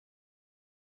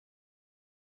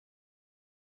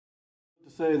To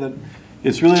say that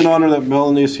it's really an honor that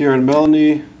Melanie's here, and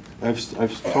Melanie,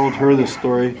 I've told her this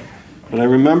story, but I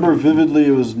remember vividly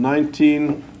it was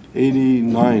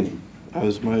 1989. I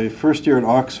was my first year at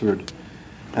Oxford,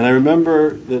 and I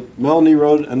remember that Melanie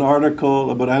wrote an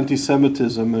article about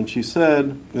anti-Semitism, and she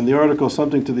said in the article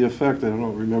something to the effect, I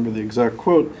don't remember the exact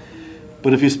quote,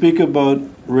 but if you speak about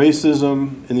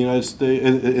racism in the United States,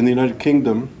 in the United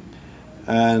Kingdom,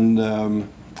 and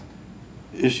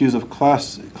issues of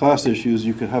class issues,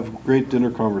 you could have great dinner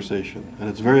conversation, and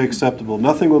it's very acceptable.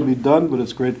 Nothing will be done, but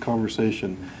it's great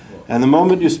conversation. And the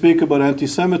moment you speak about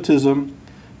anti-Semitism,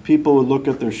 people would look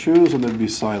at their shoes and there'd be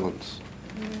silence.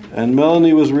 And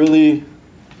Melanie was really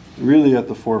at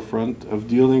the forefront of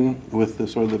dealing with the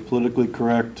sort of the politically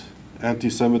correct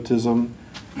anti-Semitism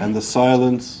and the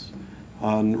silence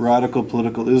on radical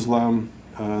political Islam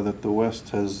that the West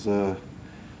has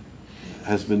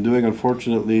been doing.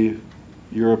 Unfortunately,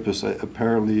 Europe is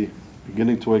apparently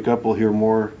beginning to wake up. We'll hear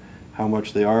more how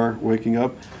much they are waking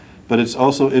up. But it's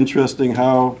also interesting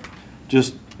how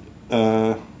just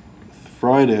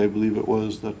Friday, I believe it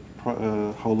was, that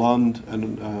Hollande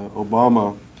and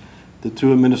Obama, the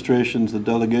two administrations, the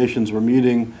delegations were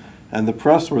meeting, and the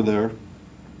press were there.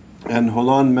 And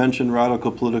Hollande mentioned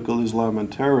radical political Islam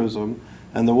and terrorism,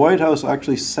 and the White House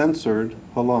actually censored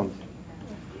Hollande.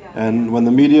 And when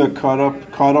the media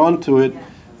caught on to it,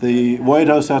 the White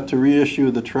House had to reissue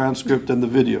the transcript and the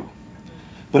video.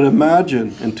 But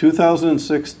imagine, in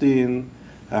 2016,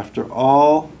 after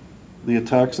all the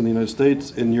attacks in the United States,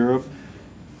 in Europe,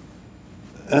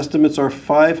 estimates are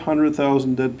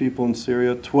 500,000 dead people in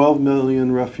Syria, 12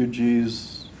 million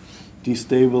refugees,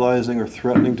 destabilizing or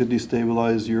threatening to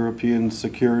destabilize European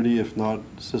security, if not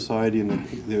society and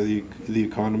the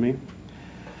economy.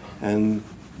 And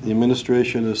the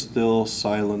administration is still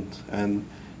silent, and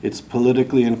it's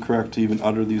politically incorrect to even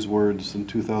utter these words in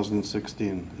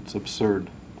 2016. It's absurd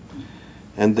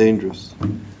and dangerous.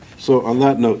 So on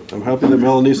that note, I'm happy that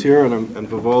Melanie's here, and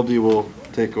Vivaldi will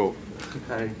take over.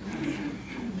 Okay.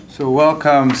 So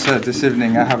welcome, sir. This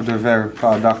evening I have the very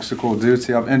paradoxical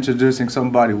duty of introducing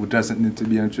somebody who doesn't need to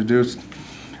be introduced.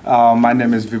 My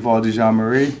name is Vivaldi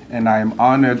Jean-Marie, and I am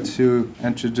honored to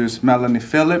introduce Melanie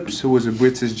Phillips, who is a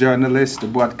British journalist, a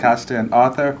broadcaster, and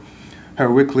author. Her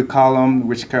weekly column,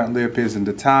 which currently appears in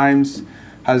The Times,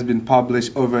 has been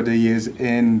published over the years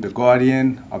in The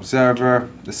Guardian, Observer,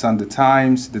 The Sunday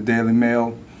Times, The Daily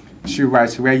Mail. She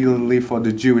writes regularly for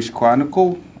The Jewish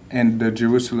Chronicle and The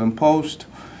Jerusalem Post.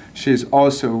 She is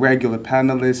also a regular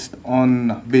panelist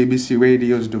on BBC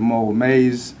Radio's The Moral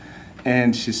Maze,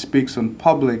 and she speaks on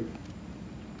public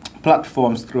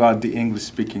platforms throughout the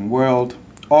English-speaking world.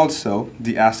 Also,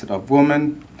 The Asset of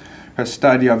Woman. Her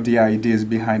study of the ideas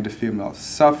behind the female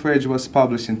suffrage was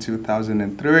published in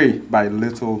 2003 by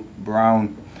Little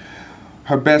Brown.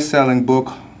 Her best-selling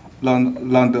book,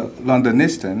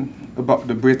 Londonistan, about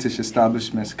the British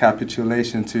establishment's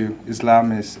capitulation to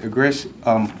Islamist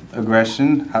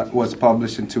aggression, was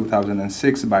published in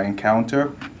 2006 by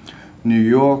Encounter, New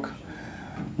York,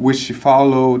 which she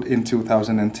followed in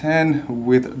 2010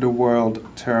 with The World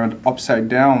Turned Upside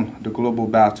Down, The Global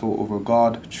Battle Over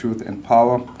God, Truth and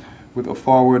Power, with a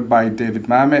foreword by David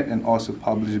Mamet and also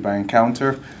published by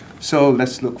Encounter. So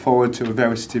let's look forward to a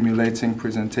very stimulating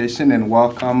presentation, and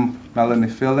welcome Melanie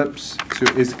Phillips to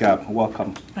ISGAP.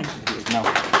 Welcome. Thank you.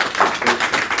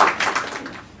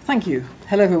 Thank you.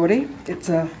 Hello everybody. It's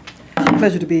a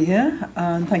pleasure to be here,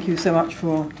 and thank you so much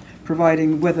for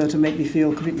providing weather to make me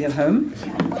feel completely at home.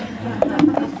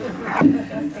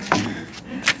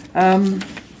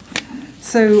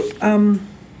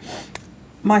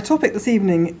 My topic this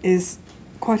evening is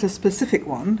quite a specific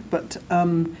one, but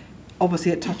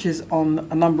obviously it touches on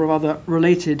a number of other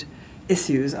related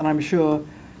issues, and I'm sure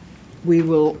we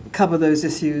will cover those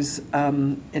issues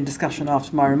in discussion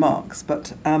after my remarks.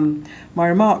 But my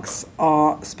remarks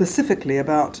are specifically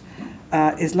about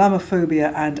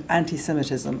Islamophobia and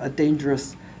Antisemitism, a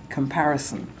dangerous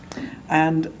comparison.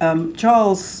 And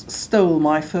Charles stole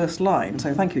my first line,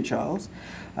 so thank you, Charles,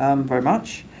 very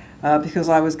much. Because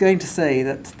I was going to say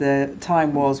that the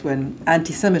time was when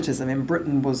anti-Semitism in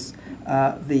Britain was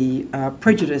the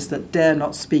prejudice that dare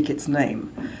not speak its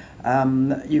name.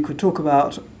 You could talk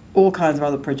about all kinds of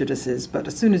other prejudices, but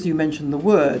as soon as you mentioned the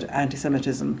word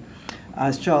anti-Semitism,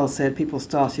 as Charles said, people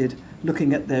started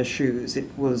looking at their shoes. It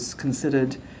was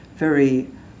considered very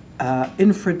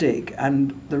infra-dig,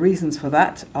 and the reasons for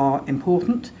that are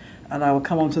important, and I will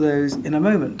come on to those in a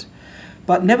moment.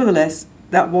 But nevertheless,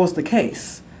 that was the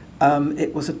case.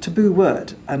 It was a taboo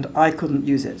word, and I couldn't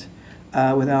use it.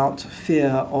 without fear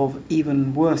of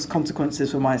even worse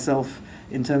consequences for myself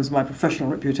in terms of my professional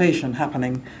reputation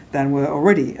happening than were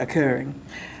already occurring.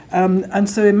 And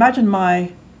so imagine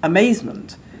my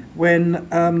amazement when,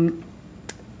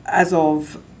 as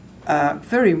of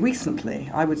very recently,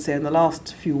 I would say in the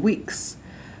last few weeks,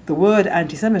 the word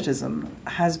anti-Semitism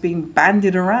has been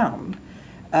bandied around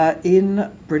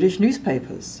in British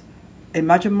newspapers.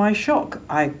 Imagine my shock.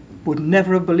 I would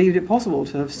never have believed it possible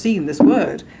to have seen this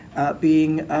word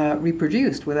being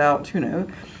reproduced without,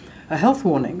 a health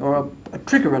warning or a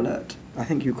trigger alert, I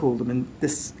think you call them in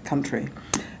this country.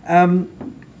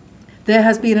 There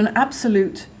has been an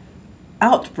absolute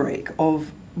outbreak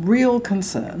of real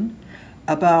concern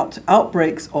about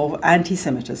outbreaks of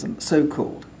anti-Semitism,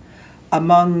 so-called,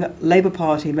 among Labour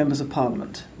Party members of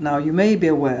Parliament. Now, you may be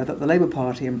aware that the Labour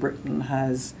Party in Britain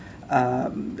has,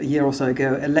 a year or so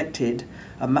ago, elected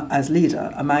as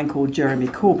leader a man called Jeremy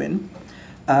Corbyn,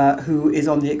 who is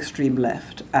on the extreme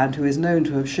left and who is known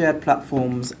to have shared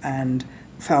platforms and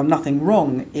found nothing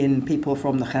wrong in people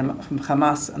from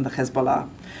Hamas and the Hezbollah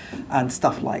and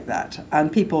stuff like that,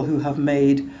 and people who have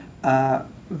made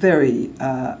very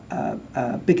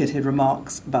bigoted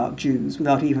remarks about Jews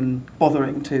without even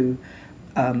bothering to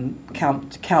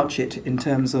couch it in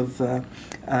terms of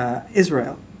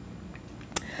Israel.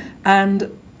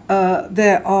 And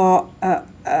there are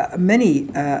many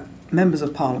members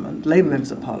of Parliament, Labour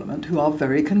members of Parliament, who are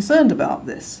very concerned about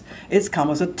this. It's come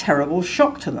as a terrible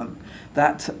shock to them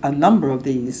that a number of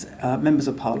these members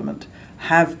of Parliament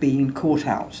have been caught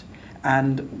out,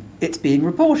 and it's being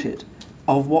reported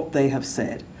of what they have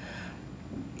said.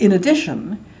 In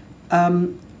addition,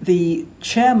 the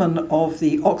chairman of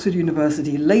the Oxford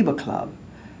University Labour Club,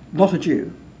 not a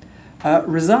Jew,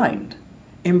 resigned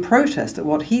in protest at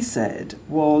what he said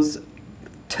was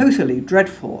totally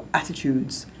dreadful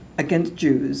attitudes against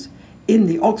Jews in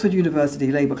the Oxford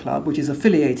University Labour Club, which is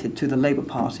affiliated to the Labour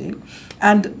Party,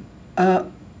 and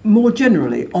more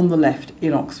generally on the left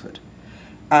in Oxford.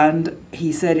 And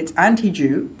he said it's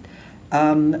anti-Jew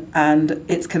and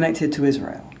it's connected to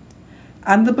Israel.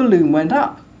 And the balloon went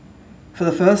up. For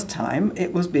the first time,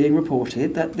 it was being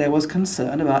reported that there was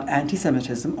concern about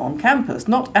anti-Semitism on campus,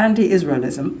 not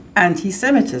anti-Israelism,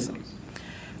 anti-Semitism.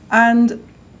 And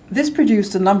this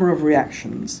produced a number of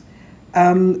reactions,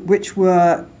 which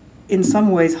were in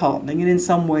some ways heartening and in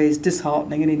some ways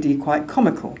disheartening and indeed quite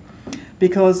comical,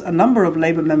 because a number of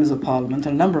Labour members of Parliament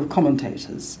and a number of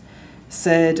commentators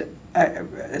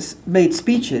made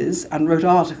speeches and wrote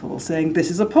articles saying, this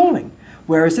is appalling.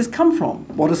 Where has this come from?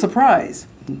 What a surprise.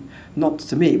 Not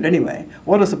to me, but anyway,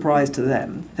 what a surprise to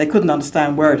them. They couldn't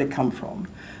understand where it had come from,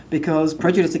 because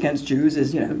prejudice against Jews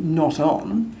is, not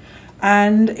on,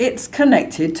 and it's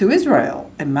connected to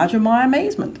Israel. Imagine my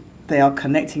amazement. They are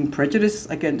connecting prejudice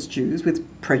against Jews with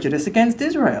prejudice against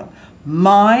Israel.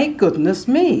 My goodness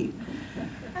me.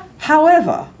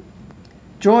 However,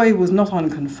 joy was not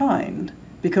unconfined,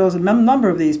 because a number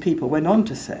of these people went on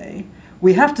to say,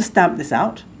 we have to stamp this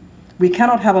out. We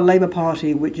cannot have a Labour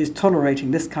Party which is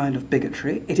tolerating this kind of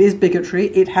bigotry. It is bigotry.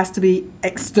 It has to be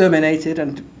exterminated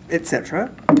and etc.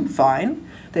 Fine.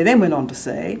 They then went on to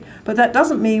say, but that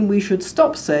doesn't mean we should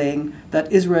stop saying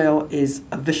that Israel is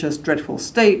a vicious, dreadful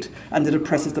state and it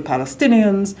oppresses the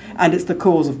Palestinians and it's the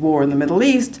cause of war in the Middle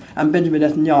East and Benjamin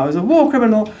Netanyahu is a war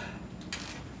criminal,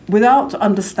 without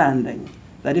understanding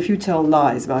that if you tell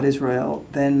lies about Israel,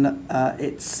 then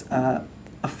it's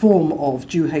a form of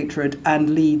Jew hatred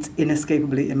and leads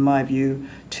inescapably, in my view,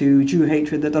 to Jew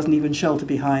hatred that doesn't even shelter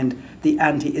behind the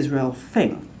anti-Israel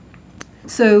thing.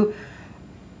 So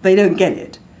they don't get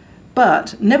it.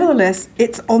 But nevertheless,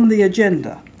 it's on the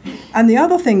agenda. And the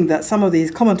other thing that some of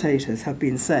these commentators have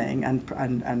been saying,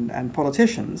 and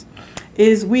politicians,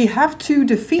 is we have to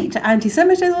defeat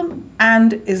anti-Semitism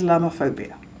and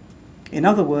Islamophobia. In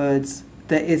other words,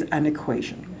 there is an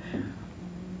equation.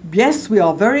 Yes, we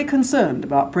are very concerned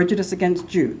about prejudice against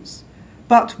Jews,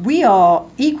 but we are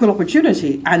equal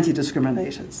opportunity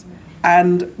anti-discriminators,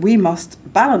 and we must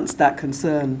balance that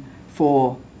concern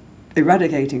for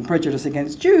eradicating prejudice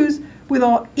against Jews with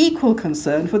our equal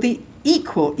concern for the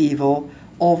equal evil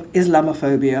of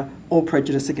Islamophobia or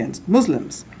prejudice against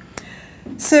Muslims.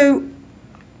 So,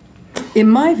 in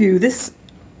my view, this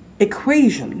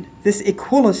equation, this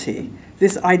equality,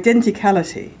 this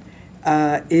identicality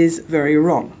is very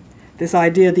wrong. This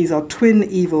idea these are twin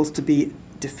evils to be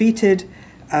defeated,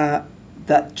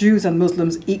 that Jews and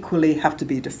Muslims equally have to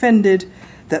be defended,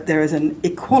 that there is an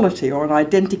equality or an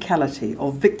identicality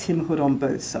of victimhood on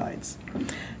both sides.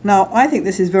 Now, I think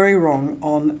this is very wrong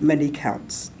on many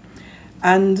counts.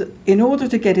 And in order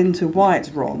to get into why it's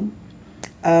wrong,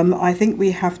 I think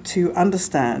we have to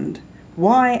understand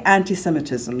why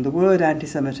anti-Semitism, the word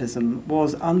anti-Semitism,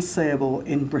 was unsayable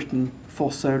in Britain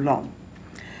for so long.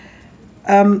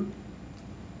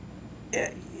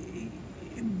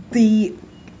 The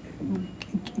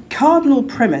cardinal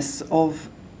premise of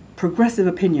progressive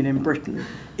opinion in Britain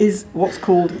is what's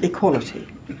called equality.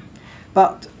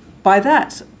 But by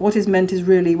that, what is meant is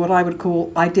really what I would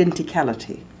call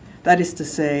identicality. That is to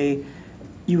say,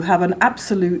 you have an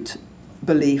absolute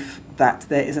belief that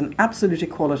there is an absolute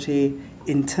equality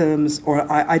in terms, or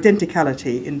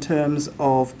identicality in terms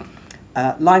of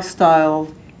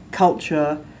lifestyle,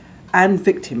 culture, and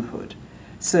victimhood.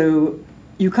 So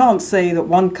you can't say that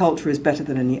one culture is better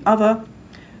than any other,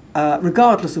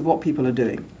 regardless of what people are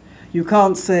doing. You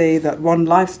can't say that one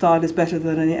lifestyle is better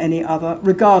than any other,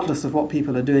 regardless of what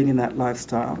people are doing in that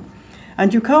lifestyle.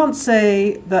 And you can't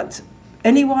say that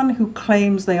anyone who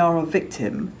claims they are a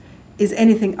victim is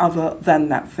anything other than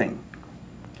that thing.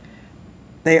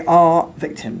 They are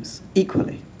victims,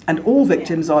 equally. And all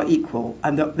victims are equal,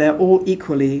 and that they're all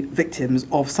equally victims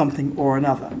of something or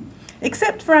another.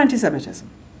 Except for anti-Semitism.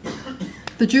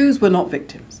 The Jews were not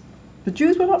victims. The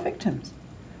Jews were not victims.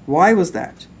 Why was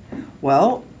that?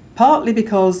 Well, partly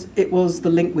because it was the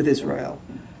link with Israel.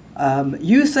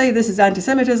 You say this is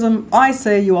anti-Semitism, I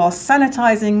say you are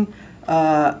sanitizing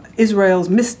Israel's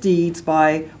misdeeds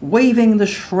by waving the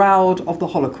shroud of the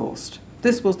Holocaust.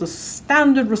 This was the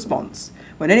standard response.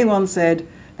 When anyone said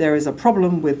there is a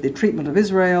problem with the treatment of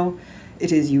Israel,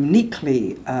 it is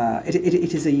uniquely,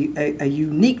 it is a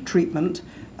unique treatment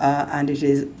and it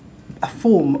is a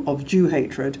form of Jew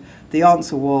hatred, the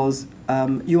answer was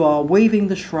you are waving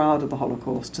the shroud of the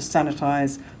Holocaust to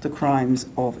sanitize the crimes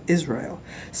of Israel.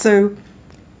 So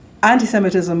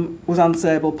anti-Semitism was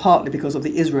unsayable partly because of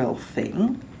the Israel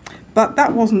thing, but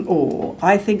that wasn't all.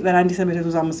 I think that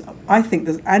anti-Semitism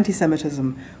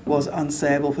was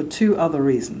unsayable for two other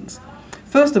reasons.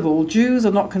 First of all, Jews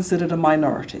are not considered a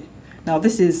minority. Now,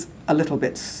 this is a little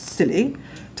bit silly,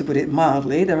 to put it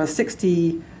mildly. There are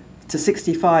 60 to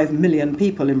 65 million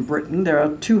people in Britain. There are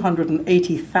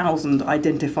 280,000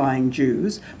 identifying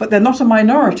Jews, but they're not a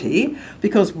minority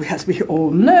because, as we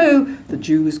all know, the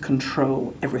Jews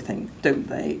control everything, don't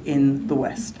they, in the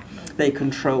West? They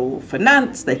control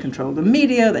finance, they control the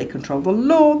media, they control the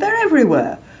law, they're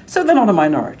everywhere. So they're not a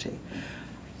minority.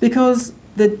 Because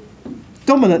the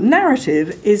dominant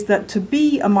narrative is that to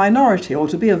be a minority or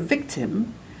to be a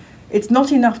victim, it's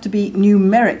not enough to be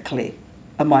numerically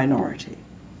a minority.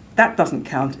 That doesn't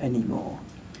count anymore.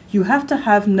 You have to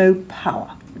have no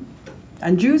power.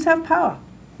 And Jews have power.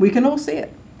 We can all see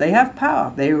it. They have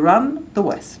power. They run the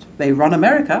West. They run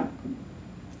America.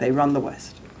 They run the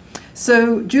West.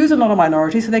 So Jews are not a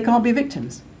minority, so they can't be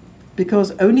victims,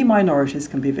 because only minorities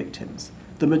can be victims.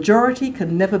 The majority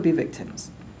can never be victims.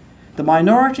 The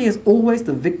minority is always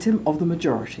the victim of the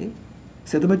majority,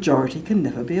 so the majority can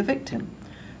never be a victim.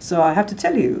 So I have to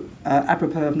tell you,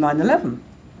 apropos of 9/11,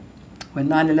 when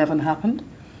 9/11 happened,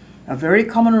 a very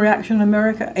common reaction in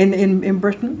America, in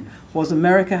Britain, was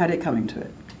America had it coming to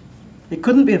it. It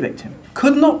couldn't be a victim.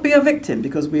 Could not be a victim,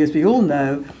 because as we all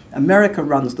know, America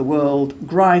runs the world,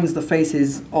 grinds the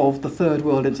faces of the third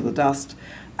world into the dust,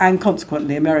 and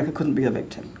consequently America couldn't be a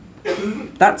victim.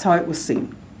 That's how it was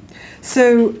seen.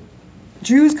 So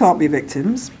Jews can't be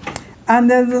victims, and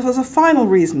then there was a final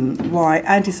reason why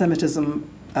anti-Semitism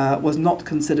was not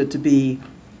considered to be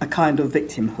a kind of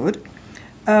victimhood,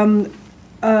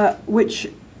 which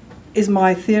is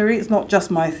my theory. It's not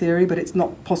just my theory, but it's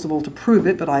not possible to prove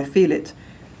it, but I feel it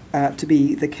to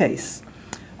be the case.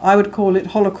 I would call it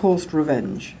Holocaust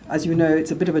revenge. As you know,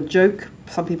 it's a bit of a joke.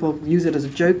 Some people use it as a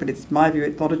joke, but it's my view,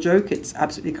 it's not a joke. It's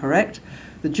absolutely correct.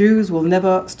 The Jews will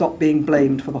never stop being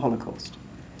blamed for the Holocaust,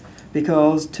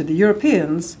 because to the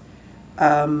Europeans,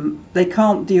 they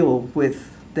can't deal with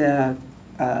their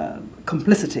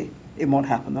complicity in what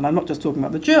happened. And I'm not just talking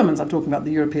about the Germans, I'm talking about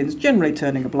the Europeans generally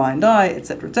turning a blind eye,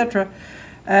 etc., etc.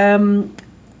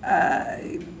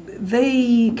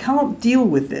 They can't deal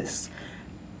with this.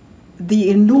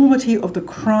 The enormity of the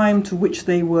crime to which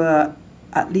they were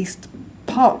at least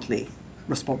partly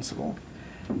responsible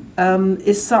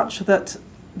is such that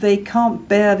they can't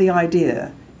bear the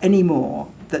idea anymore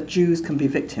that Jews can be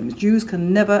victims. Jews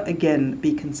can never again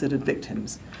be considered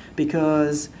victims,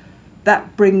 because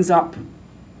that brings up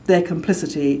their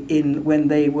complicity in when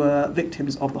they were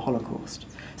victims of the Holocaust.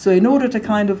 So in order to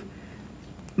kind of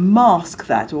mask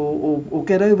that or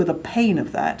get over the pain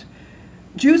of that,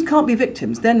 Jews can't be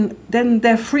victims. Then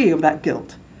they're free of that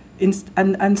guilt.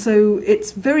 And so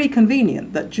it's very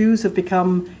convenient that Jews have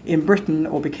become, in Britain,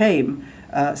 or became,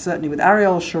 certainly with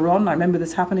Ariel Sharon, I remember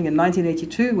this happening in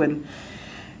 1982 when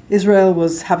Israel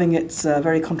was having its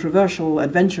very controversial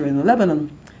adventure in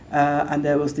Lebanon, and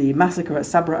there was the massacre at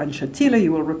Sabra and Shatila,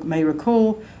 you may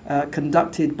recall,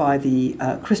 conducted by the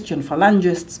Christian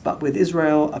phalangists, but with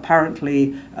Israel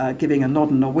apparently giving a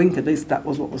nod and a wink. At least that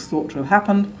was what was thought to have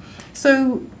happened.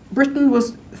 So Britain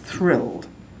was thrilled.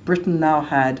 Britain now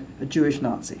had a Jewish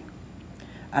Nazi.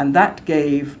 And that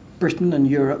gave Britain and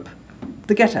Europe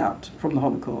the get out from the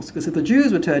Holocaust. Because if the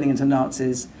Jews were turning into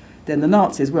Nazis, then the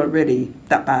Nazis weren't really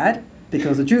that bad,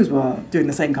 because the Jews were doing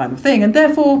the same kind of thing. And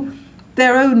therefore,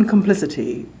 their own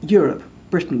complicity, Europe,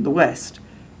 Britain, the West,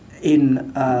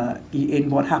 in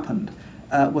what happened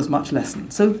was much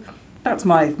lessened. So that's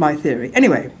my theory.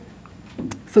 Anyway,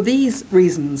 for these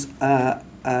reasons,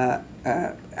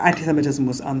 anti-Semitism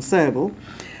was unsayable.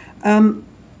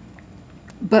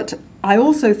 But I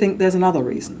also think there's another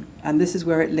reason, and this is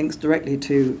where it links directly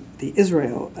to the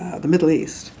Middle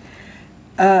East.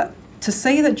 To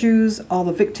say that Jews are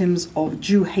the victims of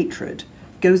Jew hatred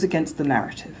goes against the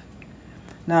narrative.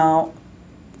 Now,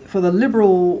 for the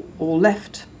liberal or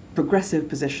left progressive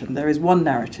position, there is one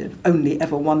narrative, only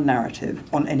ever one narrative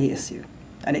on any issue,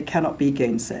 and it cannot be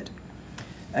gainsaid.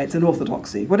 It's an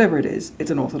orthodoxy. Whatever it is,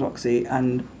 it's an orthodoxy,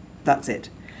 and that's it.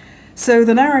 So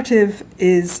the narrative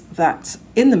is that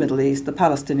in the Middle East, the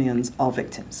Palestinians are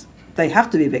victims. They have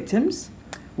to be victims.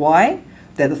 Why?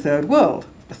 They're the Third World.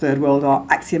 The Third World are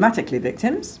axiomatically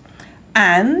victims,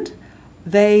 and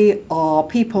they are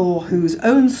people whose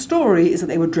own story is that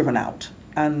they were driven out.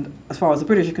 And as far as the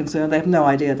British are concerned, they have no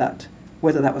idea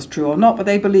whether that was true or not, but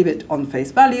they believe it on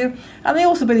face value. And they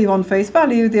also believe on face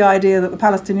value the idea that the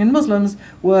Palestinian Muslims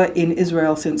were in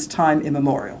Israel since time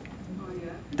immemorial.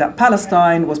 That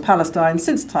Palestine was Palestine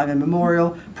since time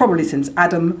immemorial, probably since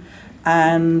Adam,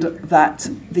 and that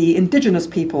the indigenous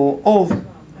people of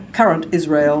current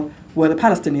Israel were the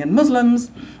Palestinian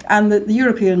Muslims, and that the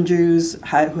European Jews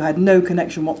who had no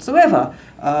connection whatsoever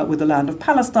with the land of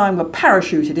Palestine were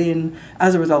parachuted in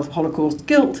as a result of Holocaust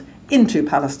guilt into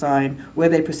Palestine, where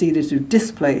they proceeded to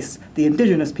displace the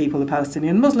indigenous people, the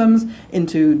Palestinian Muslims,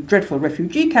 into dreadful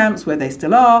refugee camps where they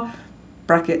still are,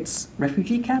 brackets,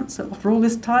 refugee camps after all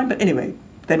this time, but anyway,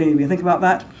 they don't even think about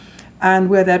that, and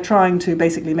where they're trying to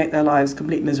basically make their lives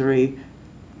complete misery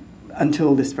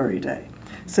until this very day.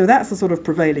 So that's the sort of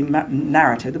prevailing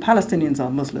narrative. The Palestinians are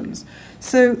Muslims.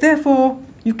 So therefore,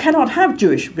 you cannot have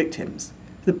Jewish victims.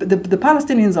 The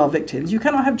Palestinians are victims. You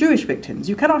cannot have Jewish victims.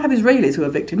 You cannot have Israelis who are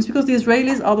victims, because the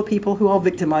Israelis are the people who are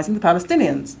victimizing the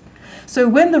Palestinians. So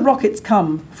when the rockets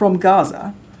come from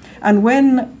Gaza, and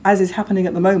when, as is happening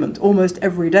at the moment, almost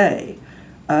every day,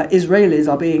 Israelis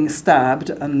are being stabbed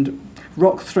and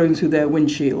rocks thrown through their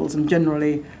windshields, and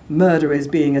generally murder is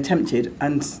being attempted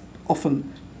and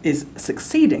often is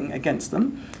succeeding against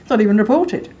them, it's not even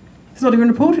reported. It's not even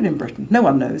reported in Britain. No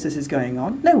one knows this is going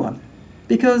on. No one.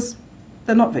 Because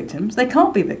they're not victims. They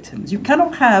can't be victims. You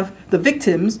cannot have the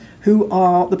victims who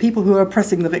are the people who are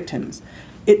oppressing the victims.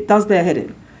 It does their head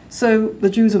in. So the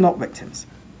Jews are not victims.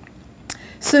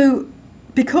 So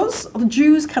because the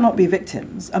Jews cannot be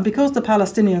victims, and because the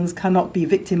Palestinians cannot be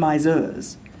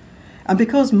victimizers, and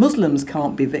because Muslims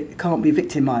can't be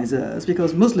victimizers,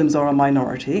 because Muslims are a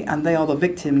minority and they are the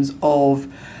victims of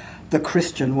the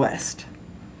Christian West,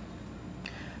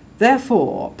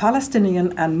 therefore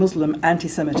Palestinian and Muslim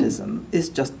anti-Semitism is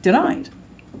just denied.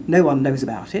 No one knows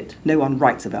about it, no one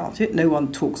writes about it, no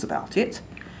one talks about it,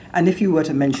 and if you were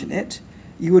to mention it,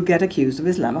 you would get accused of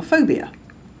Islamophobia.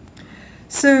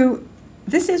 So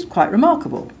this is quite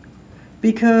remarkable,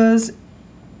 because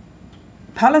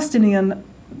Palestinian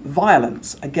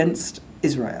violence against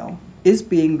Israel is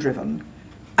being driven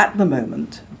at the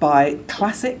moment by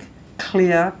classic,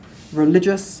 clear,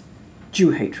 religious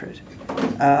Jew hatred.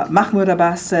 Mahmoud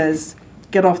Abbas says,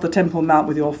 "Get off the Temple Mount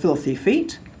with your filthy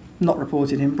feet." Not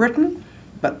reported in Britain,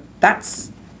 but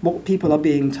that's what people are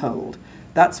being told.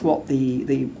 That's what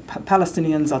the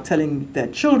Palestinians are telling their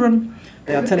children.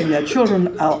 They are telling their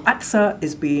children Al-Aqsa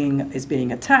is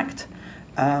being attacked.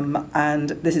 And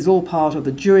this is all part of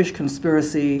the Jewish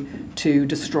conspiracy to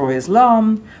destroy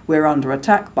Islam. We're under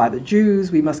attack by the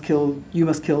Jews. You must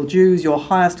kill Jews. Your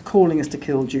highest calling is to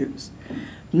kill Jews.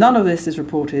 None of this is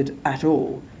reported at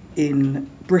all in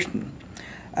Britain.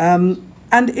 And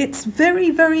it's very,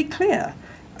 very clear.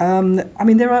 I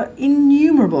mean, there are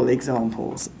innumerable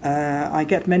examples. I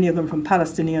get many of them from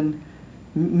Palestinian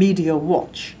Media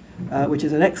Watch, which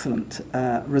is an excellent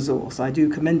resource. I do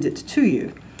commend it to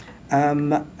you.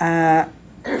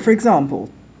 For example,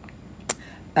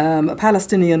 a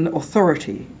Palestinian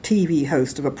Authority TV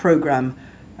host of a program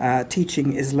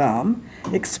Teaching Islam,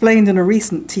 explained in a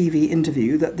recent TV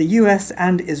interview that the US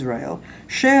and Israel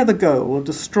share the goal of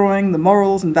destroying the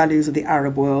morals and values of the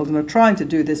Arab world and are trying to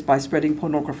do this by spreading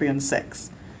pornography and sex.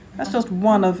 That's just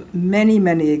one of many,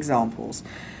 many examples.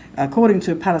 According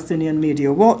to Palestinian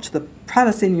Media Watch, the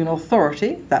Palestinian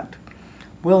Authority, that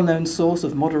well-known source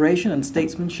of moderation and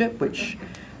statesmanship, which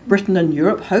Britain and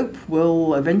Europe hope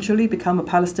will eventually become a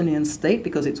Palestinian state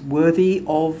because it's worthy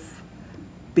of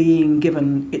being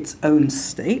given its own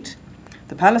state,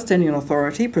 the Palestinian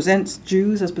Authority presents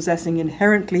Jews as possessing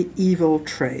inherently evil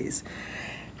traits.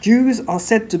 Jews are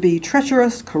said to be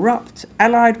treacherous, corrupt,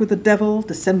 allied with the devil,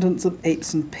 descendants of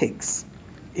apes and pigs.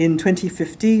 In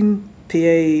 2015,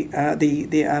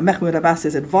 Mahmoud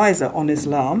Abbas's advisor on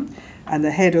Islam and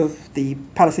the head of the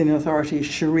Palestinian Authority's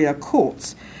Sharia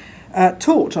courts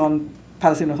taught on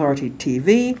Palestinian Authority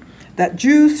TV that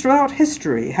Jews throughout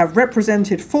history have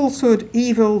represented falsehood,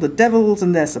 evil, the devils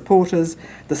and their supporters,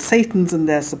 the Satans and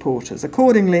their supporters.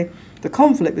 Accordingly, the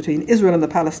conflict between Israel and the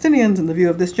Palestinians, in the view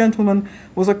of this gentleman,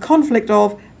 was a conflict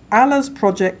of Allah's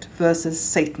project versus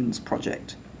Satan's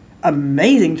project.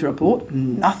 Amazing to report,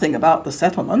 nothing about the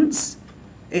settlements.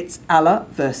 It's Allah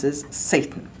versus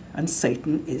Satan, and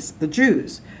Satan is the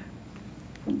Jews.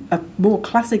 A more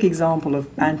classic example of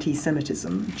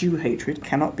anti-Semitism, Jew hatred,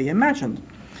 cannot be imagined.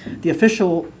 The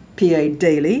official PA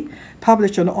Daily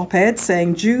published an op-ed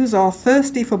saying Jews are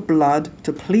thirsty for blood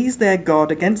to please their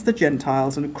God against the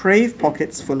Gentiles and crave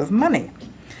pockets full of money.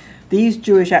 These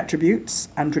Jewish attributes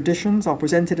and traditions are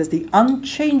presented as the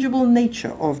unchangeable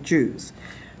nature of Jews.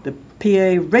 The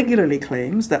PA regularly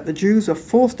claims that the Jews were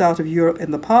forced out of Europe in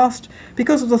the past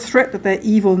because of the threat that their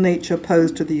evil nature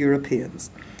posed to the Europeans.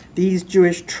 These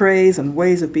Jewish traits and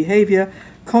ways of behavior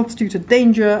constitute a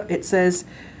danger, it says,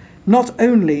 not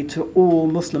only to all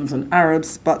Muslims and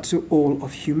Arabs, but to all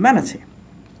of humanity.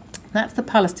 That's the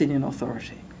Palestinian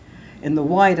Authority. In the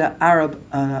wider Arab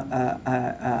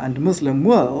and Muslim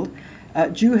world,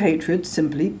 Jew hatred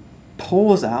simply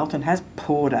pours out and has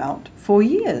poured out for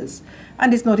years,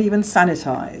 and is not even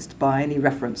sanitized by any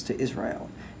reference to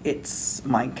Israel. It's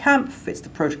Mein Kampf, it's the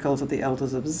Protocols of the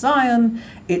Elders of Zion,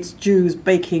 it's Jews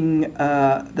baking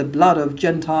the blood of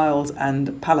Gentiles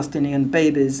and Palestinian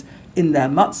babies in their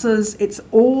matzahs. It's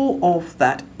all of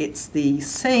that. It's the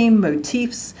same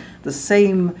motifs, the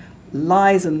same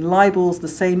lies and libels, the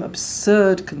same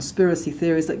absurd conspiracy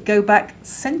theories that go back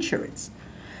centuries.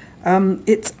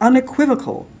 It's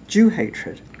unequivocal Jew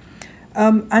hatred,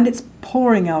 and it's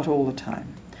pouring out all the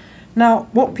time. Now,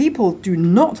 what people do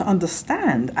not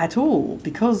understand at all,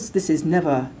 because this is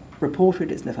never reported,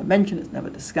 it's never mentioned, it's never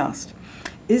discussed,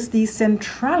 is the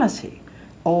centrality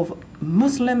of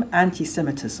Muslim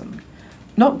anti-Semitism,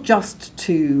 not just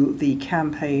to the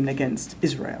campaign against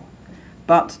Israel,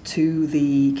 but to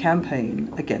the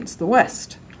campaign against the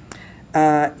West.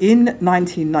 In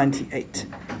 1998,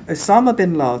 Osama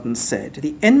bin Laden said,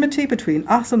 "The enmity between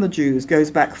us and the Jews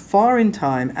goes back far in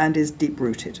time and is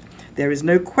deep-rooted. There is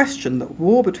no question that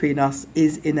war between us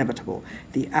is inevitable.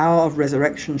 The hour of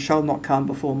resurrection shall not come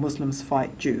before Muslims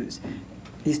fight Jews."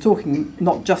 He's talking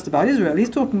not just about Israel, he's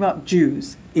talking about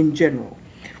Jews in general.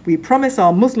 "We promise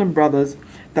our Muslim brothers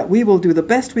that we will do the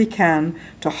best we can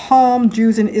to harm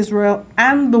Jews in Israel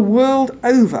and the world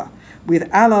over with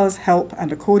Allah's help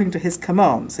and according to his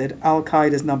command," said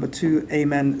Al-Qaeda's number 2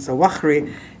 Ayman Zawahri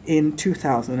in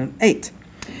 2008.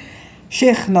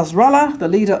 Sheikh Nasrallah, the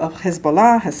leader of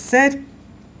Hezbollah, has said,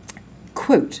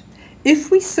 quote,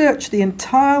 "If we search the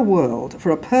entire world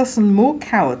for a person more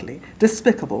cowardly,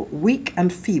 despicable, weak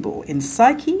and feeble in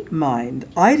psyche, mind,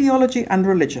 ideology and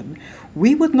religion,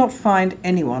 we would not find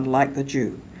anyone like the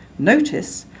Jew.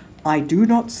 Notice, I do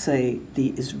not say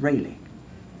the Israeli."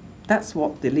 That's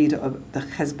what the leader of the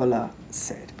Hezbollah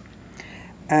said.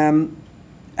 An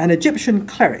Egyptian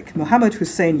cleric, Mohammed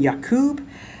Hussein Yaqub,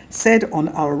 said on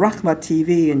Al-Rahma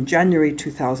TV in January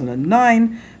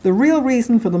 2009, the real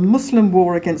reason for the Muslim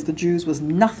war against the Jews was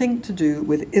nothing to do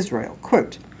with Israel.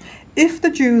 Quote, "If the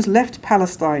Jews left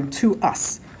Palestine to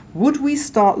us, would we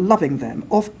start loving them?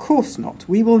 Of course not.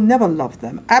 We will never love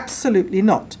them. Absolutely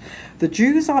not. The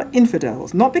Jews are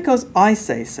infidels, not because I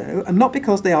say so, and not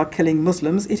because they are killing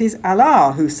Muslims. It is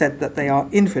Allah who said that they are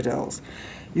infidels.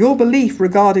 Your belief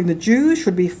regarding the Jews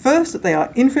should be first that they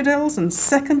are infidels and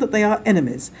second that they are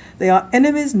enemies. They are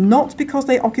enemies not because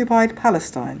they occupied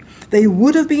Palestine. They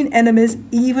would have been enemies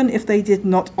even if they did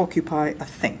not occupy a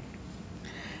thing."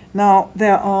 Now,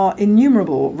 there are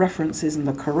innumerable references in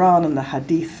the Quran and the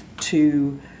Hadith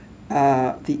to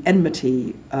the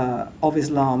enmity of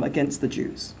Islam against the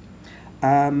Jews.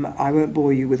 I won't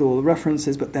bore you with all the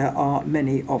references, but there are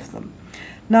many of them.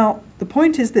 Now, the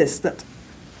point is this, that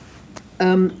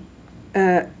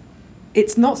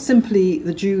It's not simply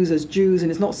the Jews as Jews, and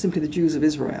it's not simply the Jews of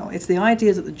Israel. It's the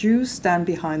idea that the Jews stand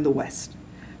behind the West.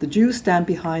 The Jews stand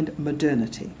behind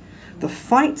modernity. The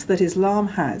fight that Islam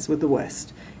has with the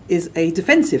West is a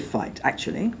defensive fight,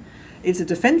 actually. It's a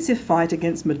defensive fight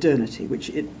against modernity, which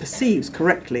it perceives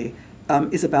correctly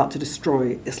is about to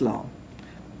destroy Islam.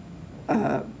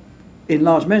 In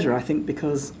large measure, I think,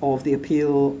 because of the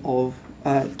appeal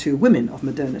to women of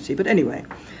modernity. But anyway,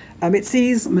 it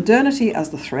sees modernity as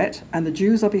the threat, and the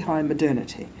Jews are behind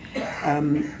modernity.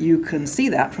 You can see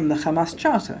that from the Hamas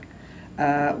Charter,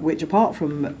 which, apart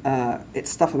from its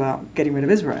stuff about getting rid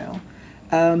of Israel,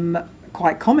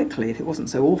 quite comically, if it wasn't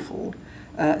so awful,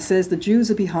 says the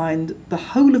Jews are behind the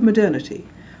whole of modernity.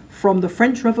 From the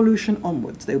French Revolution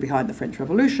onwards. They were behind the French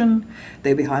Revolution,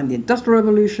 they were behind the Industrial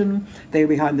Revolution, they were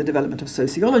behind the development of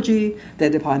sociology, they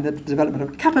were behind the development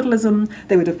of capitalism,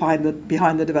 they were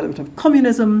behind the development of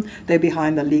communism, they were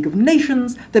behind the League of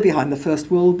Nations, they're behind the First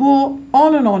World War,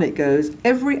 on and on it goes.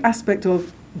 Every aspect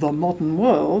of the modern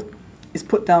world is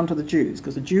put down to the Jews,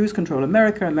 because the Jews control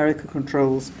America, America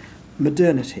controls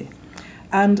modernity.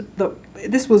 And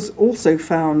this was also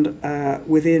found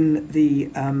within the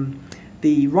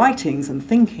writings and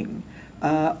thinking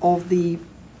of the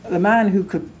man who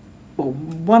could, well,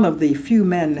 one of the few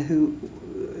men who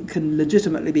can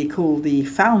legitimately be called the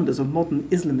founders of modern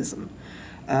Islamism,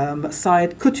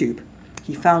 Sayyid Qutb.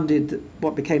 He founded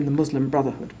what became the Muslim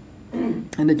Brotherhood,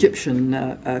 an Egyptian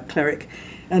cleric,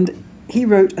 and he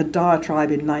wrote a diatribe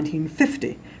in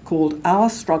 1950 called Our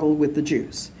Struggle with the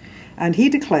Jews. And he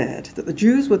declared that the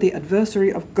Jews were the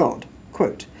adversary of God,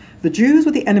 quote, "The Jews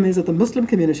were the enemies of the Muslim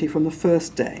community from the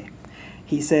first day."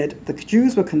 He said, "The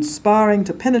Jews were conspiring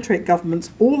to penetrate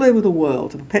governments all over the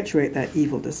world to perpetuate their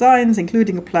evil designs,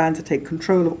 including a plan to take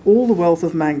control of all the wealth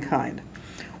of mankind.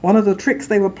 One of the tricks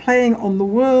they were playing on the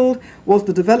world was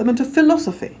the development of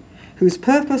philosophy, whose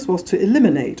purpose was to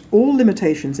eliminate all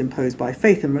limitations imposed by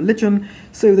faith and religion,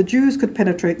 so the Jews could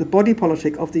penetrate the body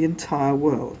politic of the entire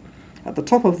world. At the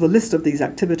top of the list of these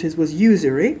activities was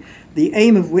usury, the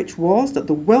aim of which was that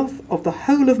the wealth of the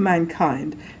whole of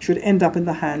mankind should end up in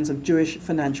the hands of Jewish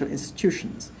financial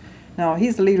institutions." Now, he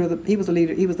was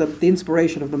the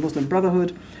inspiration of the Muslim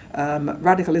Brotherhood.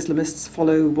 Radical Islamists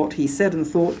follow what he said and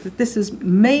thought that this is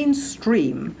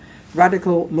mainstream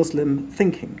radical Muslim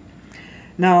thinking.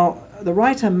 Now, the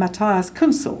writer Matthias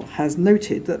Kunzel has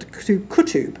noted that to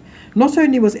Qutb, not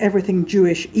only was everything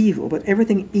Jewish evil, but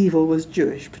everything evil was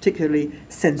Jewish, particularly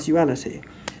sensuality.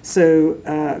 So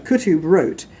Qutb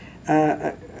wrote,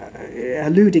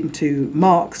 alluding to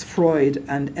Marx, Freud,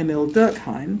 and Emil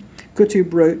Durkheim,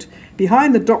 Qutb wrote,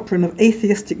 "Behind the doctrine of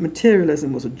atheistic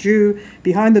materialism was a Jew,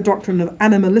 behind the doctrine of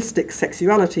animalistic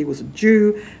sexuality was a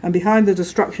Jew, and behind the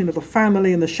destruction of the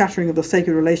family and the shattering of the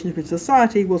sacred relationship in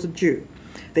society was a Jew.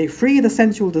 They free the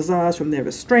sensual desires from their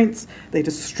restraints. They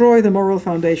destroy the moral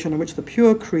foundation on which the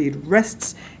pure creed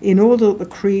rests, in order that the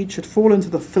creed should fall into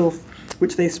the filth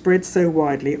which they spread so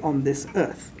widely on this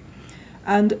earth."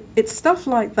 And it's stuff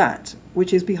like that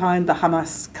which is behind the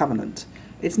Hamas covenant.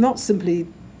 It's not simply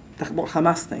what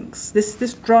Hamas thinks.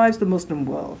 This drives the Muslim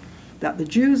world, that the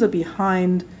Jews are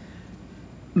behind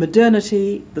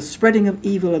modernity, the spreading of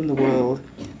evil in the world,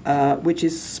 which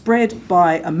is spread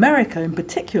by America in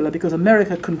particular, because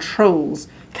America controls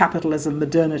capitalism,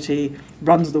 modernity,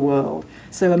 runs the world.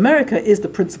 So America is the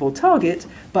principal target,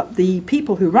 but the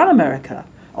people who run America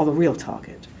are the real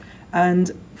target.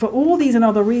 And for all these and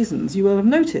other reasons, you will have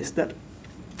noticed that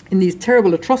in these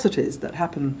terrible atrocities that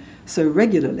happen so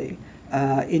regularly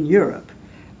in Europe,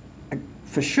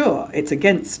 for sure, it's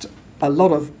against a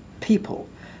lot of people.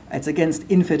 It's against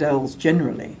infidels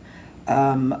generally.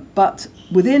 But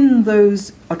within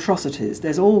those atrocities,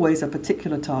 there's always a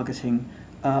particular targeting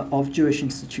of Jewish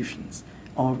institutions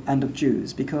and of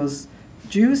Jews, because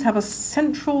Jews have a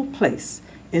central place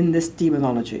in this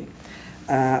demonology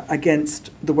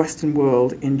against the Western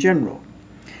world in general.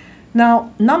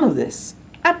 Now, none of this,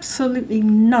 absolutely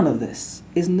none of this,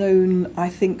 is known, I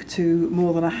think, to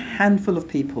more than a handful of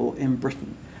people in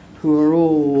Britain, who are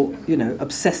all,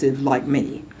 obsessive like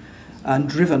me, and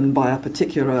driven by a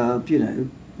particular,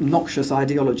 noxious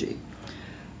ideology.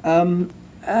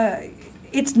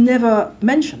 It's never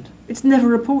mentioned. It's never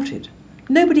reported.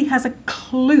 Nobody has a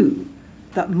clue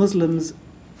that Muslims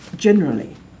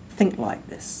generally think like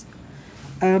this.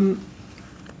 And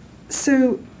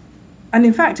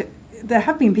in fact, there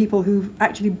have been people who've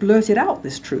actually blurted out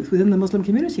this truth within the Muslim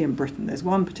community in Britain. There's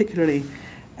one particular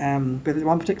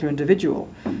individual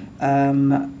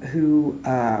who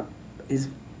is.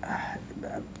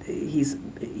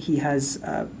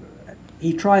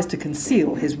 He tries to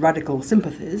conceal his radical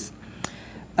sympathies,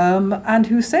 and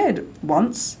who said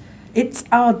once, "It's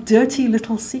our dirty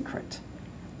little secret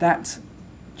that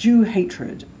Jew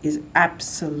hatred is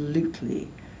absolutely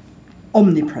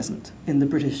omnipresent in the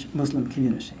British Muslim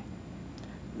community."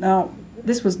 Now,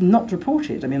 this was not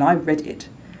reported. I mean, I read it,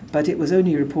 but it was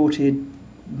only reported,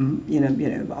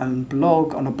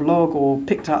 on a blog, or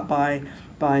picked up by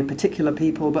particular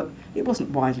people, but it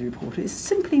wasn't widely reported. It's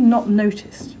simply not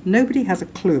noticed. Nobody has a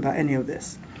clue about any of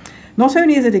this. Not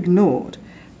only is it ignored,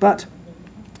 but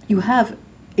you have,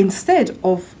 instead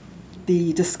of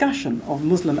the discussion of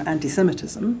Muslim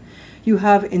anti-Semitism, you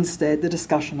have instead the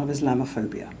discussion of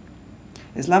Islamophobia.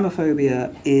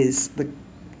 Islamophobia is the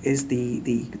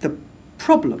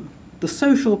problem, the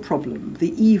social problem,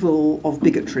 the evil of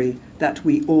bigotry that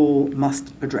we all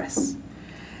must address.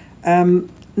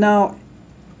 Now,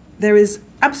 there is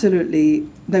absolutely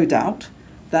no doubt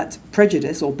that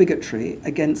prejudice or bigotry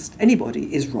against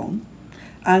anybody is wrong,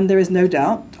 and there is no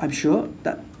doubt, I'm sure,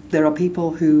 that there are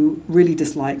people who really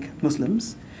dislike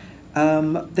Muslims.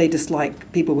 They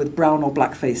dislike people with brown or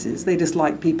black faces. They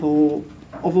dislike people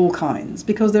of all kinds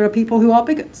because there are people who are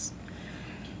bigots.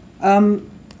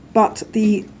 But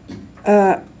the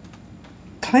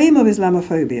claim of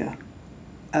Islamophobia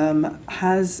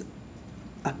has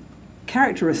a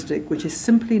characteristic which is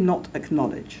simply not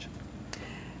acknowledged.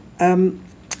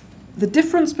 The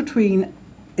difference between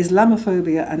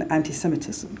Islamophobia and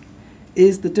anti-Semitism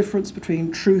is the difference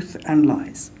between truth and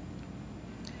lies.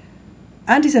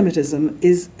 Anti-Semitism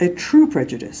is a true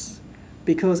prejudice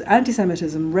because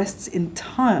anti-Semitism rests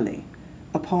entirely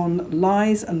upon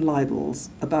lies and libels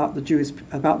about the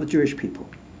Jewish people.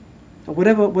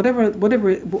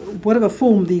 Whatever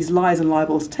form these lies and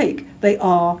libels take, they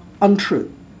are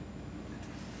untrue.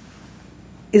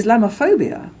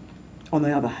 Islamophobia, on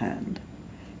the other hand,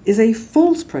 is a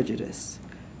false prejudice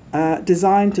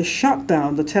designed to shut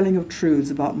down the telling of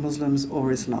truths about Muslims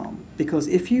or Islam. Because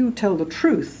if you tell the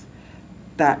truth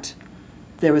that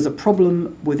there is a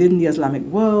problem within the Islamic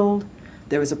world,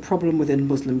 there is a problem within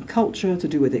Muslim culture to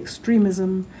do with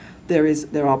extremism,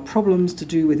 there are problems to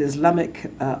do with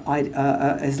Islamic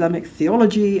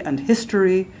theology and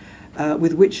history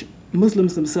with which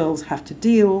Muslims themselves have to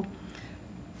deal,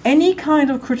 any kind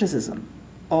of criticism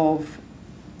of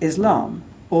Islam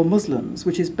or Muslims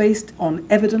which is based on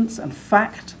evidence and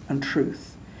fact and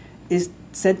truth is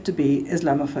said to be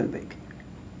Islamophobic.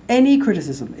 Any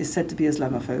criticism is said to be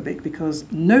Islamophobic because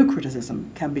no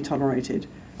criticism can be tolerated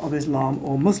of Islam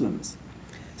or Muslims.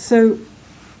 So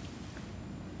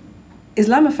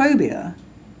Islamophobia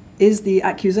is the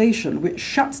accusation which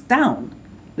shuts down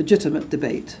legitimate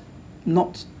debate,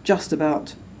 not just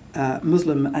about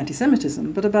Muslim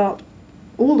anti-Semitism, but about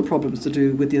all the problems to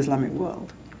do with the Islamic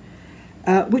world,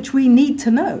 which we need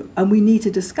to know and we need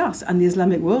to discuss, and the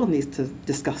Islamic world needs to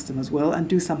discuss them as well and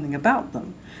do something about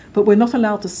them. But we're not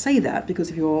allowed to say that because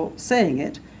if you're saying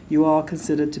it, you are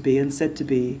considered to be and said to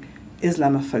be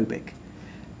Islamophobic.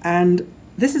 And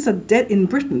this is in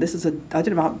Britain, this is I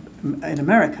don't know about in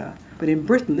America, but in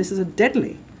Britain this is a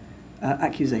deadly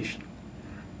accusation.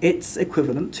 It's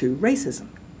equivalent to racism.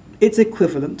 It's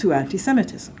equivalent to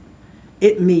anti-Semitism.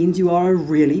 It means you are a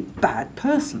really bad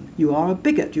person. You are a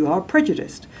bigot. You are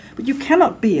prejudiced. But you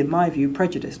cannot be, in my view,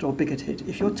 prejudiced or bigoted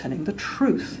if you're telling the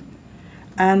truth.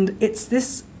 And it's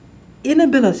this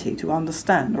inability to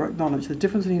understand or acknowledge the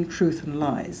difference between truth and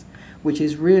lies which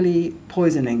is really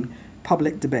poisoning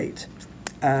public debate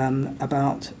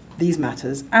about these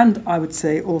matters, and I would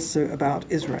say also about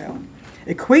Israel.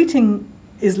 Equating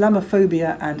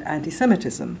Islamophobia and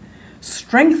anti-Semitism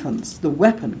strengthens the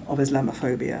weapon of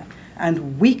Islamophobia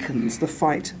and weakens the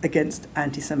fight against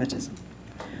anti-Semitism.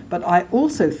 But I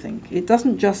also think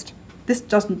this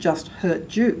doesn't just hurt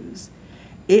Jews,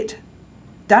 it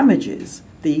damages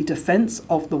the defense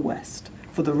of the West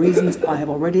for the reasons I have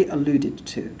already alluded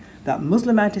to, that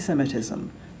Muslim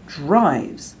anti-Semitism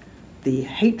drives the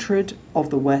hatred of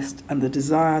the West and the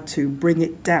desire to bring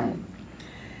it down.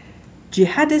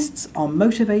 Jihadists are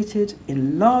motivated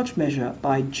in large measure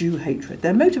by Jew hatred.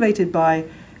 They're motivated by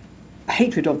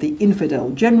hatred of the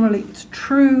infidel generally, it's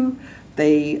true.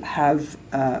 They have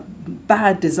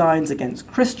bad designs against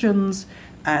Christians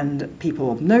and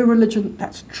people of no religion,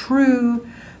 that's true.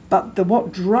 But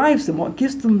what drives them, what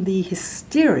gives them the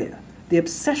hysteria, the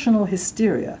obsessional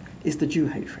hysteria, is the Jew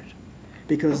hatred.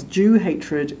 Because Jew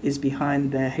hatred is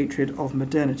behind their hatred of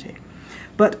modernity.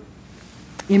 But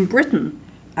in Britain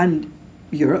and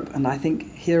Europe, and I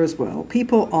think here as well,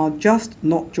 people are just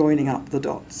not joining up the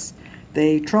dots.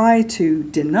 They try to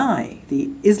deny the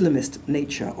Islamist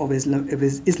nature of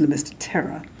Islamist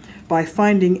terror by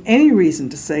finding any reason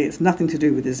to say it's nothing to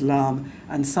do with Islam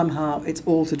and somehow it's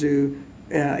all to do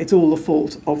it's all the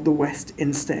fault of the West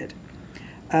instead.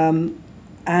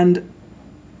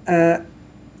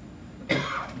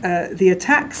 The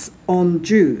attacks on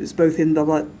Jews, both in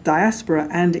the diaspora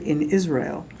and in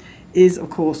Israel, is, of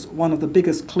course, one of the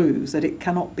biggest clues that it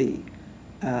cannot be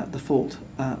the fault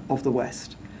of the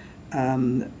West,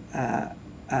 that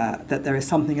there is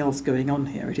something else going on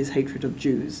here. It is hatred of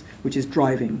Jews which is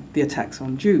driving the attacks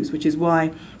on Jews, which is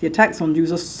why the attacks on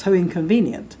Jews are so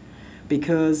inconvenient,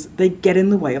 because they get in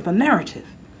the way of the narrative.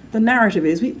 The narrative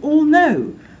is, we all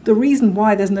know, the reason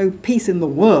why there's no peace in the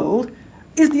world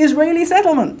is the Israeli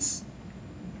settlements.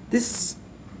 This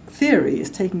theory is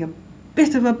taking a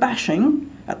bit of a bashing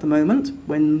at the moment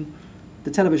when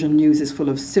the television news is full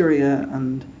of Syria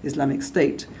and Islamic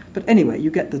State. But anyway,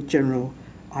 you get the general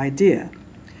idea.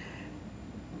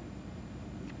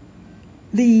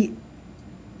 The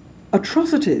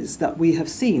atrocities that we have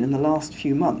seen in the last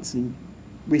few months and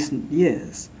recent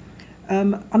years,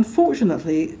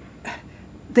 unfortunately,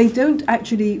 they don't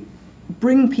actually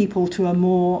bring people to a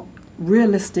more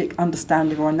realistic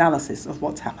understanding or analysis of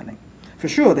what's happening. For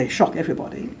sure, they shock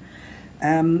everybody.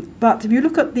 But if you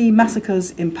look at the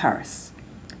massacres in Paris,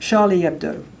 Charlie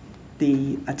Hebdo,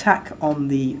 the attack on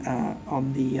the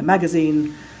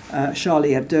magazine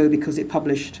Charlie Hebdo because it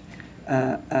published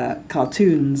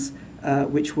cartoons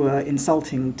which were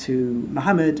insulting to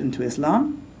Muhammad and to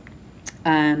Islam.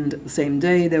 And the same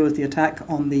day there was the attack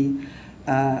on the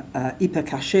Hyper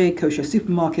Caché kosher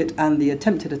supermarket and the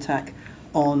attempted attack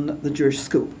on the Jewish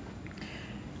school.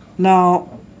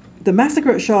 Now, the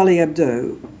massacre at Charlie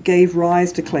Hebdo gave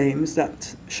rise to claims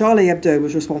that Charlie Hebdo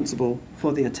was responsible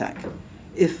for the attack.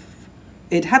 If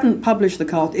it hadn't published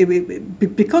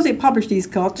because it published these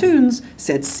cartoons,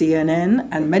 said CNN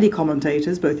and many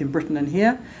commentators, both in Britain and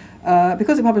here,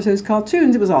 because it published those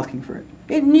cartoons, it was asking for it.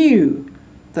 It knew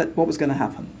that what was going to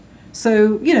happen.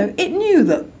 So, you know, it knew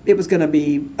that it was going to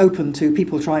be open to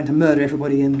people trying to murder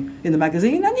everybody in the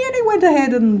magazine, and yet it went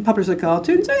ahead and published a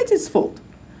cartoon, so it's its fault.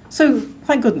 So,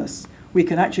 thank goodness, we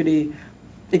can actually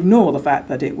ignore the fact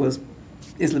that it was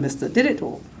Islamists that did it,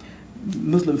 or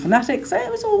Muslim fanatics.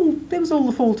 It was all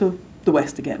the fault of the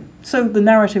West again. So the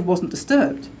narrative wasn't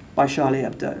disturbed by Charlie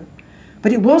Hebdo,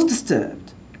 but it was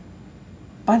disturbed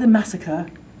by the massacre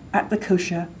at the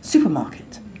kosher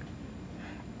supermarket.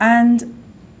 And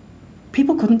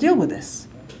people couldn't deal with this.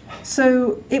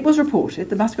 So it was reported,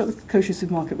 the massacre at the kosher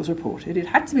supermarket was reported. It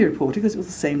had to be reported because it was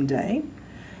the same day.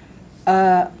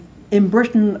 In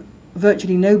Britain,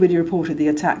 virtually nobody reported the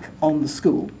attack on the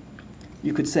school.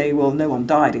 You could say, well, no one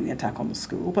died in the attack on the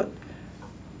school, but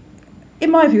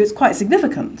in my view, it's quite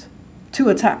significant. 2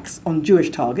 attacks on Jewish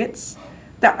targets,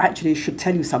 that actually should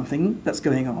tell you something that's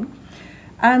going on.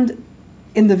 And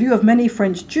in the view of many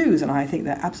French Jews, and I think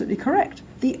they're absolutely correct,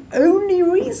 the only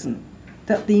reason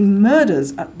that the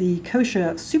murders at the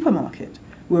kosher supermarket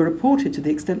were reported to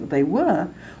the extent that they were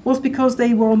was because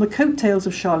they were on the coattails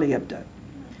of Charlie Hebdo.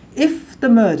 If the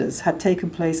murders had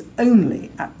taken place only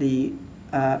at the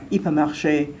Hyper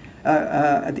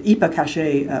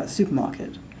Caché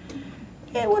supermarket,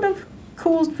 it would have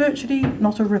caused virtually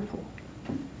not a ripple.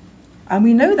 And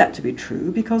we know that to be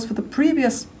true because for the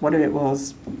previous, whatever it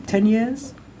was, 10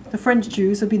 years, the French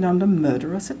Jews have been under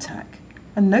murderous attack.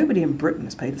 And nobody in Britain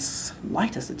has paid the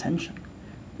slightest attention.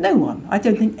 No one. I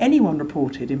don't think anyone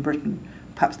reported in Britain,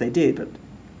 perhaps they did, but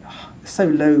so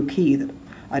low key that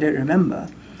I don't remember,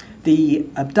 the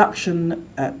abduction,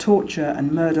 torture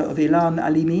and murder of Ilan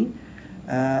Halimi,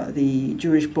 the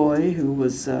Jewish boy who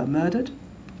was murdered.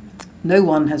 No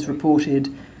one has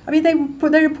reported. I mean, they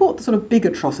report the sort of big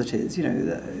atrocities, you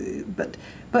know, but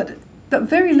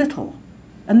very little.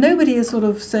 And nobody is sort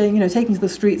of saying, you know, taking to the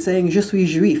street saying, "Je suis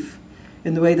juif,"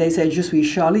 in the way they say, "Je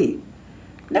suis Charlie."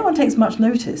 No one takes much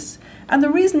notice. And the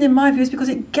reason, in my view, is because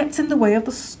it gets in the way of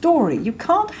the story. You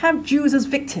can't have Jews as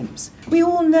victims. We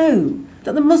all know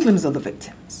that the Muslims are the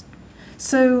victims.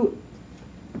 So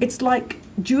it's like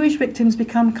Jewish victims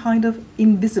become kind of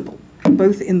invisible,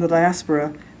 both in the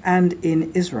diaspora and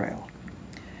in Israel.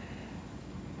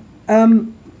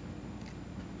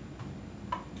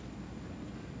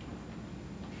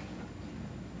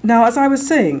 Now, as I was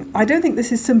saying, I don't think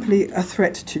this is simply a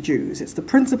threat to Jews. It's the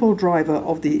principal driver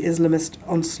of the Islamist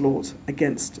onslaught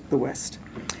against the West.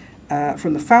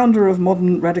 From the founder of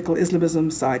modern radical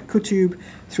Islamism, Said Qutb,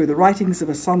 through the writings of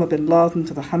Osama bin Laden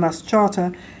to the Hamas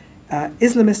Charter,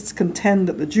 Islamists contend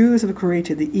that the Jews have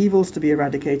created the evils to be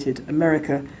eradicated: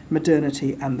 America,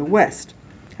 modernity, and the West.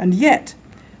 And yet,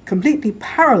 completely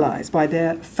paralyzed by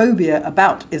their phobia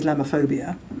about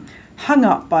Islamophobia, hung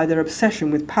up by their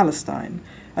obsession with Palestine,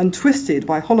 and twisted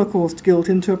by Holocaust guilt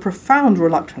into a profound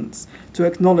reluctance to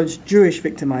acknowledge Jewish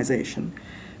victimization,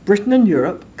 Britain and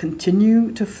Europe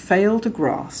continue to fail to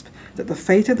grasp that the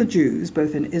fate of the Jews,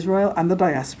 both in Israel and the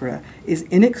diaspora, is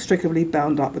inextricably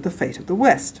bound up with the fate of the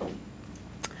West.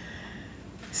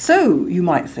 So, you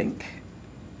might think,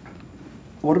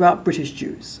 what about British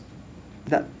Jews?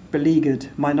 That beleaguered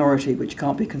minority which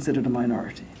can't be considered a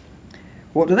minority.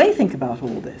 What do they think about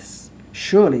all this?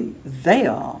 Surely they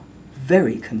are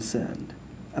very concerned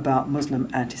about Muslim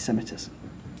anti-Semitism.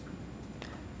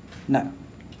 No.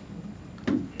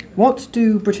 What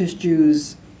do British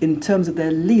Jews, in terms of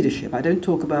their leadership, I don't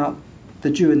talk about the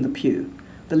Jew in the pew,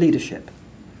 the leadership.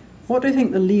 What do you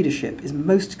think the leadership is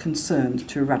most concerned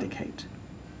to eradicate?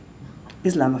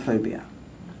 Islamophobia.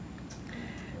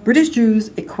 British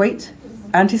Jews equate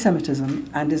anti-Semitism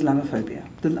and Islamophobia.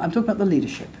 I'm talking about the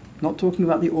leadership, not talking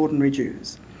about the ordinary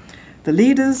Jews. The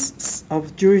leaders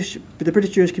of the British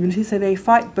Jewish community say they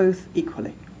fight both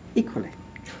equally.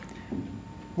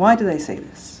 Why do they say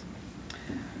this?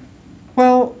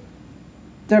 Well,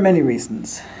 there are many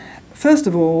reasons. First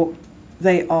of all,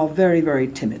 they are very, very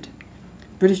timid.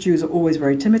 British Jews are always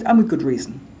very timid, and with good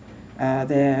reason.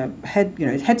 Their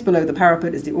heads below the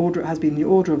parapet is has been the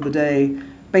order of the day,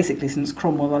 basically since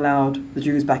Cromwell allowed the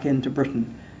Jews back into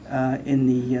Britain in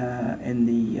the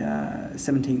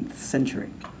 17th century,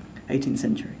 18th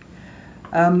century.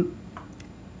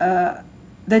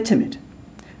 They're timid.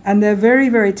 And they're very,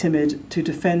 very timid to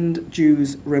defend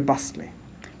Jews robustly,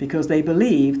 because they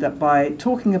believe that by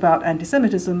talking about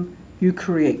anti-Semitism, you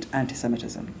create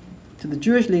anti-Semitism. To the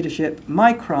Jewish leadership,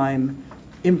 my crime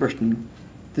in Britain,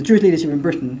 the Jewish leadership in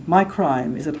Britain, my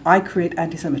crime is that I create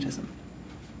anti-Semitism.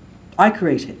 I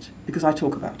create it because I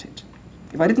talk about it.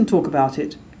 If I didn't talk about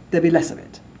it, there'd be less of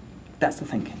it. That's the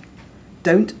thinking.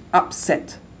 Don't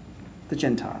upset the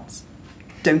Gentiles.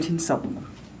 Don't insult them,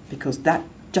 because that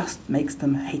just makes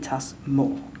them hate us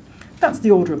more. That's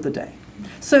the order of the day.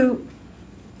 So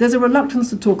there's a reluctance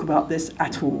to talk about this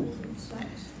at all.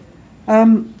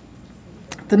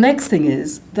 The next thing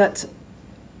is that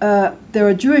there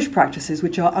are Jewish practices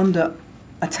which are under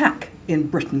attack in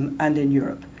Britain and in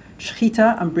Europe.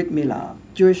 Shechita and Brit Milah,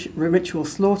 Jewish ritual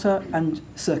slaughter and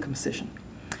circumcision.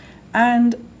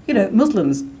 And,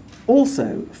 Muslims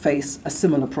also face a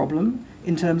similar problem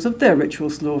in terms of their ritual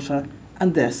slaughter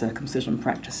and their circumcision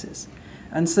practices.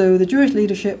 And so the Jewish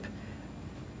leadership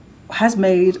has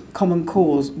made common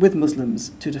cause with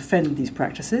Muslims to defend these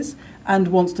practices and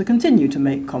wants to continue to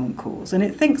make common cause. And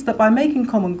it thinks that by making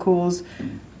common cause,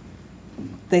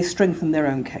 they strengthen their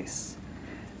own case.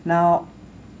 Now,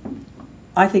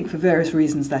 I think for various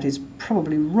reasons that is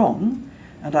probably wrong,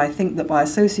 and I think that by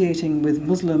associating with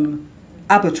Muslim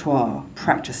abattoir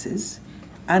practices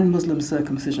and Muslim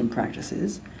circumcision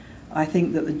practices, I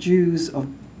think that the Jewish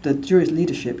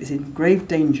leadership is in grave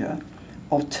danger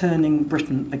of turning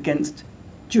Britain against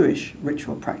Jewish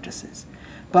ritual practices.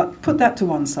 But put that to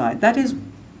one side. That is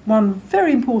one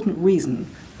very important reason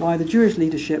why the Jewish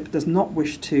leadership does not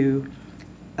wish to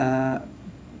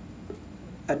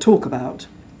talk about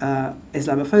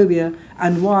Islamophobia,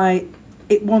 and why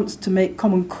it wants to make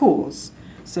common cause.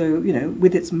 So,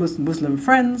 with its Muslim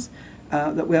friends,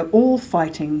 that we're all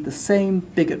fighting the same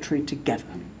bigotry together.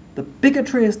 The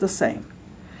bigotry is the same.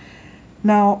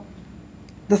 Now,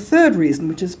 the third reason,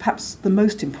 which is perhaps the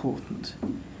most important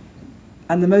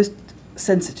and the most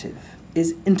sensitive,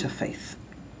 is interfaith.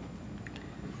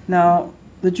 Now,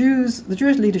 the Jewish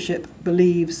leadership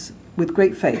believes with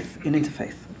great faith in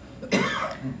interfaith.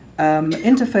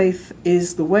 Interfaith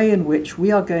is the way in which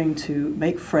we are going to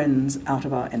make friends out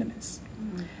of our enemies.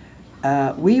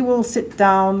 We will sit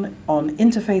down on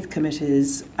interfaith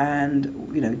committees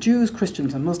and, Jews,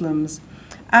 Christians and Muslims,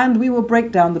 and we will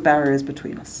break down the barriers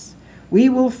between us. We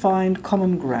will find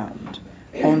common ground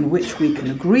on which we can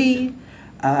agree,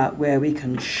 where we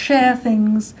can share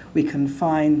things, we can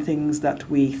find things that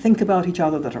we think about each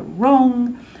other that are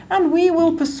wrong, and we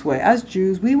will persuade, as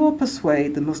Jews, we will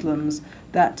persuade the Muslims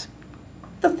that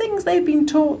the things they've been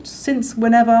taught since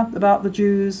whenever about the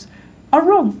Jews are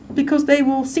wrong, because they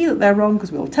will see that they're wrong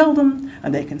because we'll tell them,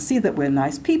 and they can see that we're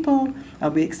nice people,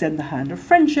 and we extend the hand of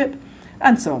friendship,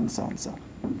 and so on, so on, so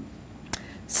on.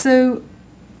 So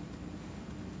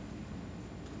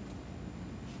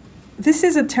this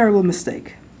is a terrible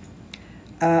mistake,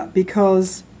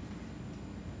 because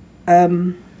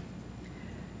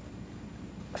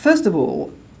first of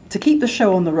all, to keep the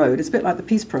show on the road, it's a bit like the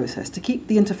peace process. To keep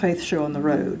the interfaith show on the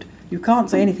road, you can't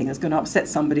say anything that's going to upset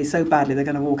somebody so badly they're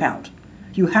going to walk out.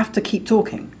 You have to keep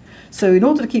talking. So in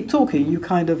order to keep talking, you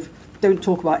kind of don't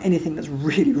talk about anything that's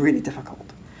really, really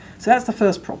difficult. So that's the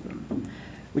first problem.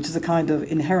 which is a kind of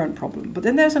inherent problem. But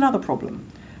then there's another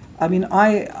problem. I mean,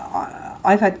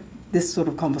 I've had this sort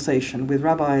of conversation with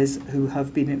rabbis who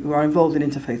are involved in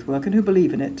interfaith work and who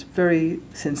believe in it very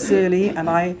sincerely, and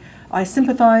I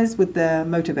sympathise with their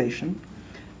motivation,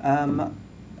 and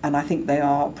I think they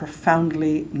are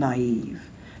profoundly naive.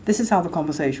 This is how the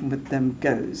conversation with them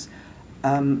goes.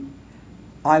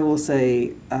 I will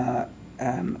say,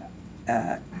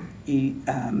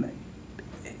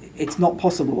 it's not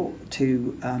possible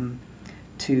to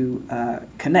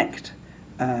connect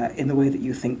in the way that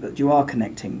you think that you are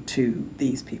connecting to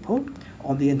these people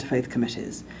on the interfaith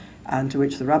committees. And to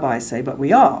which the rabbis say, but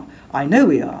we are. I know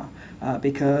we are,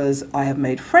 because I have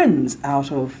made friends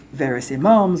out of various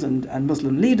imams and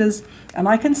Muslim leaders, and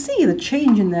I can see the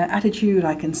change in their attitude.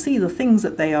 I can see the things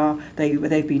that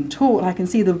they've been taught. I can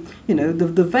see the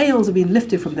veils have been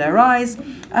lifted from their eyes,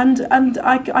 and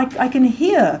I can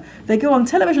hear. They go on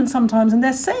television sometimes and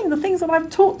they're saying the things that I've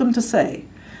taught them to say.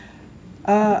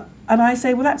 And I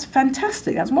say, well, that's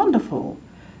fantastic. That's wonderful.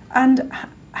 And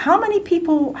how many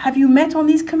people have you met on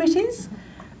these committees?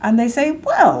 And they say,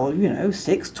 well,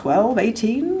 6, 12,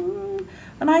 18.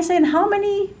 And I say, and how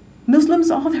many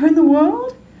Muslims are there in the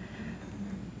world?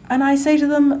 And I say to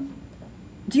them,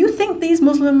 do you think these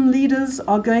Muslim leaders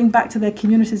are going back to their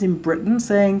communities in Britain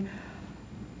saying,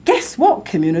 guess what,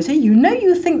 community?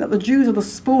 You think that the Jews are the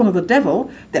spawn of the devil.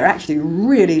 They're actually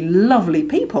really lovely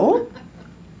people.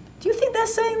 Do you think they're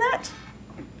saying that?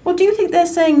 Or do you think they're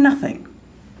saying nothing?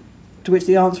 To which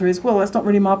the answer is, well, that's not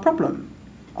really my problem.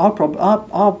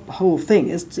 Our whole thing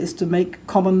is to make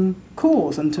common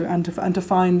cause and to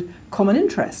find common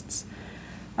interests.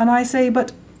 And I say,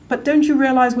 but don't you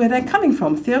realise where they're coming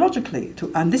from theologically?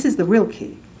 And this is the real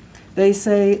key. They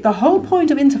say the whole point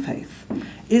of interfaith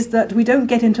is that we don't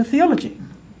get into theology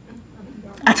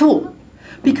at all,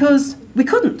 because we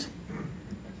couldn't.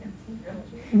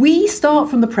 We start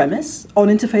from the premise on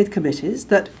interfaith committees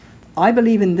that I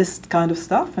believe in this kind of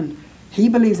stuff and he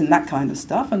believes in that kind of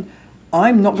stuff, and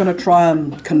I'm not going to try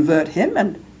and convert him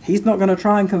and he's not going to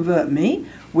try and convert me.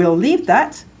 We'll leave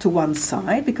that to one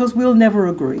side because we'll never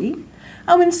agree.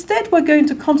 And instead we're going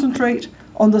to concentrate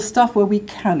on the stuff where we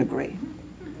can agree.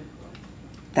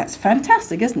 That's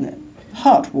fantastic, isn't it?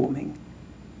 Heartwarming.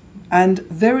 And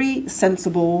very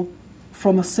sensible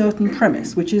from a certain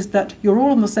premise, which is that you're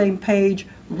all on the same page,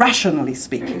 rationally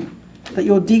speaking, that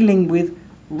you're dealing with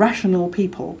rational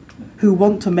people who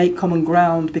want to make common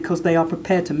ground because they are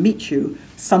prepared to meet you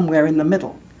somewhere in the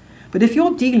middle. But if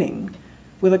you're dealing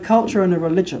with a culture and a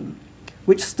religion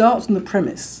which starts on the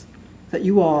premise that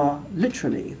you are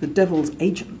literally the devil's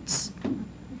agents,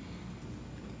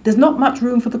 there's not much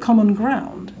room for the common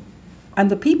ground.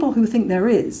 And the people who think there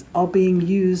is are being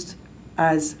used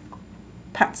as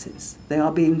patsies. They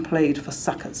are being played for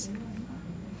suckers.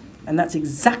 And that's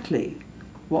exactly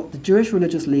what the Jewish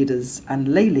religious leaders and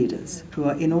lay leaders who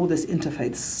are in all this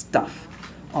interfaith stuff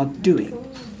are doing.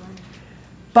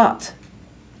 But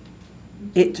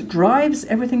it drives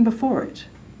everything before it.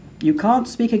 You can't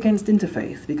speak against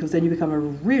interfaith because then you become a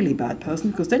really bad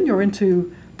person, because then you're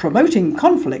into promoting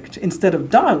conflict instead of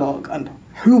dialogue, and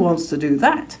who wants to do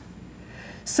that?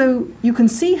 So you can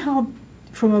see how,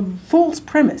 from a false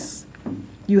premise,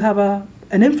 you have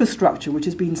an infrastructure which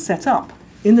has been set up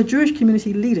in the Jewish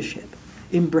community leadership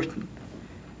in Britain,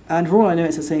 and for all I know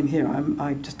it's the same here,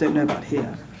 I just don't know about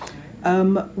here,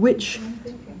 which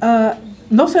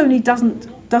not only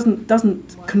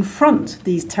doesn't confront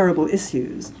these terrible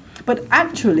issues, but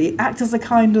actually act as a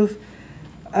kind of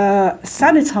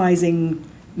sanitizing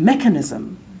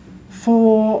mechanism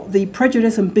for the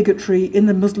prejudice and bigotry in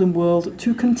the Muslim world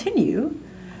to continue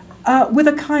with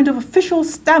a kind of official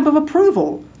stamp of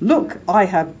approval. Look, I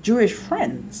have Jewish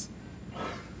friends.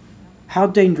 How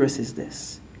dangerous is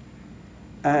this?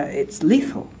 It's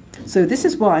lethal. So this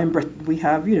is why in Britain we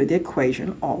have, the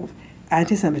equation of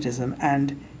anti-Semitism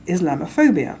and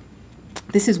Islamophobia.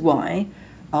 This is why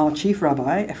our chief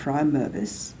rabbi, Ephraim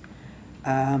Mervis,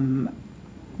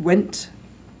 went,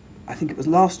 I think it was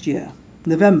last year,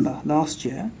 November last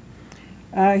year,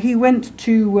 he went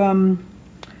to,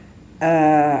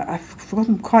 I've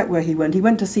forgotten quite where he went. He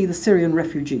went to see the Syrian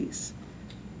refugees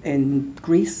in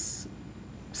Greece,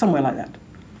 somewhere like that.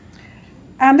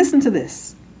 And listen to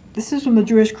this. This is from the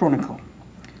Jewish Chronicle.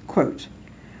 Quote,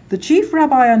 "The chief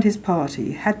rabbi and his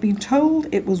party had been told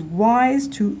it was wise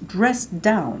to dress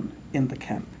down in the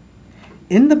camp.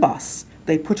 In the bus,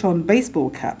 they put on baseball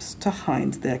caps to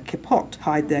hide their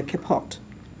kippot.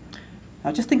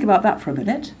 Now just think about that for a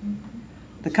minute.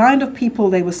 The kind of people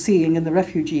they were seeing in the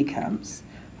refugee camps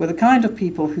were the kind of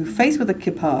people who, faced with a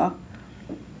kippah,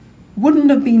 wouldn't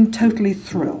have been totally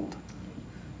thrilled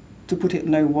to put it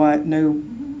no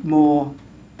more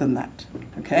than that.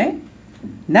 Okay?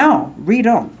 Now, read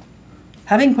on.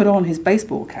 Having put on his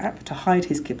baseball cap to hide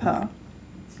his kippah,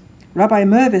 Rabbi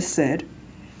Mervis said,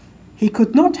 he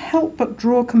could not help but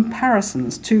draw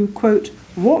comparisons to, quote,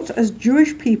 what as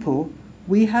Jewish people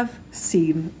we have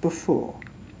seen before.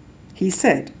 He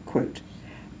said, quote,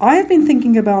 I have been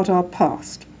thinking about our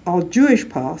past, our Jewish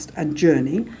past and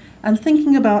journey, and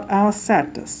thinking about our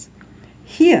sadness.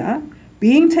 Here,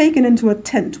 being taken into a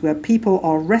tent where people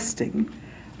are resting,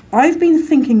 I've been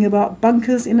thinking about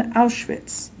bunkers in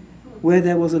Auschwitz, where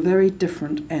there was a very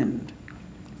different end.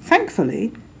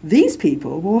 Thankfully, these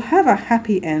people will have a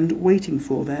happy end waiting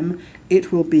for them.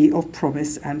 It will be of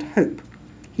promise and hope.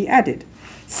 He added,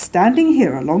 standing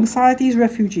here alongside these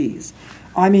refugees,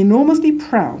 I'm enormously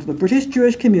proud of the British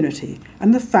Jewish community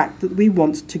and the fact that we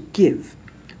want to give.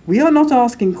 We are not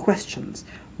asking questions.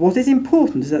 What is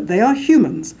important is that they are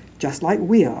humans, just like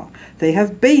we are. They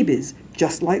have babies,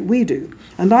 just like we do.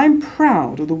 And I'm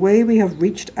proud of the way we have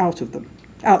reached out to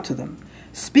them.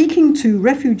 Speaking to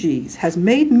refugees has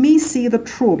made me see the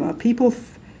trauma people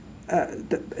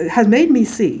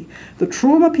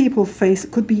face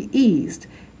could be eased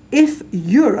if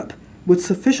Europe would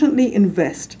sufficiently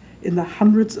invest in the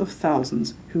hundreds of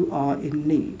thousands who are in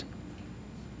need.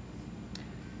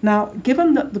 Now,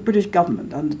 given that the British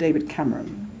government under David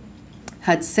Cameron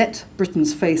had set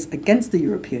Britain's face against the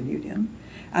European Union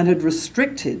and had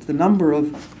restricted the number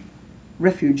of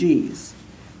refugees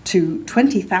to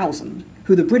 20,000,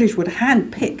 who the British would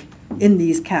handpick in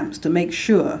these camps to make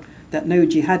sure that no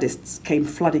jihadists came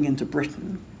flooding into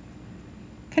Britain.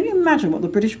 Can you imagine what the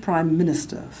British Prime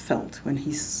Minister felt when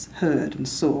he heard and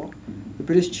saw the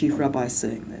British Chief Rabbi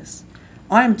saying this?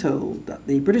 I am told that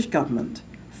the British government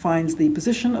finds the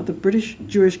position of the British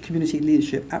Jewish community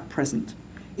leadership at present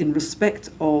in respect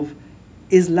of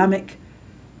Islamic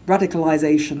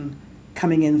radicalization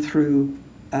coming in through,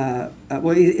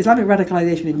 Islamic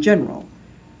radicalization in general,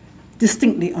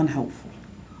 distinctly unhelpful.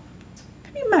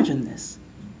 Can you imagine this?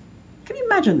 Can you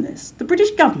imagine this? The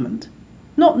British government,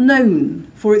 not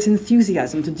known for its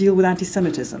enthusiasm to deal with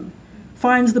anti-Semitism,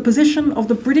 finds the position of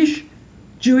the British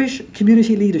Jewish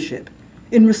community leadership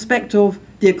in respect of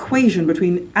the equation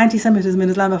between anti-Semitism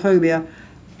and Islamophobia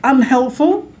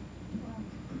unhelpful.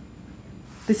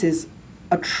 This is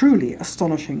a truly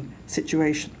astonishing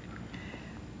situation.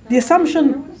 The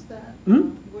assumption... Where was that?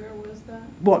 Where was that?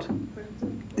 What?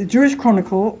 The Jewish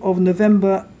Chronicle of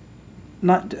November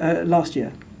last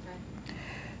year. Okay.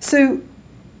 So,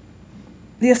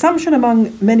 the assumption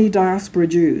among many diaspora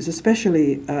Jews,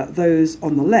 especially those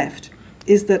on the left,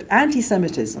 is that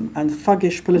anti-Semitism and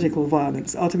thuggish political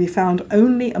violence are to be found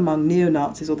only among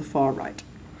neo-Nazis or the far right.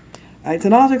 It's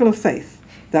an article of faith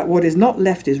that what is not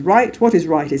left is right, what is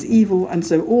right is evil, and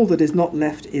so all that is not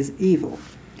left is evil.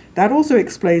 That also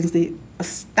explains the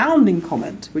astounding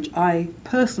comment, which I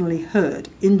personally heard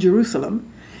in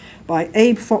Jerusalem by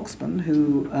Abe Foxman,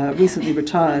 who recently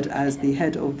retired as the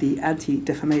head of the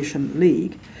Anti-Defamation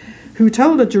League, who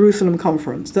told a Jerusalem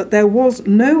conference that there was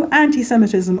no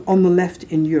anti-Semitism on the left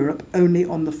in Europe, only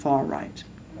on the far right.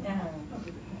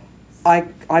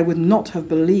 I would not have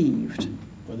believed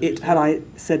it had I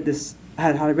said this,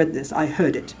 had I read this. I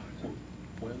heard it.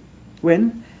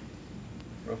 When?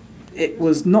 It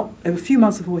was not a few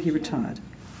months before he retired.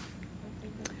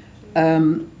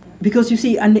 Because you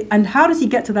see, and how does he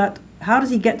get to that? How does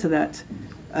he get to that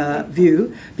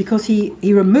view? Because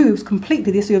he removes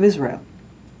completely the issue of Israel,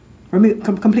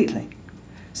 completely.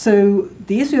 So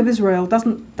the issue of Israel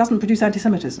doesn't produce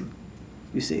anti-Semitism.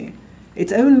 You see,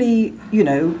 it's only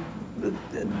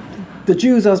the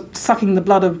Jews are sucking the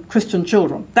blood of Christian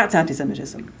children. That's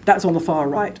anti-Semitism. That's on the far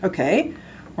right. Okay,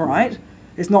 all right.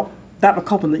 It's not that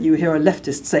common that you hear a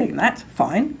leftist saying that.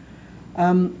 Fine,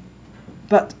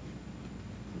 but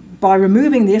by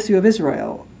removing the issue of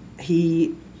Israel,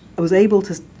 he was able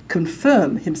to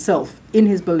confirm himself in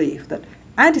his belief that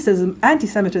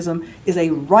anti-Semitism is a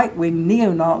right-wing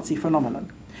neo-Nazi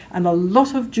phenomenon. And a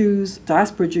lot of Jews,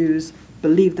 diaspora Jews,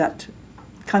 believe that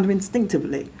kind of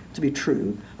instinctively to be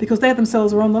true because they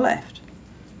themselves are on the left.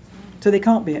 So they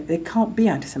can't be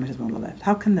anti-Semitism on the left.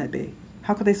 How can there be?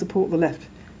 How could they support the left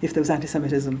if there was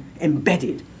anti-Semitism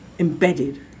embedded in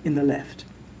the left?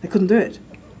 They couldn't do it.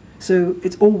 So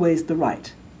it's always the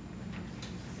right.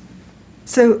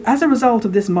 So as a result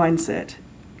of this mindset,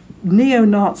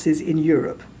 neo-Nazis in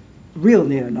Europe, real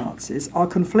neo-Nazis, are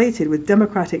conflated with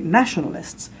democratic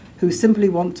nationalists who simply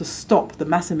want to stop the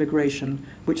mass immigration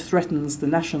which threatens the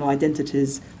national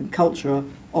identities and culture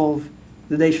of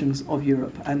the nations of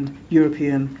Europe and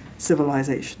European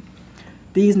civilization.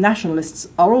 these nationalists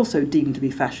are also deemed to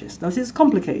be fascist. Now, this is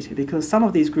complicated because some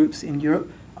of these groups in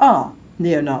Europe are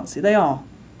neo-Nazi, they are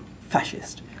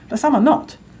fascist, but some are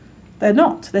not. They're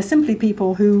not. They're simply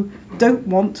people who don't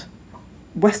want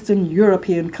Western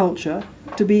European culture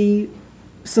to be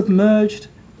submerged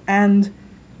and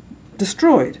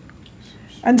destroyed.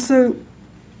 And so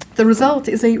the result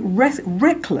is a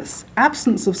reckless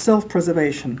absence of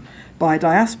self-preservation by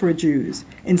diaspora Jews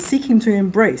in seeking to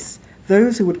embrace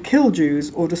those who would kill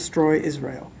Jews or destroy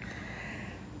Israel.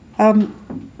 I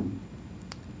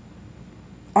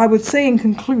would say in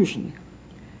conclusion,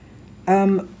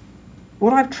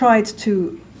 what I've tried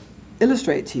to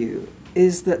illustrate to you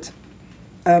is that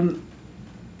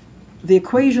the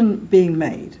equation being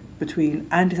made between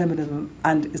anti-Semitism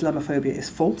and Islamophobia is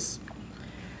false,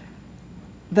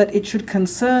 that it should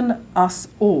concern us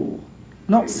all,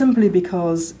 not simply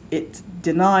because it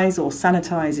denies or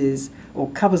sanitizes or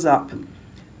covers up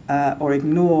or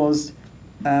ignores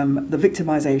the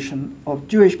victimization of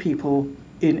Jewish people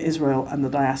in Israel and the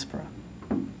diaspora,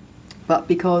 but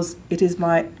because it is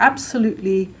my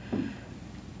absolutely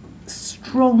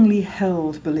strongly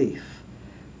held belief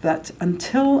that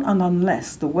until and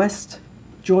unless the West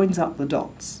joins up the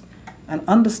dots and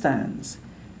understands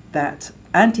that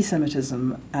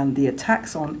anti-Semitism and the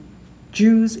attacks on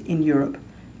Jews in Europe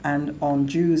and on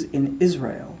Jews in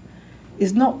Israel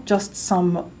is not just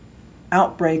some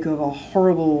outbreak of a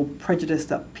horrible prejudice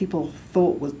that people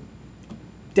thought was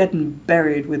dead and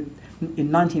buried in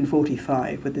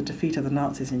 1945 with the defeat of the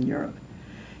Nazis in Europe.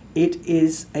 It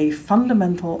is a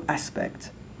fundamental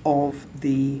aspect of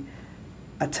the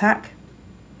attack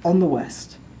on the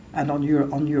West and on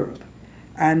Europe.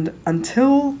 And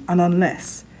until and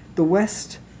unless the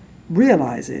West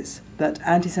realizes that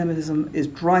anti-Semitism is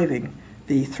driving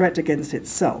the threat against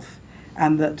itself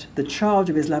and that the charge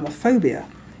of Islamophobia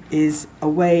is a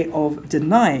way of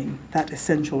denying that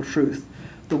essential truth,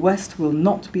 the West will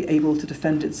not be able to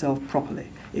defend itself properly.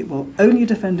 It will only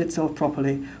defend itself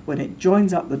properly when it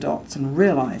joins up the dots and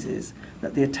realizes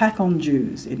that the attack on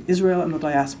Jews in Israel and the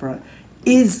diaspora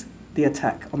is the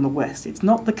attack on the West. It's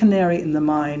not the canary in the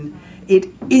mine, it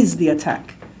is the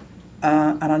attack.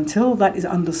 And until that is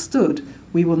understood,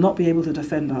 we will not be able to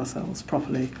defend ourselves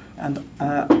properly. And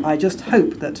I just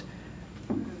hope that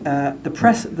the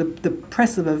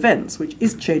press of events, which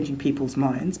is changing people's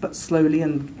minds, but slowly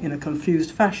and in a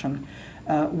confused fashion,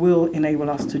 will enable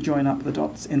us to join up the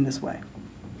dots in this way.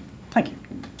 Thank you.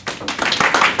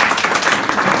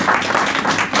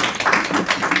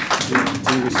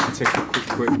 Do you wish to take a quick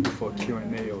break before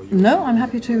Q&A? Or No, I'm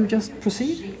happy to just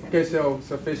proceed. Okay, so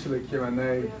it's officially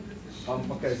Q&A.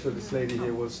 Okay, so this lady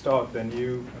here will start, then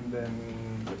you, and then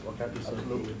okay,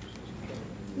 absolutely.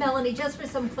 Melanie, just for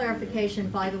some clarification,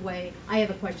 by the way, I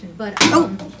have a question, but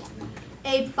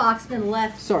Abe Foxman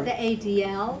left the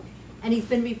ADL, and he's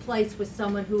been replaced with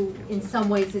someone who, in some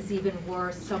ways, is even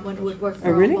worse, someone who had worked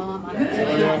for Obama.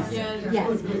 Yes,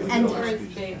 and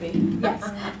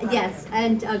yes,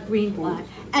 and Greenblatt.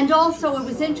 And also, it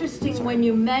was interesting when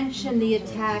you mentioned the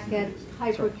attack at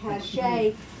Hyper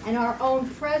Cache, and our own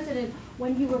president,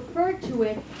 when he referred to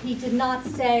it, he did not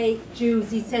say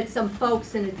Jews, he said some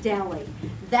folks in a deli.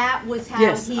 That was how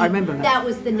I remember that. That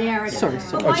was the narrative. Sorry.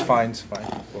 It's fine, it's fine.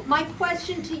 My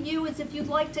question to you is if you'd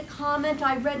like to comment,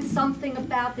 I read something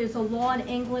about there's a law in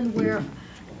England where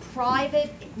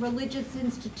private religious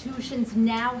institutions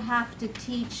now have to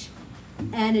teach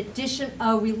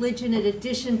a religion in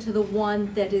addition to the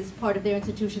one that is part of their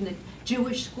institution. That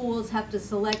Jewish schools have to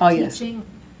select teaching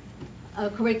a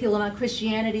curriculum on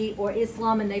Christianity or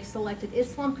Islam, and they've selected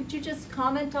Islam. Could you just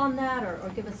comment on that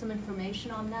or give us some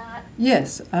information on that?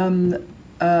 Yes,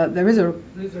 there is a...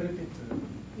 Please repeat.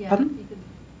 Yeah, Pardon? if you could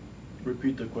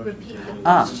Repeat the question. repeat the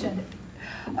question.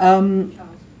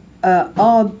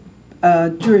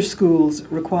 Our Jewish schools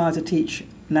require to teach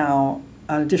now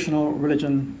an additional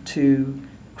religion to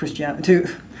Christianity,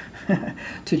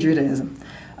 to Judaism,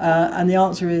 and the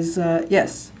answer is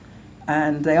yes,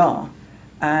 and they are.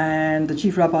 And the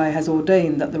chief rabbi has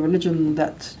ordained that the religion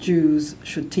that Jews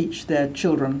should teach their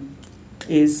children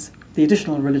is the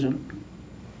additional religion,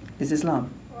 is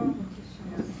Islam.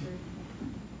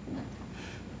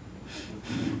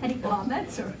 Any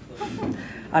comments? Or?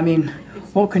 I mean,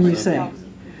 what can you say?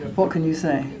 What can you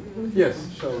say? Yes,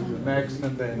 so next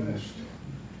and then...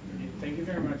 Thank you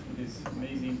very much for this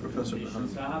amazing presentation.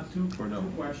 So I have two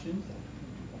questions.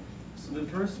 So the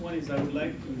first one is I would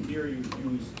like to hear your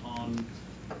views on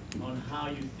how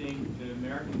you think the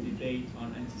American debate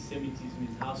on anti-Semitism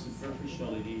is, how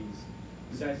superficial it is.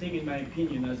 Because I think, in my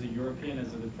opinion, as a European,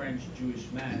 as a French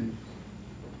Jewish man,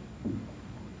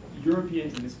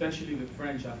 Europeans, and especially the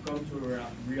French, have come to a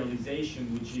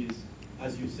realization, which is,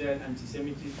 as you said,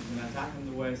 anti-Semitism is an attack on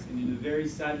the West, and in a very,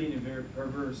 sadly, in a very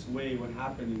perverse way, what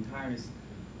happened in Paris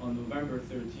on November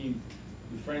 13th,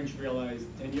 the French realized,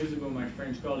 10 years ago, my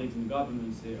French colleagues in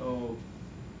government say, oh,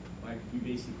 like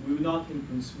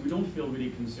we don't feel really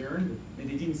concerned, and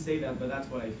they didn't say that, but that's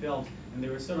what I felt, and they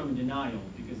were sort of in denial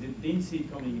because they didn't see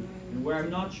it coming. And where I'm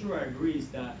not sure I agree is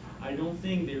that I don't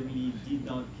think they really did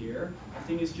not care. I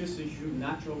think it's just a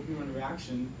natural human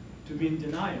reaction to be in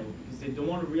denial because they don't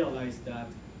want to realize that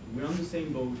we're on the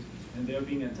same boat and they're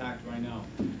being attacked right now.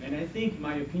 And I think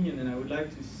my opinion, and I would like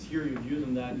to hear your views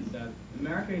on that, is that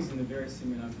America is in a very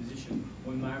similar position.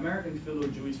 When my American fellow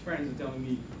Jewish friends are telling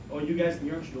me, oh, you guys in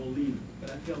New York should all leave,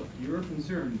 but I feel you're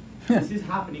concerned. This is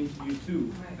happening to you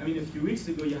too. I mean, a few weeks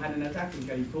ago you had an attack in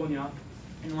California,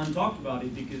 and no one talked about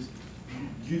it because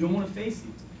you don't want to face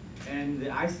it. And the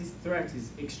ISIS threat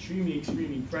is extremely,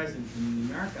 extremely present in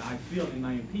America, I feel, in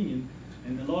my opinion.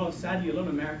 And sadly, a lot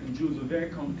of American Jews are very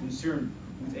concerned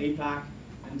with AIPAC,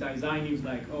 anti-Zionism,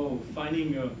 like, oh,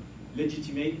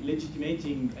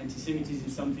 legitimating anti-Semitism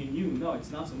is something new. No, it's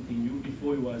not something new.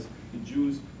 Before it was the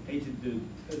Jews hated the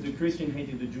Christian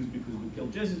hated the Jews because we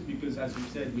killed Jesus, because, as you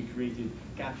said, we created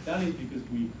capitalism, because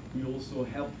we also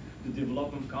helped the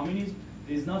development of communism.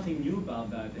 There's nothing new about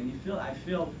that. And I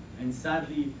feel, and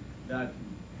sadly, that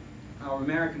our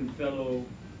American fellow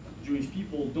Jewish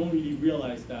people don't really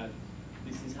realize that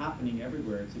this is happening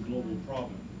everywhere. It's a global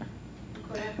problem.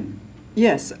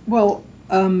 Yes, well,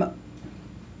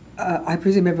 I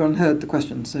presume everyone heard the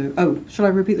question, so, shall I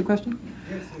repeat the question?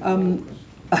 Yes.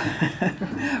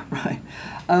 Right.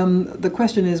 The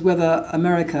question is whether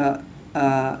America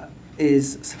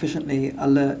is sufficiently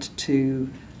alert to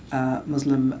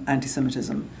Muslim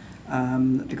anti-Semitism,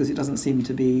 because it doesn't seem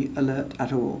to be alert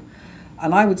at all.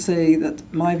 And I would say that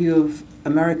my view of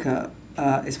America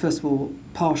is, first of all,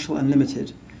 partial and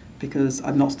limited, because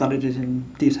I've not studied it in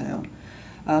detail.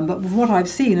 But what I've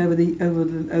seen over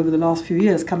the last few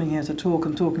years, coming here to talk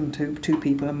and talking to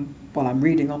people, and while I'm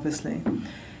reading, obviously,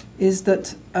 is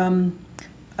that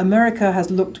America has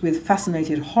looked with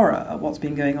fascinated horror at what's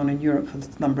been going on in Europe for a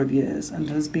number of years, and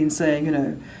has been saying,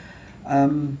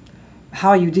 how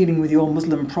are you dealing with your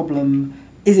Muslim problem?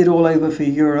 Is it all over for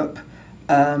Europe?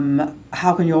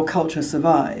 How can your culture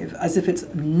survive? As if it's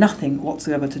nothing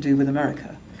whatsoever to do with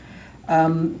America.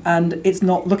 And it's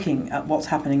not looking at what's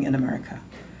happening in America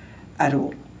at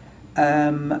all.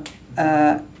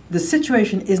 The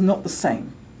situation is not the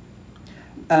same.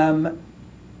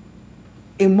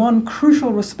 In one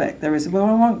crucial respect, there is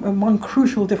one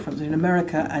crucial difference between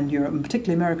America and Europe, and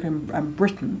particularly America and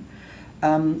Britain.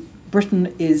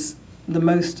 Britain is the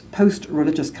most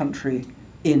post-religious country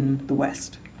in the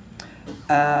West.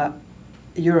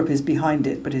 Europe is behind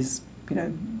it, but is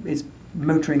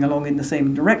motoring along in the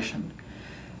same direction.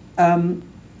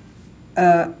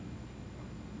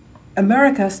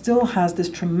 America still has this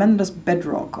tremendous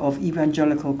bedrock of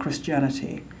evangelical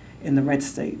Christianity in the red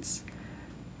states.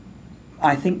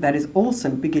 I think that is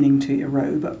also beginning to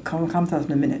erode, but I'll come to that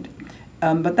in a minute.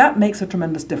 But that makes a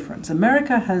tremendous difference.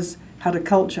 America has had a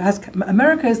culture.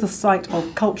 America is the site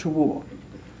of culture war.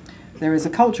 There is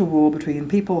a culture war between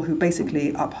people who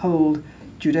basically uphold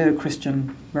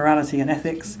Judeo-Christian morality and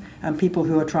ethics and people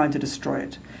who are trying to destroy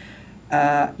it.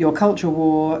 Your culture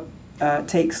war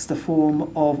takes the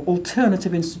form of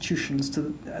alternative institutions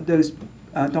to those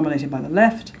dominated by the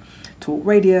left, talk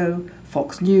radio,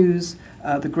 Fox News,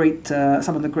 some of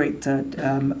the great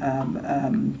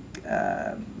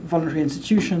voluntary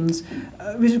institutions,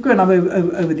 which have grown up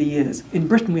over the years. In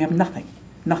Britain, we have nothing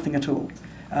at all.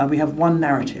 We have one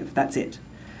narrative, that's it.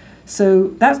 So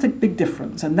that's the big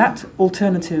difference, and that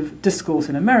alternative discourse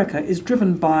in America is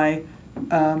driven by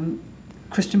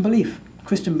Christian belief,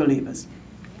 Christian believers.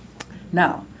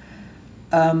 Now,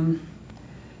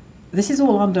 this is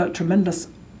all under tremendous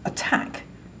attack,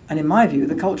 and in my view,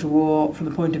 the culture war from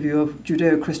the point of view of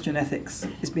Judeo-Christian ethics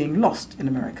is being lost in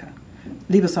America.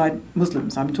 Leave aside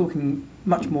Muslims, I'm talking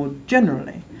much more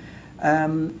generally.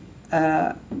 And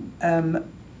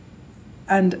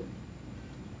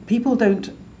people don't,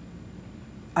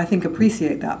 I think,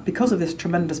 appreciate that because of this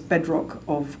tremendous bedrock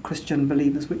of Christian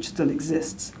believers which still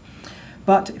exists.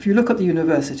 But if you look at the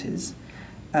universities,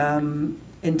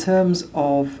 in terms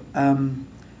of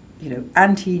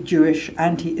anti-Jewish,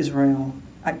 anti-Israel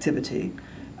activity,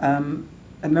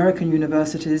 American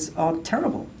universities are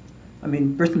terrible. I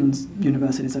mean, Britain's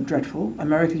universities are dreadful.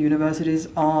 American universities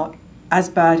are as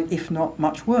bad, if not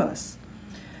much worse.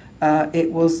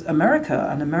 It was America,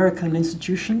 an American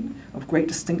institution of great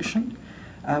distinction,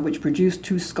 which produced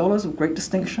two scholars of great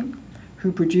distinction,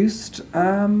 who produced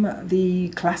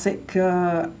the classic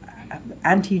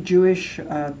anti-Jewish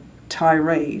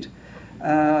tirade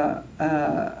of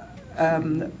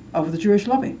the Jewish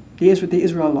lobby, the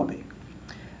Israel lobby.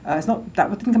 That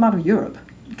didn't come out of Europe;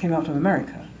 it came out of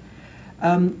America.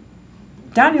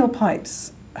 Daniel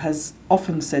Pipes has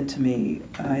often said to me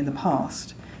in the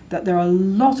past that there are a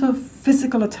lot of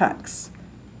physical attacks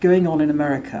going on in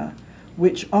America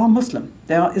which are Muslim.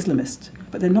 They are Islamist,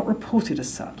 but they're not reported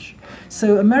as such.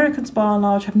 So Americans, by and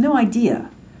large, have no idea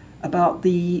about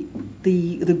the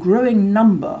growing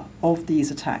number of these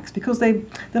attacks because they're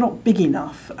not big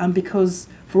enough, and because,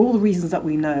 for all the reasons that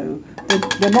we know,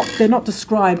 they're not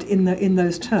described in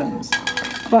those terms.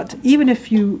 But even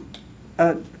if you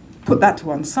put that to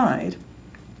one side,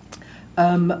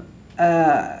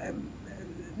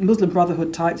 Muslim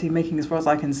Brotherhood types are making, as far as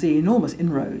I can see, enormous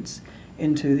inroads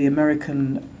into the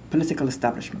American political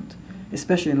establishment,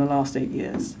 especially in the last 8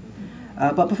 years.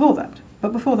 But before that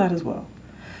as well.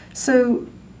 So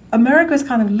America has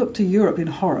kind of looked to Europe in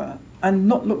horror and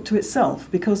not looked to itself,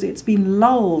 because it's been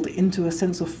lulled into a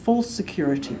sense of false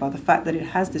security by the fact that it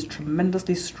has this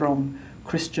tremendously strong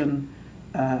Christian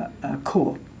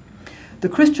core. The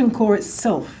Christian core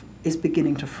itself is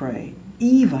beginning to fray,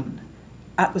 even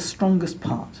at the strongest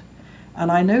part. And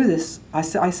I know this, I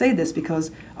say this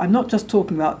because I'm not just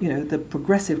talking about, the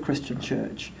progressive Christian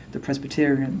church, the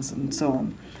Presbyterians and so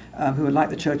on, who are like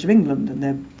the Church of England, and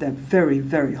they're very,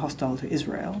 very hostile to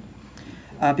Israel,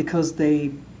 because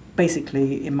they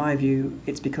basically, in my view,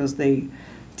 it's because they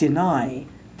deny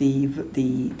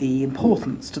the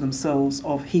importance to themselves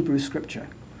of Hebrew scripture.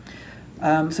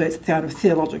 So it's kind of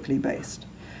theologically based.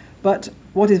 But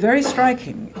what is very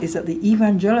striking is that the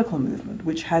evangelical movement,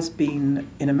 which has been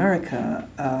in America,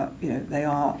 they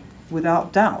are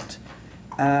without doubt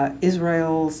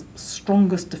Israel's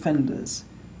strongest defenders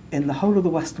in the whole of the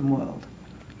Western world,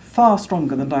 far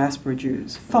stronger than diaspora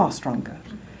Jews, far stronger.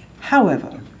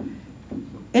 However,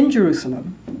 in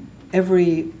Jerusalem,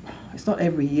 it's not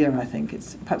every year, I think,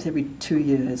 it's perhaps every 2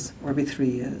 years or every 3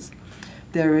 years,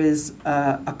 there is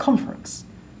a conference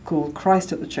called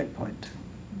Christ at the Checkpoint.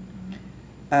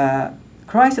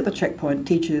 Christ at the Checkpoint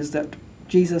teaches that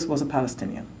Jesus was a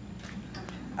Palestinian,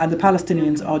 and the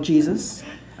Palestinians are Jesus,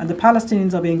 and the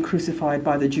Palestinians are being crucified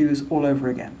by the Jews all over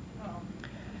again.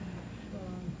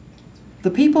 The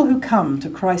people who come to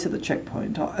Christ at the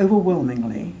Checkpoint are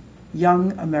overwhelmingly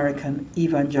young American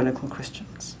evangelical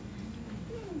Christians.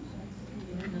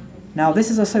 Now, this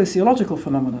is a sociological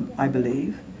phenomenon, I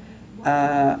believe,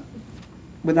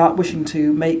 without wishing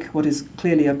to make what is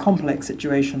clearly a complex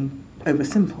situation over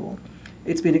simple.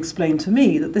 It's been explained to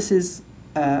me that this is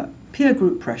peer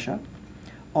group pressure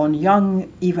on young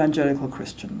evangelical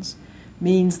Christians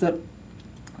means that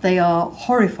they are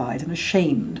horrified and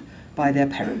ashamed by their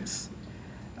parents.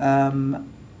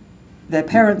 Their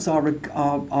parents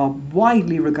are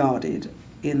widely regarded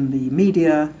in the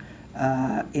media,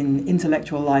 in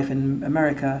intellectual life in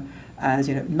America, as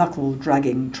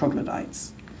knuckle-dragging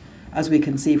troglodytes, as we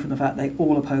can see from the fact they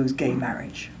all oppose gay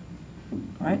marriage.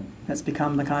 Right? That's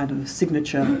become the kind of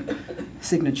signature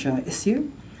issue,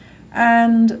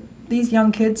 and these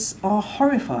young kids are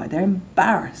horrified. They're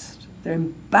embarrassed. They're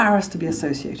embarrassed to be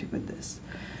associated with this.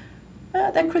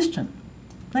 They're Christian.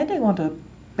 They don't want to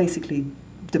basically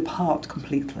depart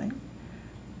completely.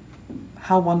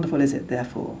 How wonderful is it,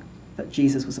 therefore, that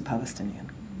Jesus was a Palestinian?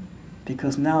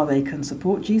 Because now they can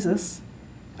support Jesus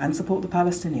and support the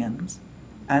Palestinians,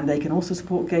 and they can also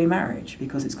support gay marriage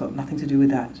because it's got nothing to do with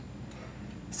that.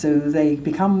 So they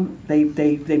become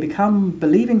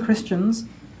believing Christians,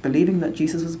 believing that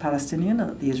Jesus was a Palestinian and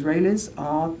that the Israelis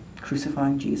are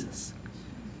crucifying Jesus.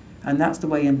 And that's the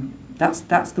way in. That's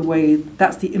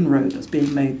the inroad that's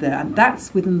being made there, and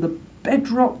that's within the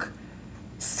bedrock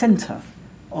center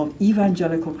of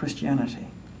evangelical Christianity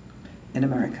in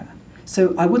America.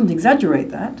 So I wouldn't exaggerate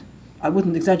that. I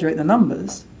wouldn't exaggerate the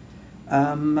numbers.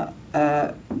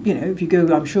 If you go,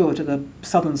 I'm sure, to the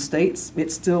southern states,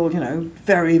 it's still,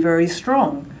 very, very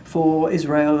strong for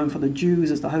Israel and for the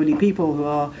Jews as the holy people who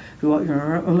are,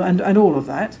 and all of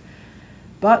that.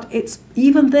 But it's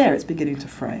even there, it's beginning to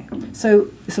fray. So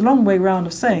it's a long way round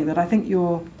of saying that I think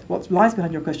what lies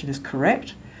behind your question is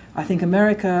correct. I think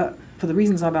America, for the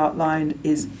reasons I've outlined,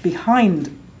 is behind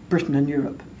Britain and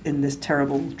Europe in this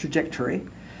terrible trajectory.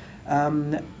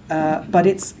 But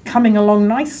it's coming along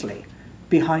nicely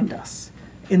behind us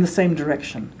in the same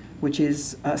direction, which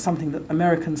is something that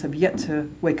Americans have yet to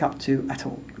wake up to at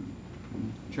all.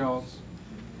 Charles?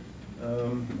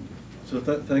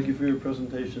 Thank you for your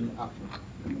presentation.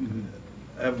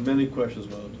 I have many questions,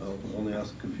 but I'll only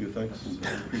ask a few. Thanks.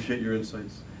 I appreciate your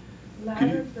insights.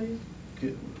 Louder, please.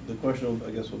 the question,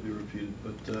 I guess, will be repeated,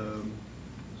 but so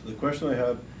the question I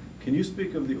have, can you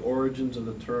speak of the origins of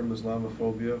the term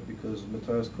Islamophobia? Because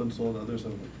Matthias Kunzel and others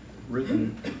have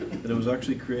written that it was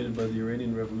actually created by the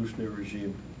Iranian revolutionary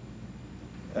regime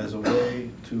as a way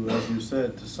to, as you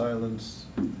said, to silence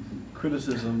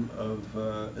criticism of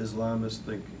Islamist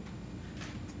thinking.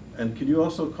 And can you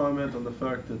also comment on the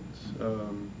fact that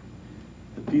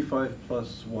the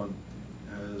P5+1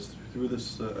 has, through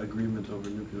this agreement over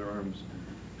nuclear arms,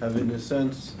 have in a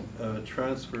sense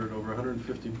transferred over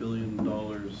 $150 billion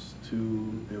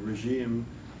to a regime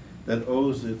that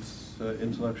owes its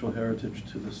intellectual heritage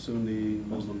to the Sunni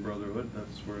Muslim Brotherhood.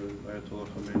 That's where Ayatollah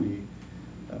Khomeini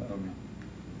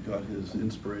got his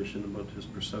inspiration about his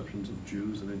perceptions of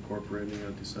Jews and incorporating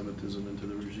anti-Semitism into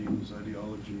the regime's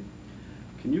ideology.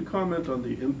 Can you comment on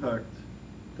the impact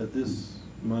that this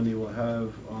money will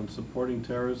have on supporting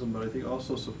terrorism, but I think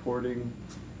also supporting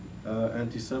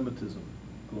anti-Semitism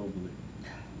globally?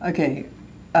 Okay.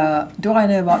 Do I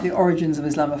know about the origins of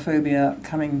Islamophobia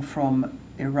coming from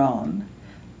Iran?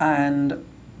 And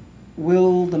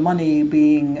will the money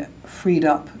being freed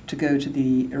up to go to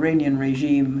the Iranian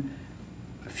regime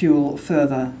fuel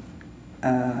further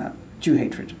Jew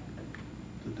hatred?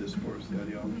 The discourse, the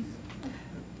ideology.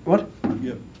 What?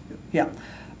 Yep. Yeah.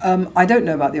 I don't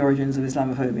know about the origins of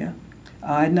Islamophobia.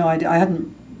 I had no idea. I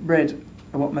hadn't read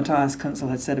what Matthias Kunzel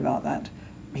had said about that.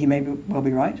 He may well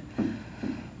be right.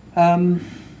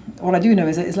 What I do know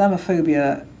is that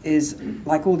Islamophobia is,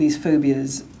 like all these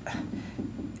phobias,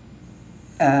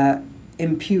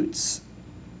 imputes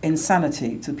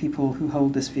insanity to people who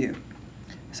hold this view.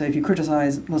 So if you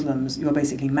criticize Muslims, you're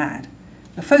basically mad.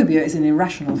 A phobia is an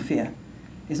irrational fear.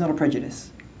 It's not a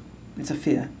prejudice. It's a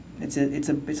fear. It's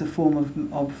a form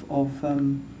of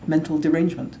mental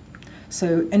derangement.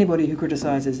 So anybody who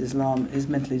criticizes Islam is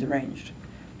mentally deranged.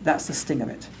 That's the sting of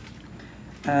it.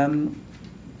 And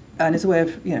it's a way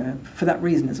of, for that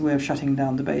reason, it's a way of shutting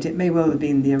down debate. It may well have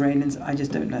been the Iranians, I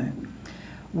just don't know.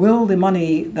 Will the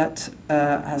money that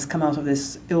has come out of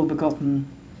this ill-begotten,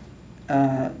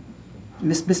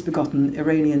 misbegotten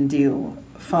Iranian deal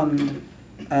fund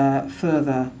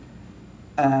further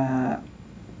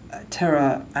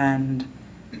terror and,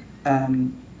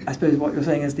 I suppose what you're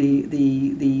saying is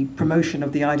the promotion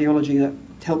of the ideology that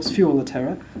helps fuel the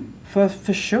terror?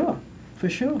 For sure.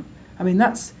 I mean,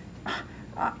 that's...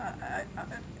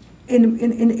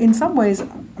 In some ways,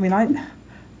 I mean,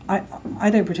 I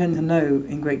don't pretend to know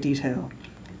in great detail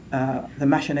the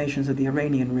machinations of the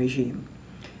Iranian regime,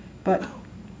 but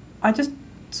I just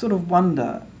sort of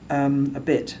wonder a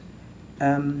bit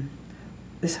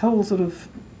this whole sort of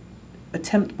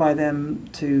attempt by them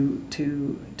to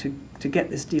get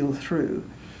this deal through,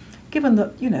 given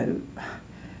that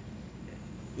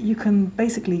you can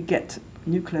basically get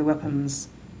nuclear weapons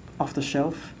off the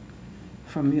shelf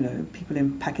from people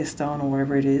in Pakistan or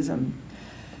wherever it is, and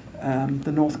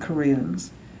the North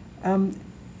Koreans.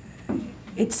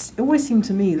 It always seemed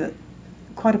to me that,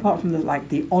 quite apart from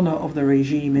the honor of the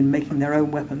regime in making their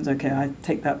own weapons, okay, I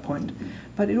take that point,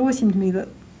 but it always seemed to me that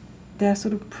their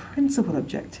sort of principal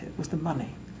objective was the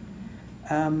money,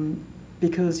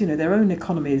 because their own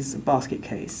economy is a basket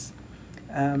case,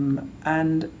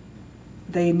 and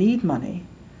they need money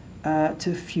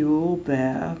to fuel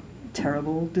their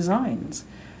terrible designs,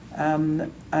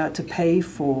 to pay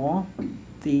for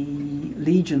the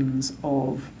legions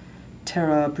of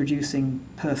terror-producing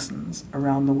persons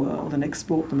around the world and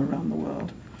export them around the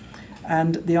world.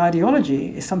 And the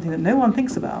ideology is something that no one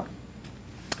thinks about,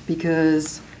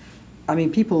 because, I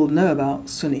mean, people know about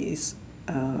Sunnis,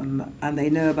 and they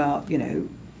know about,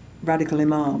 radical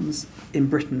imams in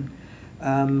Britain,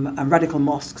 and radical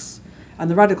mosques. And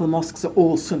the radical mosques are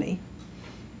all Sunni,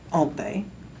 aren't they?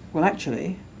 Well,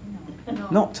 actually,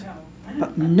 not.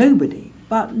 But nobody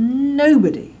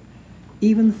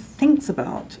even thinks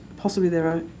about, possibly there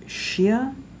are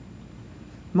Shia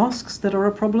mosques that are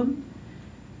a problem.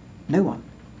 No one.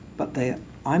 But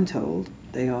I'm told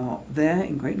they are there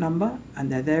in great number, and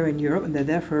they're there in Europe, and they're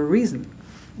there for a reason.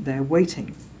 They're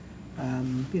waiting.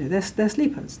 They're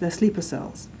sleepers. They're sleeper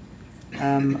cells.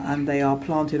 And they are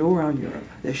planted all around Europe.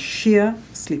 They're Shia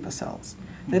sleeper cells.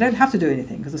 They don't have to do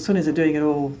anything, because the Sunnis are doing it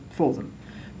all for them.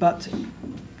 But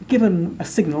given a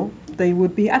signal, they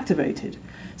would be activated.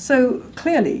 So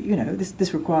clearly,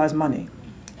 this requires money.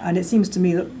 And it seems to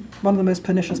me that one of the most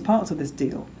pernicious parts of this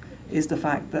deal is the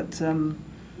fact that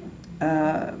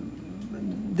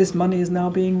this money is now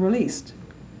being released.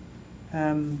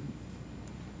 I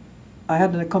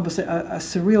had a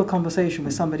surreal conversation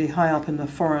with somebody high up in the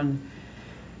foreign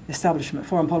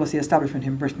policy establishment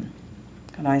in Britain.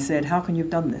 And I said, how can you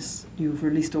have done this? You've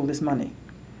released all this money.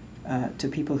 to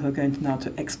people who are going to now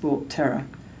to export terror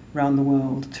around the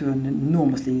world to an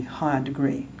enormously higher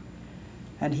degree.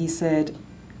 And he said,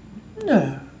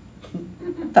 no,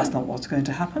 that's not what's going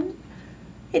to happen.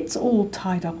 It's all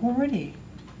tied up already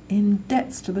in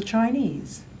debts to the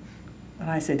Chinese.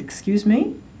 And I said, excuse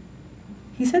me?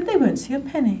 He said, they won't see a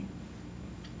penny.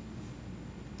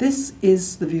 This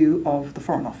is the view of the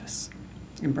Foreign Office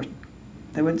in Britain.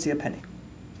 They won't see a penny.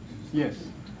 Yes.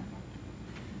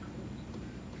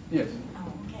 Yes.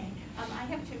 Oh, okay. I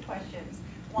have two questions.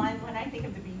 One, when I think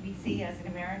of the BBC as an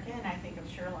American, I think of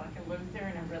Sherlock and Luther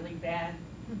and a really bad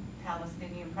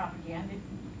Palestinian propaganda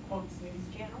quotes news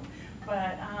channel.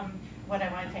 But what I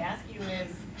wanted to ask you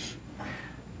is,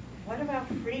 what about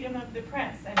freedom of the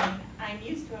press? I mean, I'm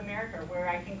used to America where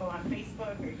I can go on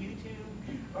Facebook or YouTube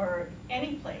or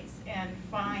any place and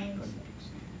find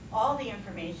all the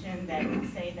information that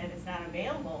would say that it's not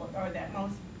available or that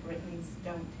most Britons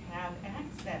don't have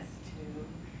access to.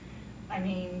 I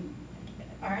mean,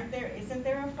 isn't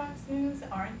there a Fox News?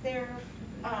 Aren't there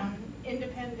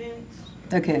independent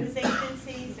news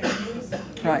agencies or news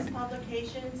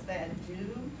publications that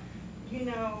do,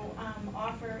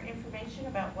 offer information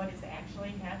about what is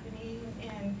actually happening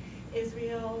in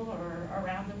Israel or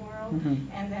around the world?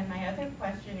 Mm-hmm. And then my other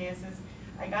question is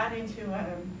I got into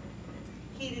a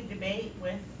heated debate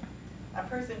with a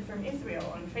person from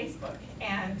Israel on Facebook,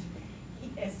 and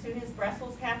as soon as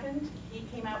Brussels happened, he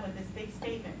came out with this big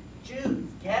statement, Jews,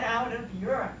 get out of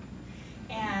Europe.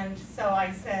 And so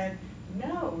I said,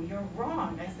 no, you're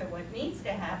wrong. I said, what needs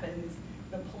to happen is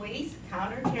the police,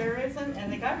 counterterrorism,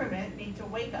 and the government need to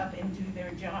wake up and do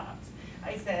their jobs.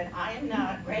 I said, I am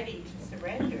not ready to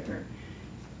surrender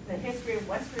the history of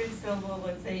Western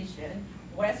civilization,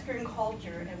 Western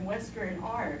culture, and Western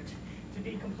art to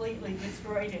be completely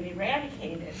destroyed and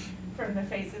eradicated from the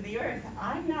face of the earth.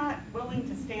 I'm not willing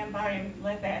to stand by and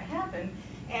let that happen,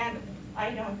 and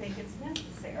I don't think it's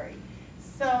necessary.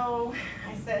 So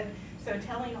I said, so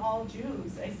telling all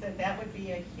Jews, I said that would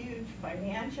be a huge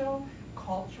financial,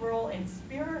 cultural, and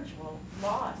spiritual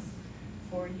loss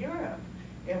for Europe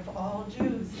if all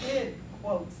Jews did,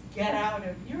 quotes, get out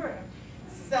of Europe.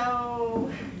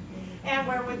 So, and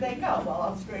where would they go? Well,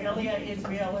 Australia,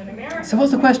 Israel, and America. So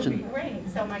what's the question?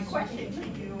 So my question to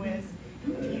you is,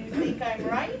 do you think I'm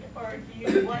right, or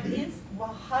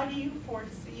how do you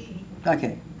foresee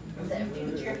the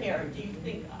future here? Do you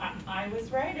think I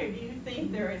was right, or do you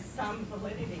think there is some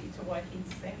validity to what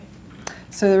he's saying?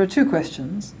 So there are two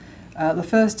questions. The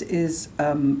first is,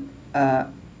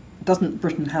 doesn't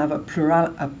Britain have a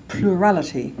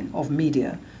plurality of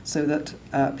media so that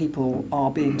people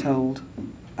are being told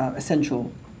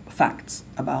essential facts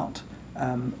about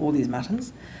all these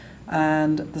matters?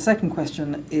 And the second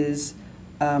question is,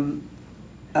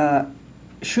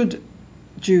 should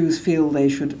Jews feel they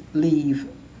should leave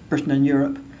Britain and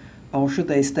Europe, or should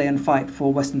they stay and fight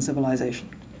for Western civilization?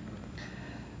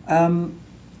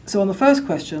 So on the first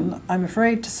question, I'm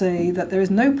afraid to say that there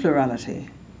is no plurality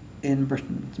in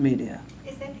Britain's media.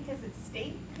 Is that because it's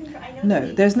state control?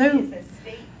 No, there's no. Is a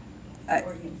state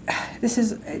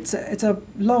organization. It's a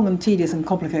long and tedious and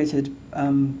complicated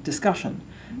discussion,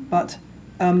 but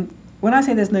when I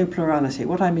say there's no plurality,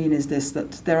 what I mean is this: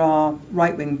 that there are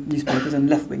right-wing newspapers and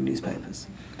left-wing newspapers.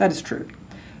 That is true,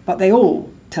 but they all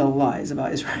tell lies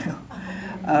about Israel.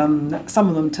 Some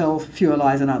of them tell fewer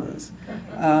lies than others,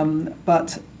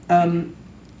 but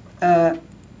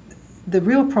the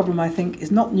real problem, I think, is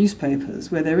not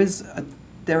newspapers, where there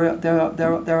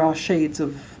are shades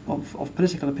of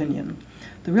political opinion.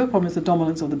 The real problem is the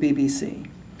dominance of the BBC,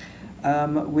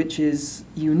 which is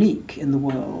unique in the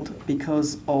world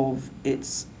because of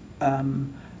its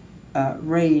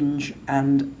range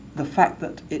and the fact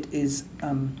that it is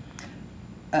a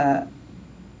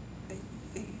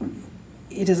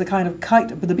kind of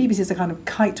kite, but the BBC is a kind of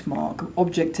kite mark of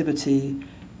objectivity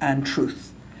and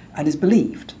truth, and is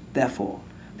believed, therefore.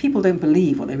 People don't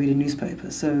believe what they read in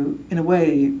newspapers, so in a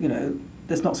way,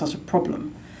 there's not such a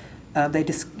problem.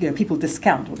 People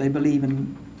discount what they believe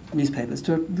in newspapers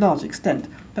to a large extent,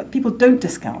 but people don't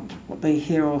discount what they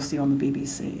hear or see on the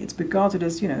BBC. It's regarded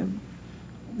as,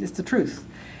 it's the truth.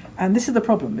 And this is the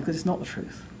problem, because it's not the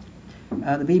truth.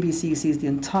 The BBC sees the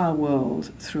entire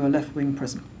world through a left-wing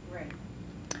prism. Right.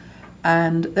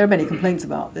 And there are many complaints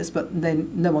about this, but they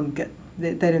don't get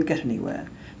anywhere.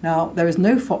 Now, there is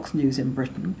no Fox News in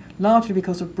Britain, largely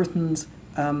because of Britain's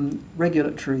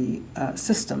regulatory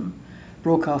system,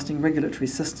 broadcasting regulatory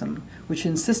system, which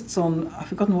insists on, I've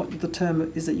forgotten what the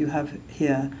term is that you have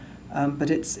here, but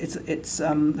it's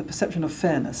the perception of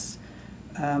fairness.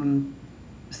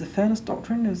 Is the fairness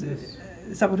doctrine? Is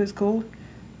that what it's called?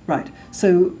 Right.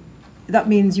 So that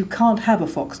means you can't have a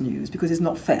Fox News because it's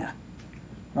not fair,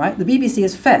 right? The BBC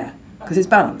is fair because it's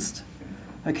balanced,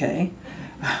 okay?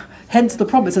 Hence the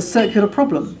problem, it's a circular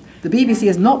problem. The BBC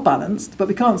is not balanced, but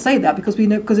we can't say that because we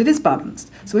know, because it is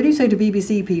balanced. So when you say to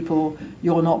BBC people,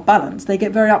 you're not balanced, they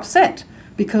get very upset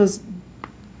because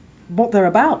what they're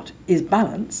about is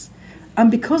balance.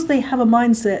 And because they have a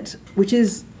mindset which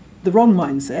is the wrong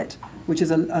mindset, which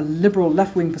is a liberal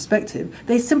left-wing perspective,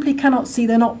 they simply cannot see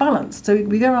they're not balanced. So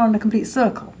we go around in a complete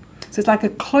circle. So it's like a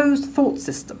closed thought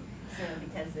system. So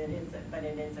because it is, but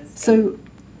it is a state. So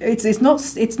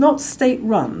it's not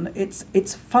state-run.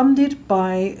 It's funded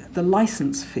by the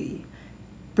license fee.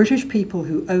 British people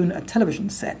who own a television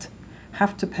set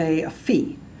have to pay a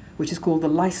fee, which is called the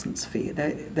license fee.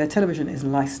 Their television is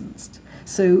licensed.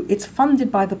 So it's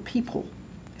funded by the people.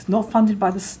 It's not funded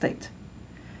by the state.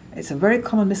 It's a very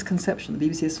common misconception. The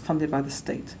BBC is funded by the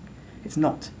state. It's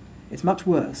not. It's much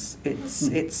worse.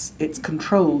 It's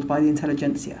controlled by the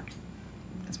intelligentsia.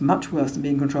 It's much worse than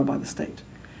being controlled by the state.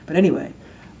 But anyway,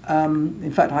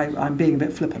 in fact, I'm being a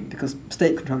bit flippant because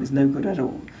state control is no good at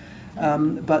all.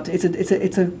 But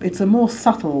it's a more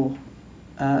subtle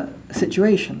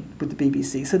situation with the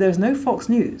BBC. So there's no Fox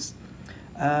News.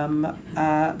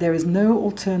 There is no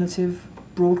alternative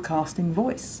broadcasting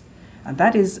voice, and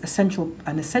that is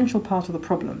an essential part of the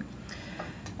problem.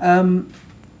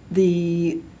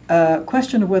 The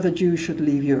question of whether Jews should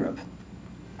leave Europe.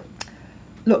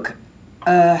 Look,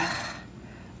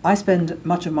 I spend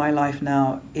much of my life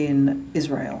now in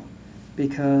Israel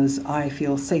because I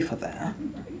feel safer there.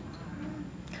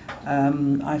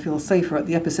 I feel safer at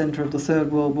the epicenter of the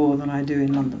Third World War than I do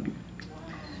in London.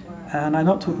 And I'm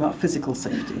not talking about physical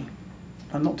safety.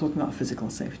 I'm not talking about physical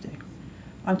safety.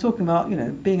 I'm talking about,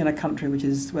 being in a country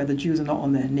where the Jews are not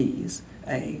on their knees,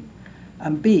 A,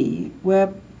 and B,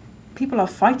 where people are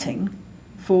fighting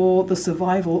for the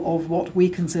survival of what we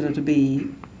consider to be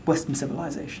Western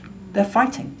civilization. They're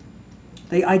fighting.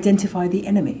 They identify the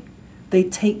enemy. They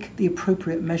take the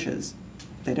appropriate measures.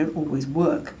 They don't always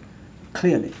work,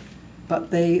 clearly, but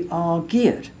they are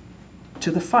geared to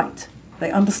the fight.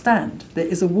 They understand there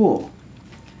is a war.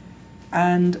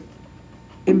 And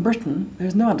in Britain,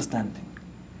 there's no understanding.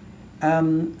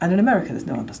 And in America, there's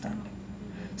no understanding.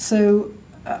 So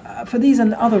for these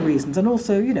and other reasons, and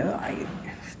also,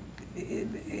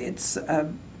 it's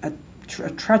a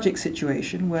tragic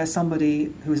situation where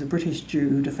somebody who is a British Jew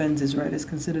who defends Israel is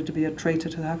considered to be a traitor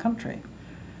to their country.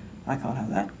 I can't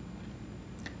have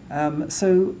that.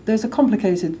 So there's a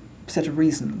complicated set of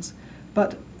reasons.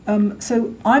 But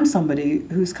so I'm somebody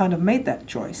who's kind of made that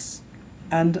choice.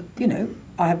 And,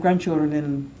 I have grandchildren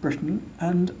in Britain,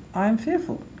 and I am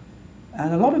fearful.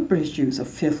 And a lot of British Jews are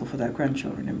fearful for their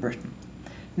grandchildren in Britain.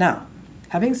 Now,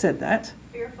 having said that...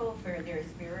 Fearful for their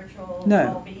spiritual No,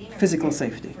 well-being? physical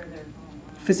safety. For their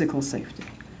Physical safety.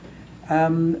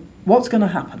 What's going to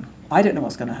happen? I don't know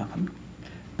what's going to happen,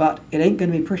 but it ain't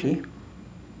going to be pretty.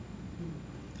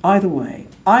 Either way.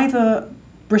 Either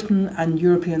Britain and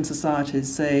European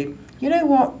societies say, you know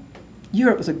what,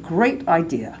 Europe was a great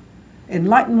idea.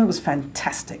 Enlightenment was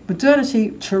fantastic.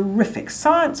 Modernity, terrific.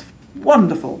 Science,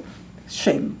 wonderful.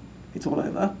 Shame it's all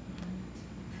over.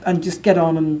 And just get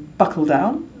on and buckle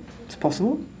down. It's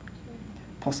possible.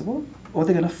 Possible. Or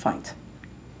they're going to fight.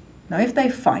 Now, if they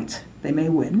fight, they may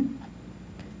win,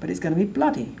 but it's going to be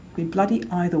bloody. It'll be bloody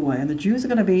either way. And the Jews are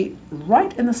going to be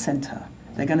right in the center.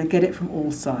 They're going to get it from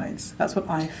all sides. That's what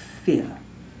I fear.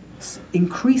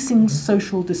 Increasing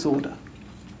social disorder.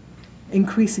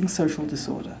 Increasing social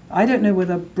disorder. I don't know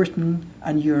whether Britain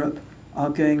and Europe are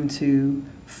going to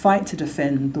fight to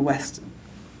defend the West,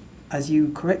 as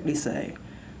you correctly say,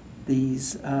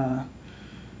 these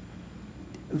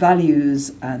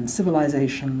values and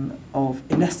civilization of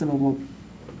inestimable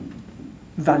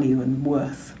value and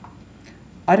worth.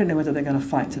 I don't know whether they're going to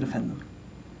fight to defend them.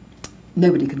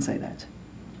 Nobody can say that.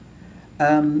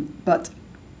 But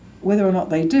whether or not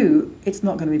they do, it's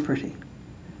not going to be pretty.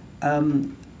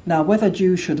 Now, whether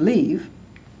Jews should leave,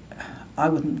 I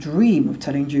wouldn't dream of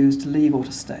telling Jews to leave or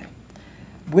to stay.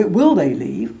 Will they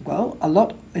leave? Well, a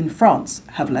lot in France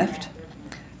have left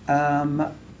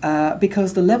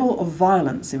because the level of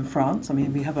violence in France, I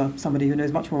mean, we have somebody who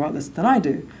knows much more about this than I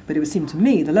do, but it would seem to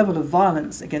me the level of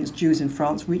violence against Jews in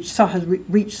France has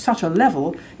reached such a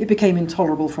level, it became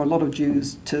intolerable for a lot of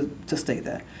Jews to stay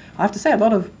there. I have to say, a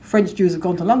lot of French Jews have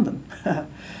gone to London.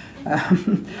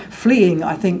 Fleeing,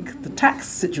 I think, the tax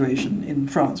situation in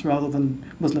France rather than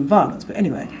Muslim violence. But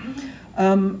anyway,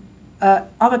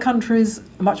 other countries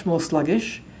are much more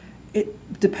sluggish.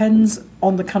 It depends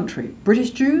on the country.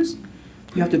 British Jews,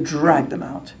 you have to drag them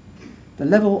out. the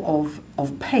level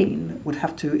of pain would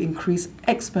have to increase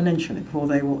exponentially before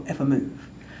they will ever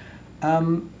move.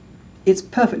 It's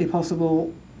perfectly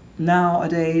possible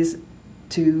nowadays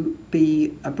to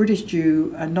be a British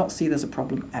Jew and not see there's a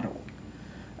problem at all.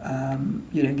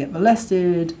 You don't get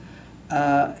molested.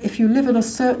 If you live in a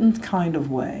certain kind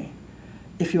of way,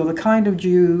 if you're the kind of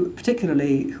Jew,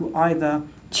 particularly, who either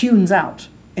tunes out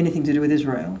anything to do with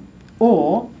Israel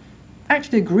or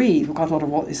actually agrees with quite a lot of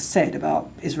what is said about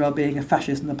Israel being a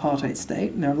fascist and apartheid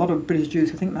state, and there are a lot of British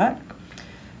Jews who think that,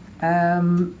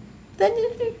 then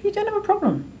you don't have a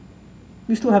problem.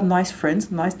 You still have nice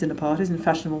friends, nice dinner parties in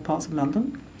fashionable parts of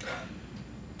London.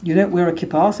 You don't wear a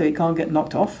kippah, so you can't get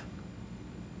knocked off.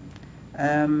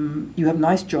 You have a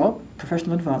nice job,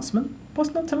 professional advancement.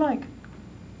 What's not to like?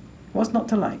 What's not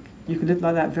to like? You can live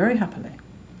like that very happily.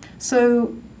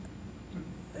 So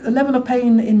the level of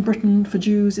pain in Britain for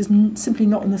Jews is simply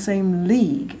not in the same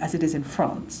league as it is in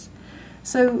France.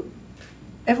 So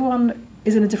everyone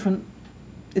is in a different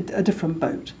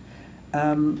boat.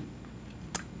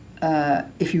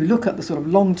 If you look at the sort of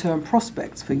long-term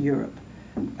prospects for Europe,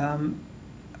 will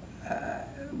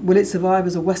it survive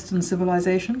as a Western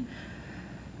civilization?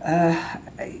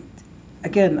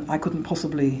 Again, I couldn't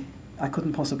possibly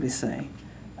say.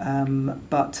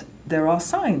 But there are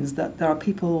signs that there are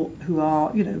people who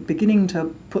are, beginning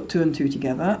to put two and two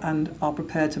together and are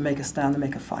prepared to make a stand and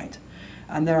make a fight.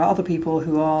 And there are other people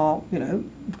who are,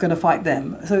 going to fight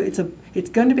them. So it's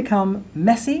going to become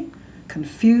messy,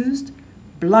 confused,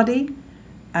 bloody,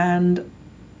 and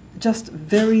just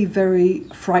very, very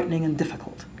frightening and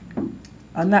difficult.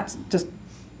 And that's just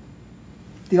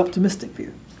the optimistic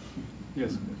view.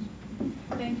 Yes.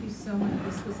 Thank you so much.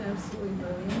 This was absolutely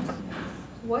brilliant.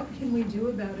 What can we do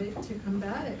about it to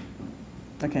combat it?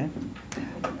 Okay.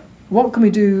 What can we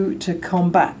do to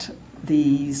combat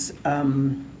these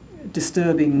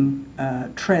disturbing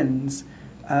trends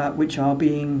which are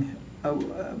being...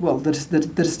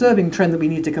 the disturbing trend that we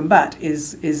need to combat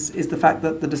is the fact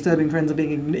that the disturbing trends are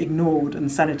being ignored and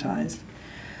sanitized.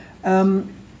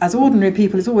 As ordinary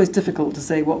people, it's always difficult to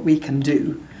say what we can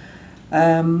do,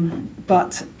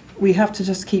 but we have to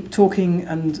just keep talking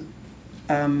and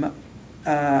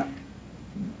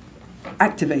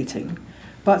activating,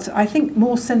 but I think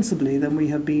more sensibly than we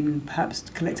have been perhaps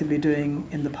collectively doing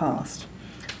in the past,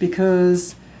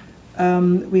 because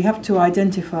we have to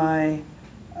identify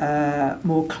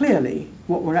more clearly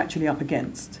what we're actually up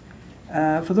against.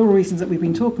 For the reasons that we've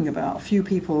been talking about, few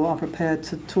people are prepared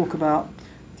to talk about,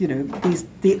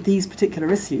 these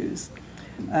particular issues.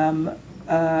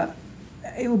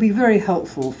 It would be very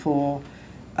helpful for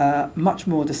much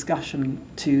more discussion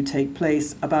to take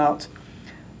place about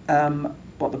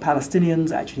what the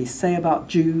Palestinians actually say about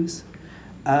Jews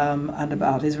and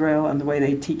about Israel and the way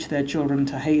they teach their children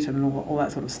to hate and all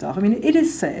that sort of stuff. I mean, it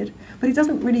is said, but it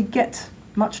doesn't really get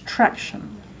much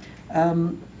traction.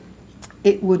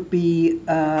 It would be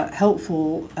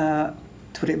helpful, to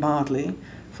put it mildly,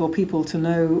 for people to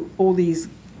know all these,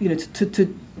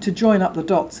 to join up the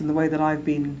dots in the way that I've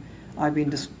been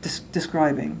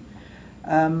describing,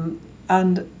 and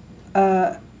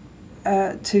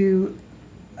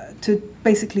to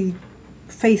basically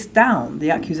face down the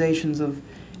accusations of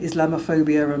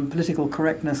Islamophobia and political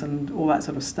correctness and all that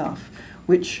sort of stuff,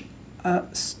 which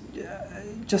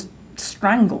just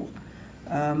strangle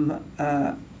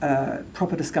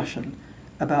proper discussion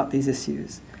about these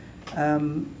issues.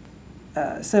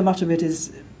 So much of it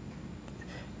is,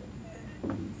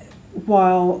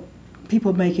 while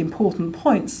people make important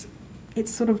points,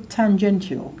 it's sort of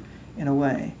tangential in a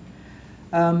way.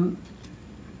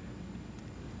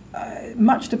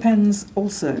 Much depends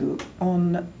also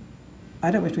on,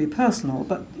 I don't wish to be personal,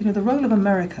 but the role of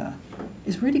America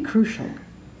is really crucial.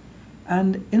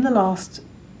 And in the last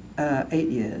 8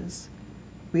 years,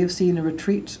 we have seen a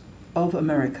retreat of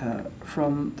America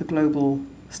from the global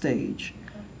stage,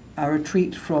 a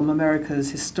retreat from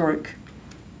America's historic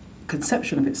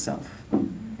conception of itself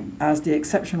as the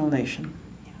exceptional nation,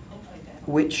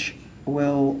 which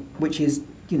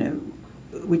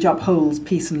upholds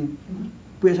peace and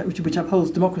which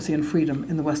upholds democracy and freedom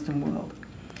in the Western world.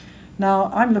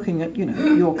 Now, I'm looking at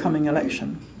your coming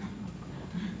election.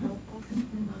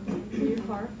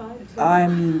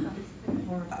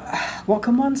 What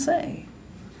can one say?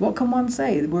 What can one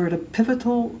say? We're at a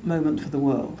pivotal moment for the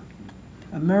world.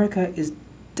 America is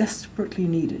desperately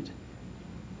needed.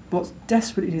 What's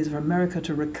desperately needed is for America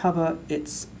to recover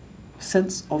its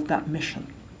sense of that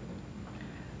mission.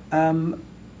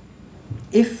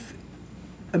 If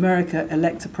America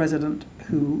elects a president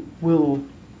who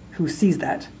sees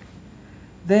that,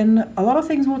 then a lot of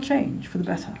things will change for the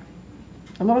better.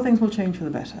 A lot of things will change for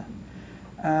the better.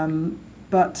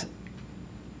 But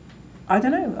I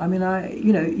don't know. I mean,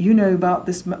 you know about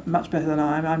this much better than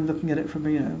I am. I'm looking at it from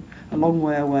a long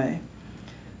way away,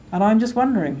 and I'm just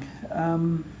wondering.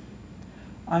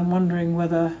 I'm wondering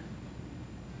whether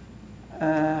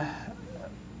at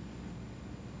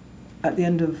the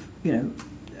end of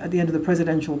the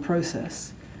presidential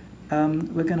process,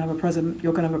 we're going to have a president.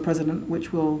 You're going to have a president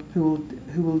who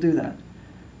will do that.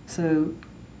 So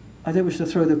I don't wish to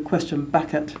throw the question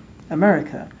back at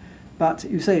America, but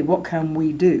you say, what can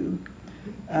we do?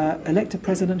 Elect a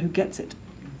president who gets it.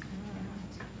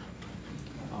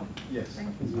 Yes. I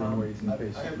have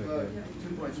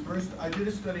 2 points. First, I did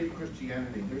a study of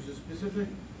Christianity. There's a specific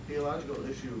theological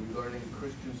issue regarding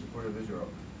Christian support of Israel.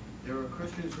 There are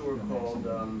Christians who are called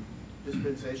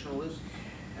dispensationalists,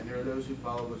 and there are those who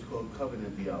follow what's called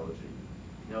covenant theology.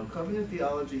 Now, covenant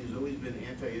theology has always been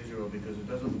anti-Israel because it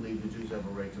doesn't believe the Jews have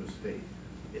a right to a state.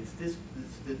 It's the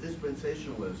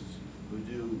dispensationalists who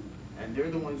do, and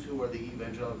they're the ones who are the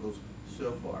evangelicals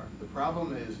so far. The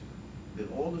problem is that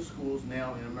all the schools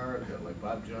now in America, like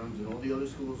Bob Jones and all the other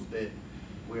schools that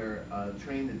where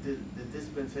train the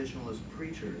dispensationalist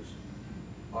preachers,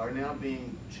 are now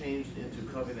being changed into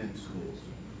covenant schools.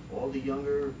 All the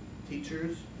younger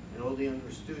teachers and all the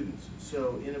younger students.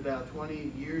 So in about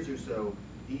 20 years or so,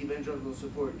 the evangelical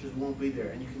support just won't be there.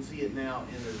 And you can see it now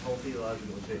in the whole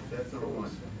theological shift. That's number one.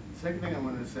 The second thing I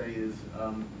wanted to say is,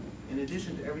 in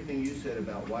addition to everything you said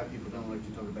about why people don't like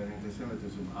to talk about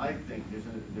anti-Semitism, I think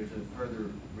there's a further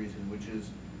reason, which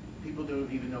is people don't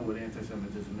even know what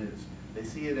anti-Semitism is. They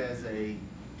see it as a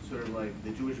sort of like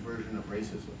the Jewish version of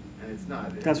racism, and it's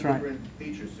not. It has different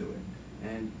features to it.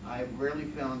 And I've rarely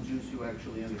found Jews who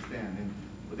actually understand. And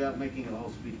without making a whole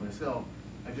speech myself,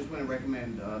 I just want to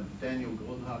recommend Daniel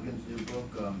Goldhagen's new book,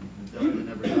 The Devil That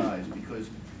Never Dies, because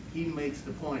he makes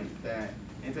the point that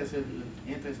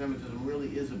anti-Semitism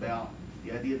really is about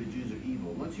the idea that Jews are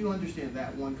evil. Once you understand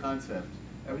that one concept,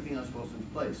 everything else falls into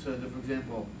place. So, for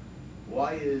example,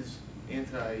 why is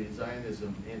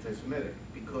anti-Zionism anti-Semitic?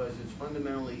 Because it's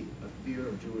fundamentally a fear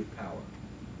of Jewish power.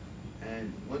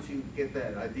 And once you get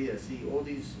that idea, see, all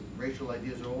these racial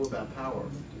ideas are all about power.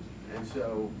 And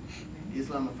so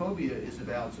Islamophobia is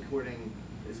about supporting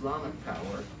Islamic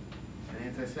power, and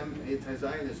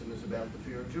anti-Zionism is about the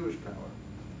fear of Jewish power.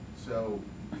 So,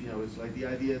 it's like the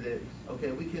idea that,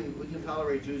 okay, we can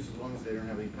tolerate Jews as long as they don't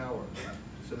have any power.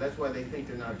 So that's why they think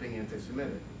they're not being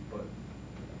anti-Semitic. But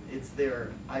it's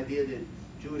their idea that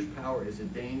Jewish power is a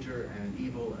danger and an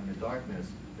evil and a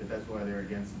darkness, that's why they're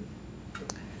against it.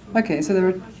 Okay, so there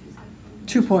are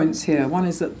 2 points here. One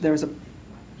is that there is a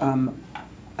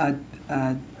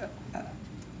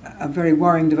very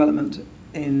worrying development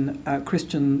in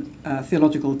Christian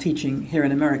theological teaching here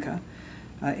in America,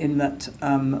 in that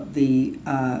the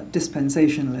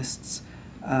dispensationalists'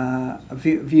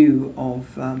 view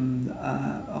of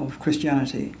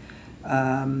Christianity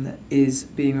is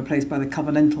being replaced by the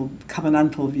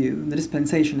covenantal view. And the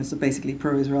dispensationalists are basically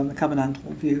pro-Israel, and the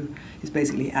covenantal view is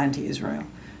basically anti-Israel.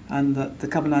 And that the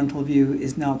covenantal view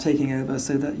is now taking over,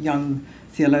 so that young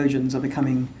theologians are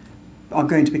going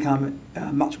to become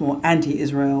much more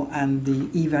anti-Israel, and the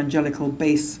evangelical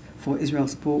base for Israel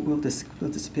support will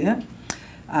disappear.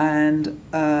 And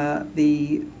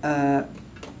the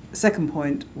second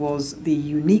point was the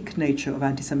unique nature of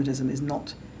anti-Semitism is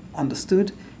not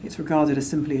understood. It's regarded as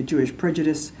simply a Jewish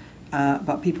prejudice,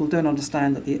 but people don't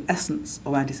understand that the essence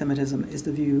of anti-Semitism is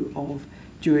the view of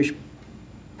Jewish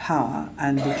power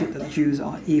and that the Jews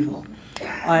are evil.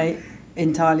 I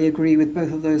entirely agree with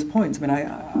both of those points. I mean,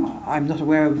 I'm not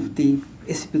aware of the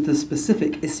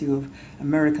specific issue of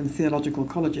American theological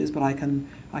colleges, but I can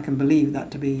believe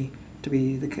that to be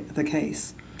the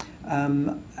case.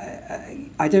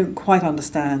 I don't quite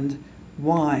understand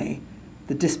why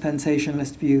the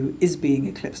dispensationalist view is being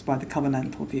eclipsed by the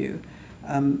covenantal view.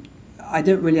 I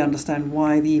don't really understand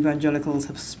why the evangelicals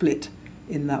have split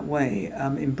in that way.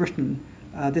 In Britain,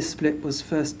 this split was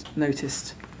first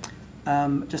noticed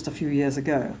just a few years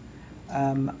ago,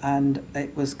 and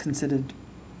it was considered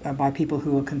by people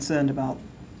who were concerned about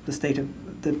the state of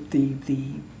the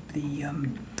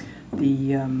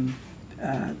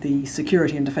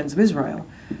security and defense of Israel.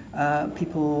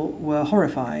 People were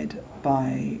horrified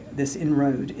by this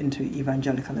inroad into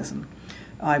evangelicalism.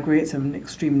 I agree it's an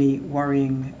extremely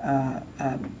worrying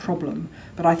problem,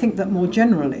 but I think that more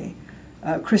generally,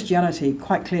 Christianity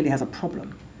quite clearly has a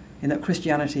problem in that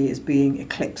Christianity is being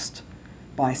eclipsed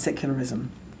by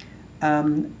secularism.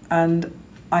 And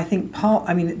I think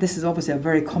this is obviously a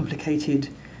very complicated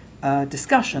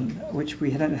discussion, which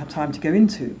we don't have time to go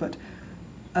into, but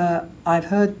I've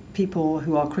heard people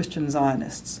who are Christian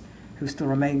Zionists who still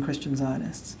remain Christian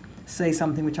Zionists, say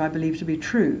something which I believe to be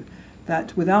true,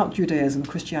 that without Judaism,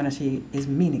 Christianity is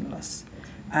meaningless.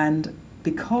 And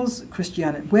because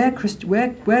Christianity, where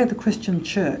the Christian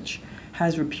church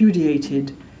has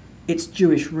repudiated its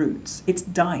Jewish roots, it's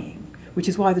dying, which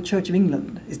is why the Church of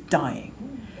England is dying.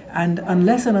 And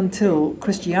unless and until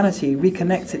Christianity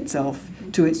reconnects itself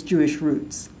to its Jewish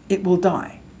roots, it will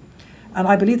die. And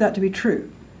I believe that to be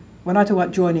true. When I talk about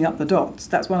joining up the dots,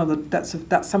 that's some of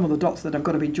the dots that have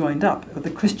got to be joined up. But the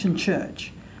Christian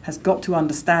church has got to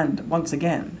understand once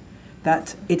again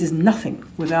that it is nothing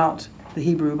without the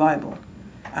Hebrew Bible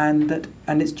and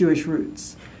its Jewish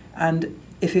roots. And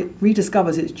if it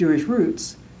rediscovers its Jewish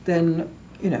roots, then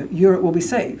Europe will be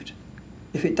saved.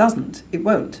 If it doesn't, it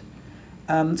won't.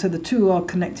 So the two are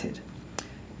connected.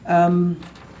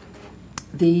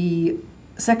 The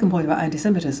second point about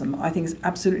anti-Semitism, I think, is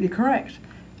absolutely correct.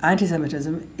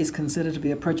 Anti-Semitism is considered to be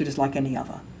a prejudice like any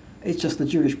other. It's just the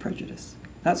Jewish prejudice.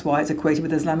 That's why it's equated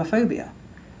with Islamophobia.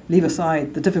 Leave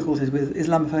aside the difficulties with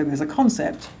Islamophobia as a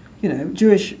concept.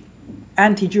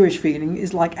 Anti-Jewish feeling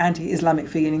is like anti-Islamic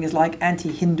feeling, is like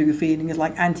anti-Hindu feeling, is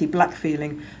like anti-black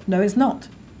feeling. No, it's not.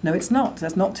 No, it's not.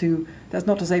 That's not to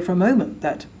say for a moment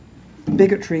that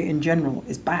bigotry in general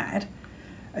is bad.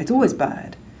 It's always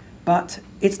bad. But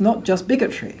it's not just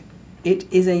bigotry. It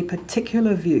is a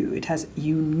particular view. It has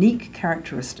unique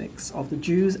characteristics of the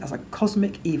Jews as a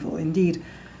cosmic evil. Indeed,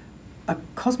 a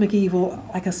cosmic evil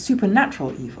like a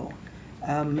supernatural evil.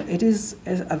 It is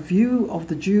a view of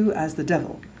the Jew as the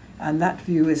devil. And that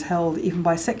view is held even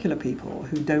by secular people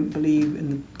who don't believe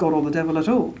in God or the devil at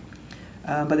all.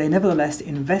 But they nevertheless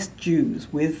invest Jews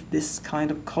with this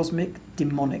kind of cosmic,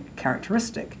 demonic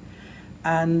characteristic.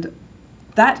 And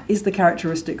that is the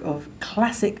characteristic of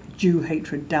classic Jew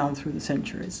hatred down through the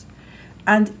centuries.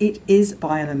 And it is,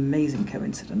 by an amazing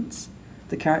coincidence,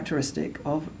 the characteristic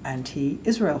of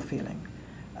anti-Israel feeling.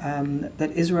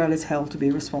 That Israel is held to be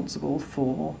responsible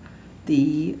for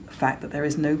the fact that there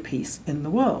is no peace in the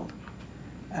world.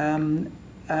 Benjamin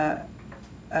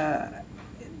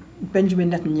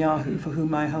Netanyahu, for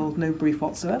whom I hold no brief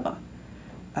whatsoever,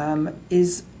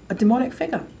 is a demonic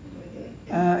figure.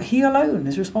 He alone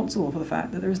is responsible for the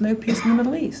fact that there is no peace in the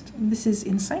Middle East. And this is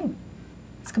insane.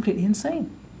 It's completely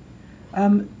insane.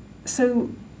 So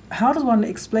how does one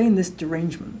explain this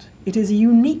derangement? It is a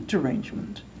unique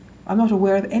derangement. I'm not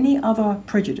aware of any other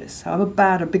prejudice, however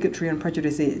bad a bigotry and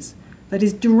prejudice is, that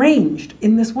is deranged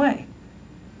in this way.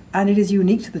 And it is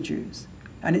unique to the Jews.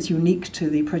 And it's unique to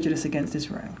the prejudice against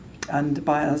Israel. And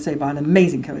by an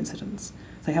amazing coincidence,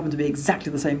 they happen to be exactly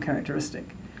the same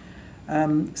characteristic.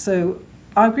 So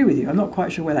I agree with you. I'm not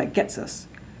quite sure where that gets us.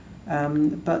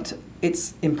 But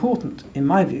it's important, in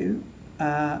my view,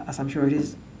 as I'm sure it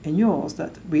is in yours,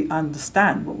 that we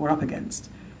understand what we're up against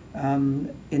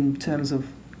in terms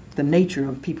of the nature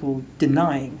of people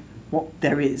denying what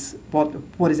there is,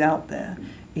 what is out there,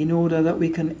 in order that we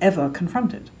can ever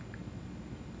confront it.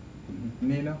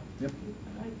 Nina? Yep.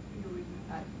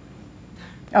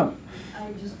 Oh.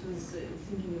 I just was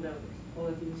thinking about all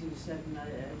the things you said, and I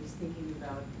was thinking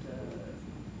about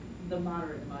the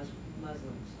moderate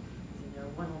Muslims. There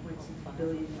are 1.6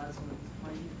 billion Muslims, 20%,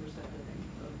 I think,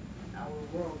 of our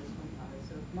world is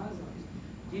comprised of Muslims.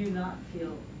 Do you not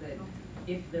feel that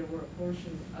if there were a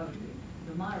portion of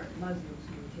the moderate Muslims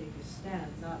who would take a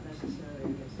stand, not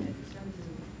necessarily against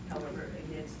anti-Semitism, however,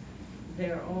 against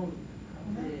their own,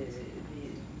 the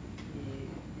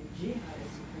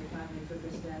jihadists, if they finally took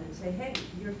a stand and say, hey,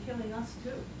 you're killing us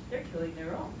too. They're killing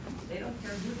their own. They don't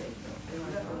care who they kill. They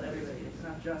want to kill everybody. It's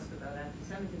not just about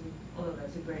anti-Semitism, although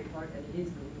that's a great part, and it is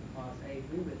the root cause. I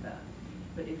agree with that.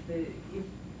 But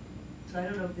so I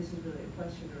don't know if this is really a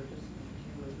question or just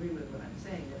if you agree with what I'm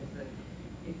saying, that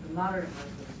if the moderate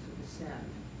Muslims took a stand,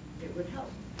 it would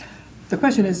help. The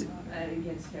question is,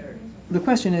 against terrorism. The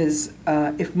question is,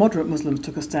 if moderate Muslims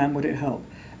took a stand, would it help?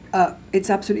 It's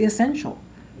absolutely essential.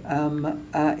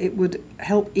 It would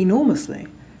help enormously.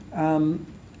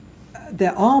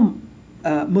 There are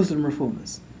Muslim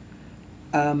reformers.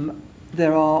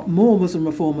 There are more Muslim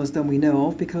reformers than we know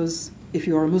of, because if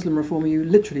you're a Muslim reformer, you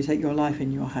literally take your life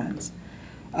in your hands.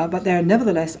 But there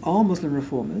nevertheless are Muslim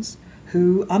reformers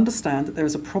who understand that there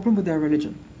is a problem with their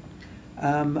religion,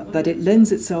 that it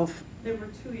lends itself... There were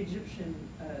 2 Egyptian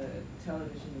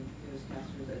television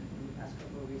newscasters that in the past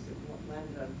couple of weeks that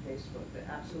landed on Facebook that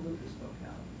absolutely spoke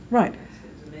out. Right.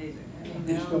 It's amazing.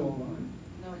 They're still online.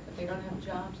 No, but they don't have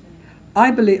jobs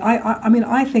anymore.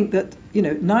 I think that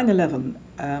 9/11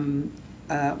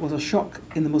 was a shock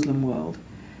in the Muslim world,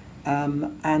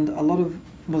 and a lot of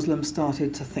Muslims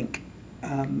started to think.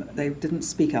 They didn't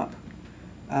speak up,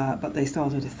 but they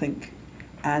started to think.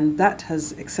 And that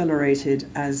has accelerated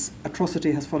as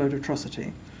atrocity has followed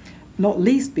atrocity, not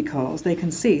least because they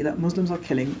can see that Muslims are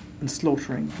killing and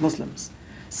slaughtering Muslims.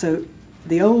 So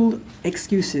the old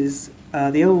excuses,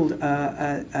 the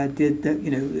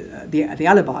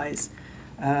alibis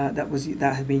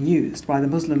that have been used by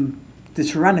the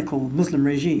tyrannical Muslim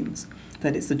regimes,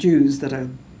 that it's the Jews that are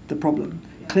the problem,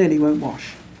 clearly won't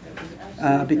wash,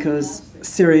 because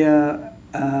Syria,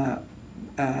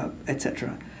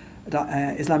 etc.,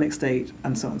 Islamic State,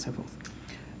 and so on and so forth.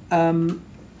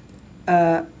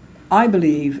 I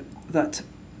believe that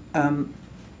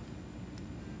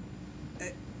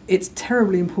it's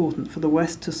terribly important for the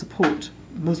West to support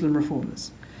Muslim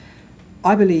reformers.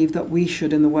 I believe that we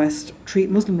should, in the West, treat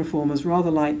Muslim reformers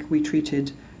rather like we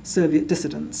treated Soviet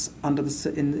dissidents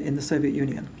in the Soviet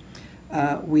Union.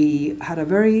 We had a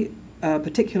very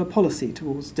particular policy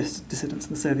towards dissidents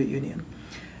in the Soviet Union.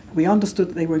 We understood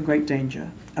that they were in great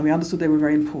danger, and we understood they were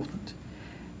very important.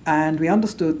 And we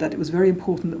understood that it was very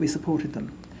important that we supported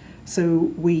them.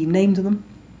 So we named them,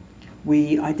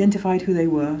 we identified who they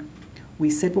were, we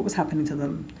said what was happening to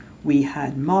them, we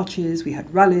had marches, we had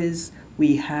rallies,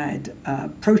 we had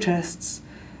protests.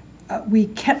 We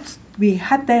put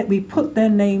their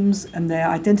names and their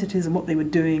identities and what they were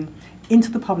doing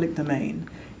into the public domain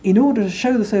in order to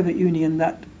show the Soviet Union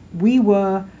that we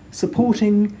were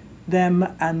supporting them,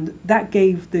 and that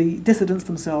gave the dissidents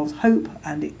themselves hope,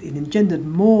 and it engendered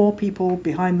more people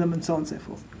behind them, and so on and so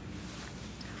forth.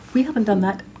 We haven't done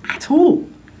that at all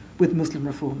with Muslim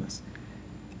reformers.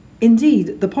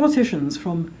 Indeed, the politicians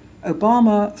from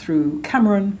Obama through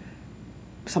Cameron,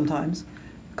 sometimes,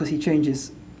 because he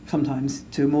changes sometimes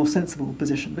to a more sensible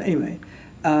position, but anyway,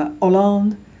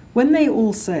 Hollande, when they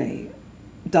all say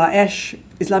Daesh,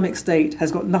 Islamic State,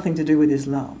 has got nothing to do with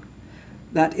Islam,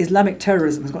 that Islamic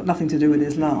terrorism has got nothing to do with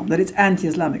Islam, that it's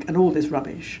anti-Islamic and all this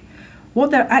rubbish, what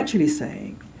they're actually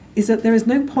saying is that there is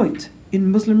no point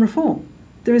in Muslim reform.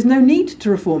 There is no need to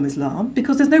reform Islam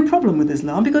because there's no problem with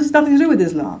Islam, because it's nothing to do with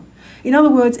Islam. In other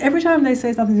words, every time they say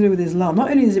it's nothing to do with Islam,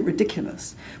 not only is it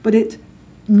ridiculous, but it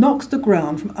knocks the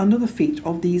ground from under the feet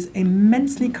of these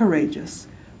immensely courageous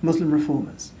Muslim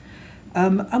reformers.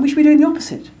 And we should be doing the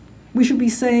opposite. We should be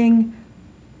saying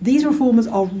these reformers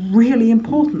are really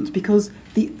important, because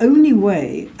the only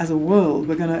way as a world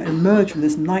we're going to emerge from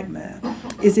this nightmare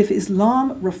is if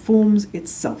Islam reforms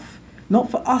itself. Not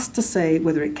for us to say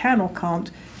whether it can or can't,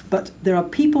 but there are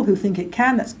people who think it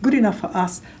can, that's good enough for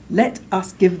us. Let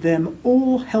us give them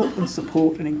all help and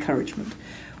support and encouragement.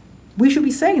 We should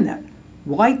be saying that.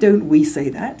 Why don't we say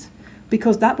that?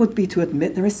 Because that would be to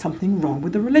admit there is something wrong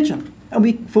with the religion. And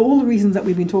we, for all the reasons that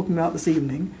we've been talking about this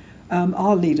evening,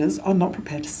 our leaders are not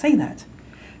prepared to say that.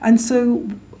 And so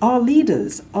our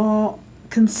leaders are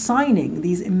consigning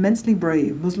these immensely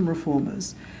brave Muslim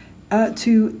reformers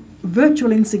to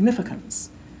virtual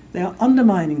insignificance. They are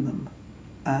undermining them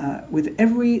with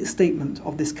every statement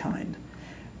of this kind.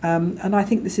 And I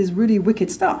think this is really wicked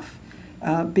stuff,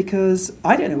 because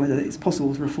I don't know whether it's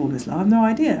possible to reform Islam. I have no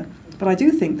idea. But I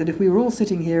do think that if we were all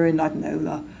sitting here in, I don't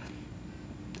know,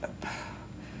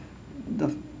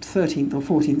 the 13th or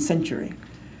 14th century,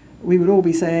 we would all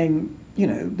be saying, you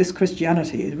know, this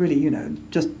Christianity is really, you know,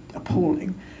 just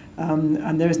appalling.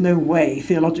 And there is no way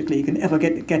theologically it can ever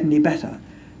get any better.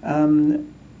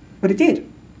 But it did.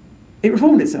 It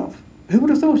reformed itself. Who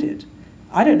would have thought it?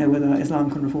 I don't know whether Islam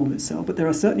can reform itself, but there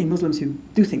are certainly Muslims who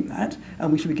do think that,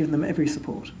 and we should be giving them every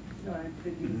support. No, I'm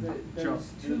thinking that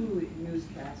those two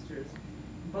newscasters,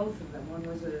 both of them, one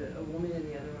was a woman and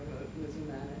the other one was a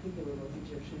man, I think they were both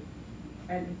Egyptian,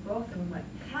 and both of them went,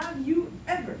 have you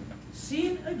ever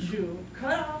seen a Jew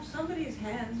cut off somebody's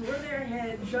hands or their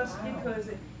head just because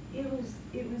it was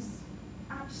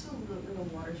absolutely a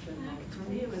watershed moment. For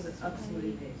me, it was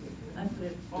absolutely amazing. I put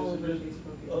it all over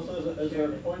Facebook. Also, as a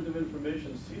point of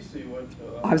information, Sisi went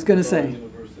to I was going to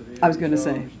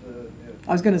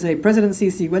say, President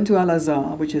Sisi went to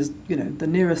Al-Azhar, which is, you know, the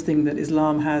nearest thing that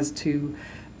Islam has to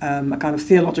a kind of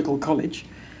theological college,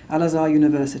 Al-Azhar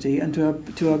University, and to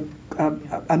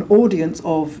an audience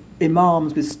of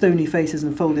imams with stony faces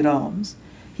and folded arms.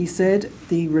 He said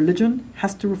the religion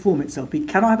has to reform itself. We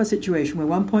cannot have a situation where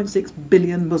 1.6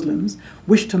 billion Muslims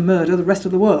wish to murder the rest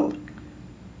of the world.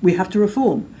 We have to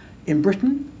reform. In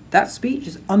Britain, that speech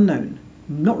is unknown,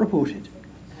 not reported.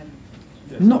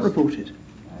 Not reported.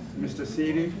 Mr.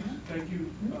 Sidi. Thank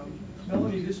you.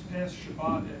 Melanie, this past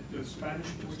Shabbat at the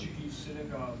Spanish-Portuguese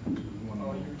synagogue,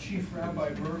 your chief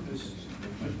rabbi, Mervis,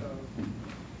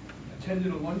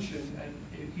 attended a luncheon, and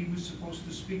he was supposed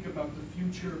to speak about the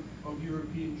future of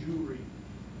European Jewry.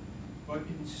 But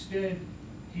instead,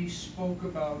 he spoke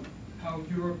about how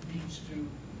Europe needs to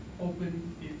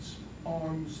open its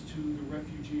arms to the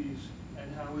refugees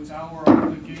and how it's our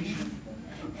obligation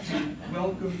to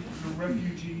welcome the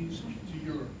refugees to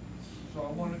Europe. So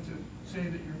I wanted to say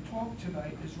that your talk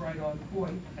tonight is right on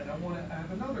point, and I want to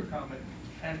have another comment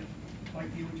and like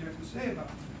to hear what you have to say about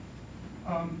it.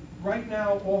 Right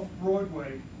now, off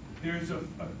Broadway, there's a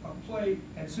play,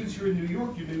 and since you're in New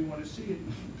York, you may want to see it.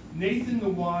 Nathan the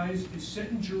Wise is set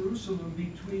in Jerusalem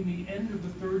between the end of the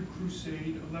Third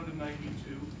Crusade,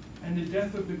 1192, and the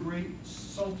death of the great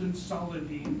Sultan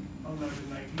Saladin,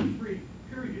 1193,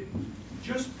 period.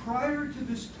 Just prior to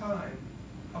this time,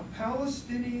 a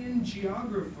Palestinian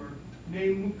geographer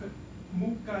named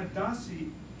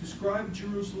Muqaddasi described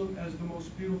Jerusalem as the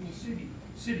most beautiful city.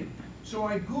 So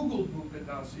I Googled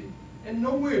Muqaddasi, and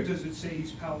nowhere does it say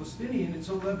he's Palestinian. It's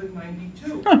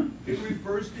 1192. It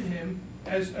refers to him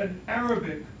as an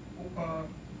Arabic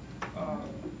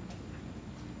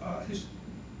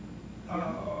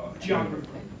geographer.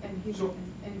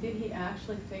 And did he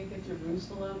actually think that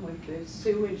Jerusalem, with the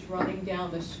sewage running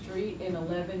down the street in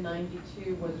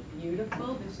 1192, was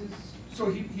beautiful? This is so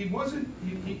he wasn't.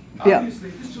 He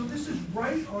obviously. So this is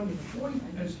right on point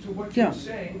as to what you're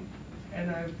saying. And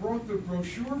I brought the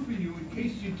brochure for you in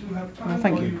case you do have time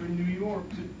while you're in New York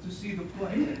to see the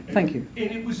play. Thank you.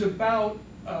 And it was about,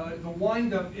 the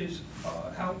wind-up is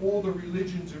how all the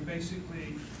religions are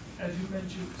basically, as you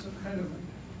mentioned, some kind of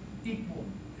equal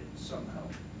somehow.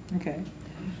 Okay.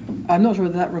 I'm not sure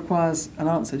whether that requires an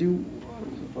answer.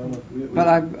 But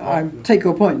I take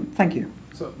your point. Thank you.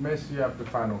 So, Miss, you have the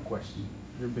final question.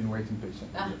 You've been waiting patiently.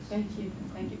 Yes. Thank you.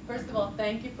 Thank you. First of all,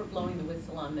 thank you for blowing the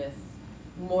whistle on this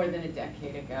more than a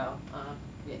decade ago.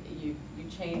 You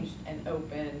changed and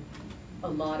opened a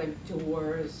lot of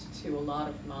doors to a lot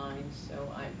of minds,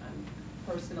 so I'm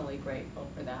personally grateful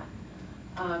for that.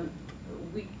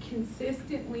 We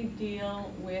consistently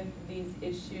deal with these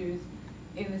issues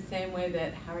in the same way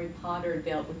that Harry Potter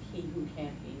dealt with he who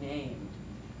can't be named.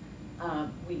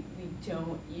 We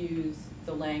don't use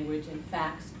the language, and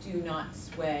facts do not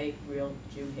sway real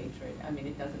Jew hatred. I mean,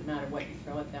 it doesn't matter what you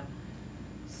throw at them.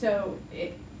 So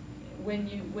when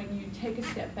you take a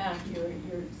step back,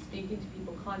 you're speaking to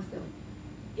people constantly.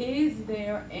 Is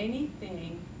there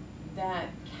anything that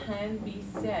can be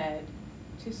said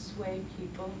to sway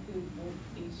people who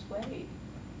won't be swayed?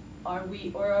 Are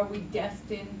we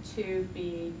destined to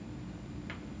be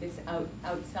this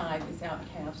outside, this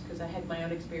outcast? Because I had my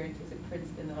own experiences at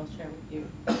Princeton that I'll share with you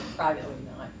privately,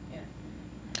 not. Yeah.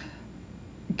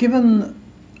 Given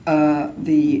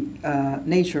the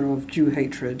nature of Jew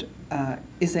hatred,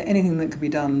 is there anything that can be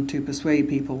done to persuade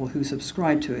people who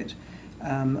subscribe to it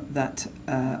that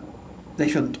they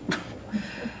shouldn't?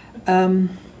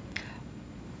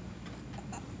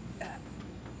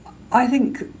 I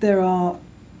think there are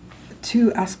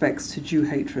two aspects to Jew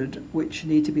hatred which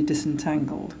need to be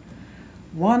disentangled.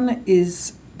 One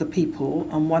is the people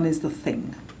and one is the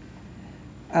thing.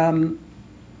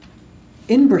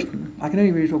 In Britain, I can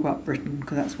only really talk about Britain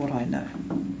because that's what I know.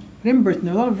 But in Britain,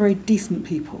 there are a lot of very decent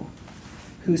people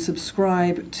who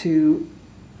subscribe to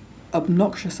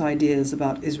obnoxious ideas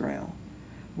about Israel,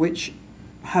 which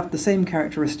have the same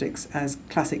characteristics as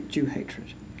classic Jew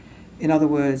hatred. In other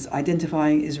words,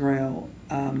 identifying Israel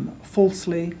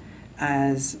falsely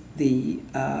as the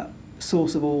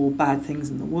source of all bad things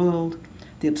in the world,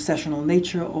 the obsessional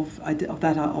nature of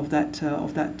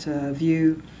that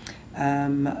view,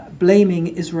 blaming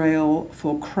Israel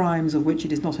for crimes of which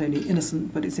it is not only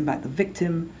innocent, but it's in fact the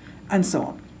victim, and so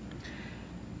on.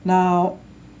 Now,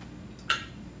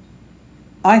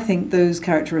 I think those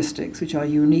characteristics, which are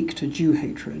unique to Jew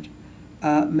hatred,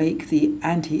 make the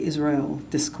anti-Israel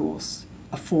discourse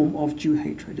a form of Jew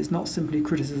hatred. It's not simply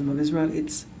criticism of Israel,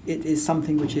 it is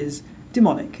something which is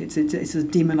demonic. It's a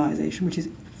demonization which is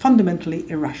fundamentally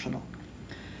irrational.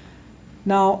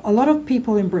 Now, a lot of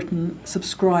people in Britain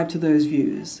subscribe to those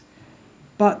views,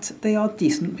 but they are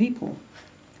decent people.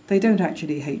 They don't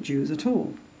actually hate Jews at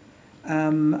all.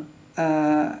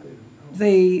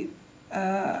 They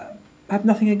have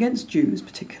nothing against Jews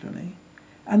particularly,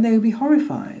 and they would be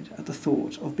horrified at the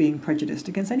thought of being prejudiced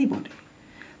against anybody.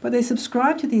 But they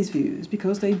subscribe to these views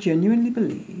because they genuinely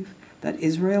believe that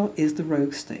Israel is the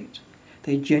rogue state.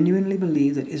 They genuinely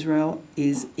believe that Israel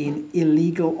is in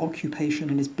illegal occupation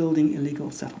and is building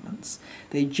illegal settlements.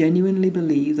 They genuinely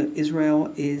believe that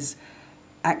Israel is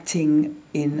acting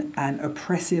in an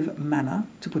oppressive manner,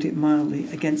 to put it mildly,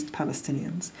 against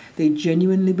Palestinians. They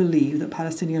genuinely believe that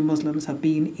Palestinian Muslims have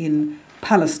been in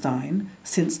Palestine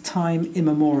since time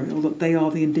immemorial, that they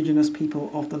are the indigenous people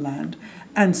of the land,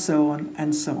 and so on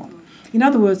and so on. In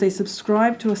other words, they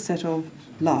subscribe to a set of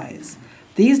lies.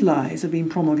 These lies have been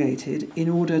promulgated in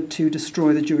order to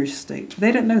destroy the Jewish state.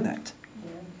 They don't know that.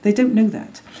 They don't know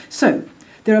that. So,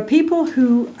 there are people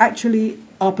who actually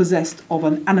are possessed of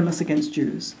an animus against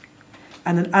Jews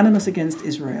and an animus against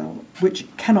Israel, which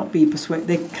cannot be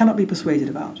they cannot be persuaded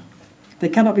about. They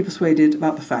cannot be persuaded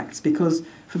about the facts because,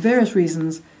 for various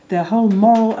reasons, their whole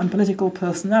moral and political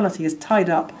personality is tied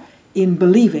up in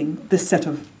believing this set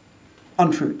of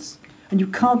untruths. And you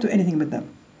can't do anything with them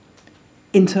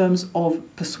in terms of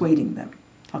persuading them.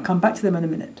 I'll come back to them in a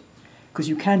minute, because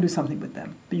you can do something with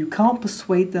them, but you can't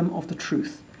persuade them of the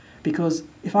truth. Because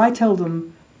if I tell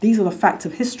them these are the facts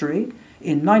of history,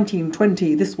 in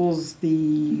 1920 this was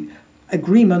the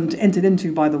agreement entered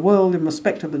into by the world in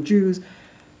respect of the Jews,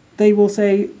 they will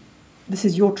say, this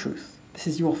is your truth, this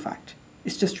is your fact.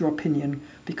 It's just your opinion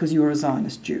because you're a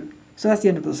Zionist Jew. So that's the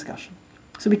end of the discussion.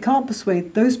 So we can't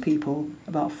persuade those people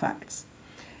about facts.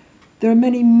 There are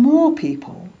many more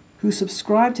people who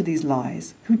subscribe to these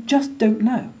lies who just don't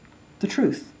know the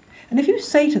truth. And if you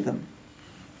say to them,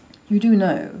 you do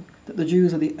know that the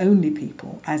Jews are the only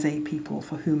people, as a people,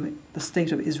 for whom the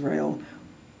state of Israel,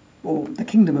 or the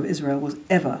kingdom of Israel, was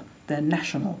ever their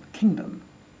national kingdom,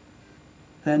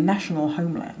 their national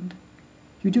homeland.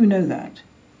 You do know that.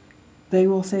 They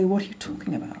will say, what are you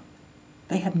talking about?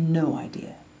 They have no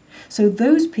idea. So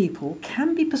those people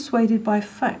can be persuaded by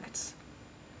facts.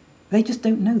 They just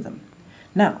don't know them.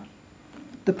 Now,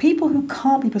 the people who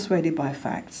can't be persuaded by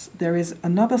facts, there is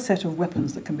another set of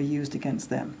weapons that can be used against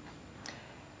them.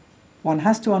 One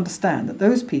has to understand that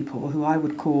those people, who I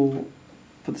would call,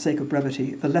 for the sake of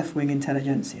brevity, the left-wing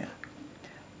intelligentsia,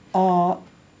 are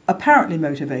apparently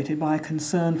motivated by a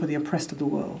concern for the oppressed of the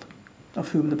world, of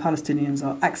whom the Palestinians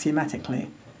are axiomatically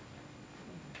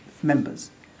members.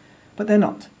 But they're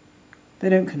not.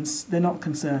 They're not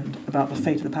concerned about the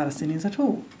fate of the Palestinians at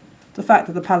all. The fact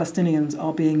that the Palestinians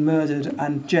are being murdered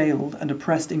and jailed and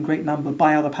oppressed in great number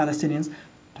by other Palestinians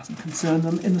doesn't concern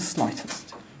them in the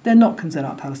slightest. They're not concerned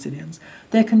about Palestinians.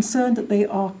 They're concerned that they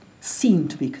are seen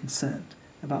to be concerned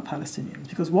about Palestinians,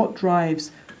 because what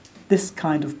drives this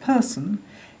kind of person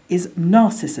is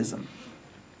narcissism.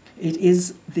 It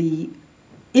is the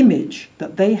image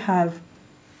that they have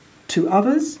to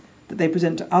others, that they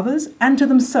present to others and to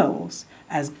themselves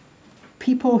as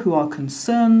people who are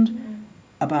concerned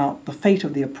about the fate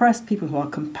of the oppressed, people who are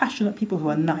compassionate, people who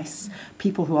are nice,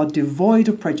 people who are devoid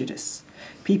of prejudice,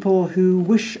 people who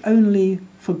wish only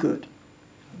for good.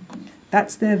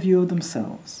 That's their view of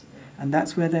themselves, and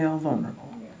that's where they are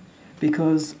vulnerable.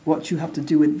 Because what you have to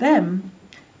do with them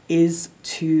is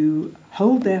to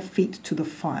hold their feet to the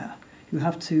fire. You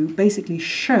have to basically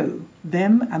show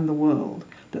them and the world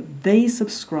that they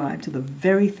subscribe to the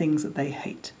very things that they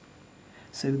hate.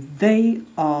 So they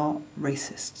are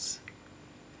racists.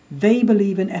 They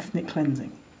believe in ethnic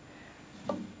cleansing.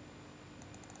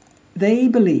 They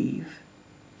believe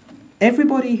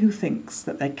everybody who thinks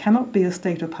that there cannot be a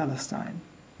state of Palestine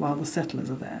while the settlers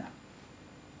are there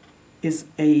is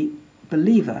a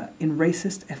believer in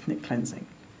racist ethnic cleansing.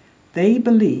 They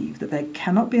believe that there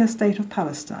cannot be a state of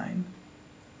Palestine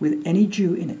with any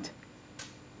Jew in it.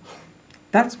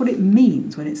 That's what it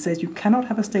means when it says you cannot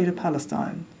have a state of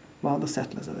Palestine while the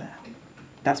settlers are there.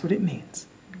 That's what it means.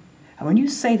 And when you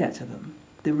say that to them,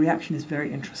 the reaction is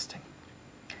very interesting.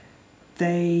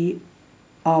 They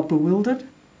are bewildered,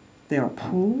 they are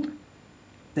appalled,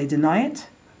 they deny it,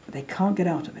 but they can't get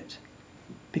out of it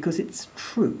because it's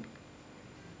true.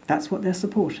 That's what they're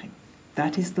supporting.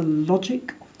 That is the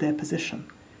logic of their position.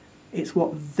 It's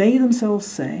what they themselves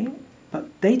say, but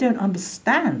they don't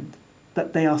understand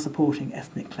that they are supporting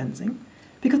ethnic cleansing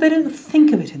because they don't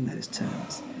think of it in those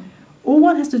terms. All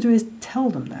one has to do is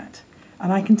tell them that.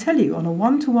 And I can tell you, on a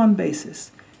one-to-one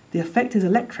basis, the effect is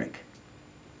electric.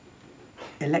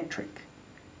 Electric.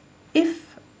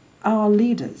 If our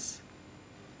leaders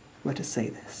were to say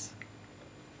this,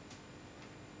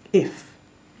 if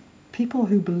people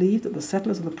who believe that the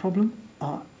settlers are the problem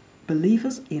are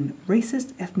believers in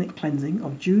racist ethnic cleansing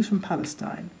of Jews from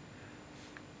Palestine,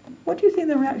 what do you think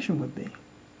the reaction would be?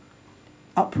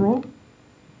 Uproar?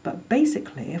 But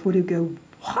basically, everybody would go,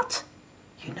 what?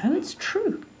 You know, it's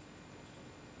true.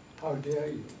 How dare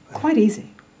you? Quite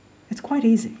easy. It's quite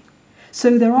easy.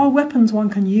 So there are weapons one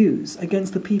can use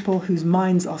against the people whose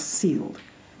minds are sealed.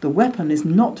 The weapon is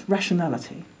not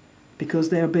rationality, because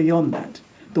they are beyond that.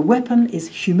 The weapon is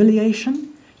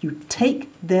humiliation. You take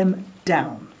them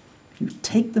down. You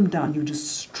take them down. You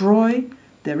destroy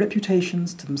their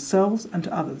reputations to themselves and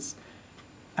to others.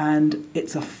 And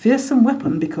it's a fearsome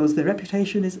weapon because their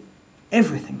reputation is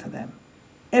everything to them.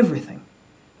 Everything.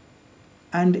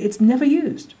 And it's never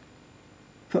used.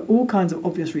 for all kinds of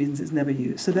obvious reasons, it's never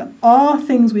used. So there are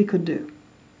things we could do.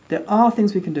 There are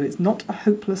things we can do. It's not a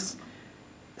hopeless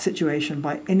situation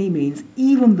by any means,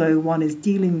 even though one is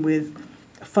dealing with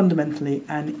fundamentally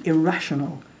an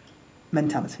irrational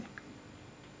mentality.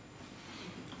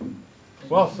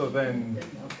 Well, so then,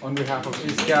 on behalf of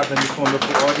ISGAP and this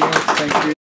wonderful audience, thank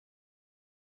you.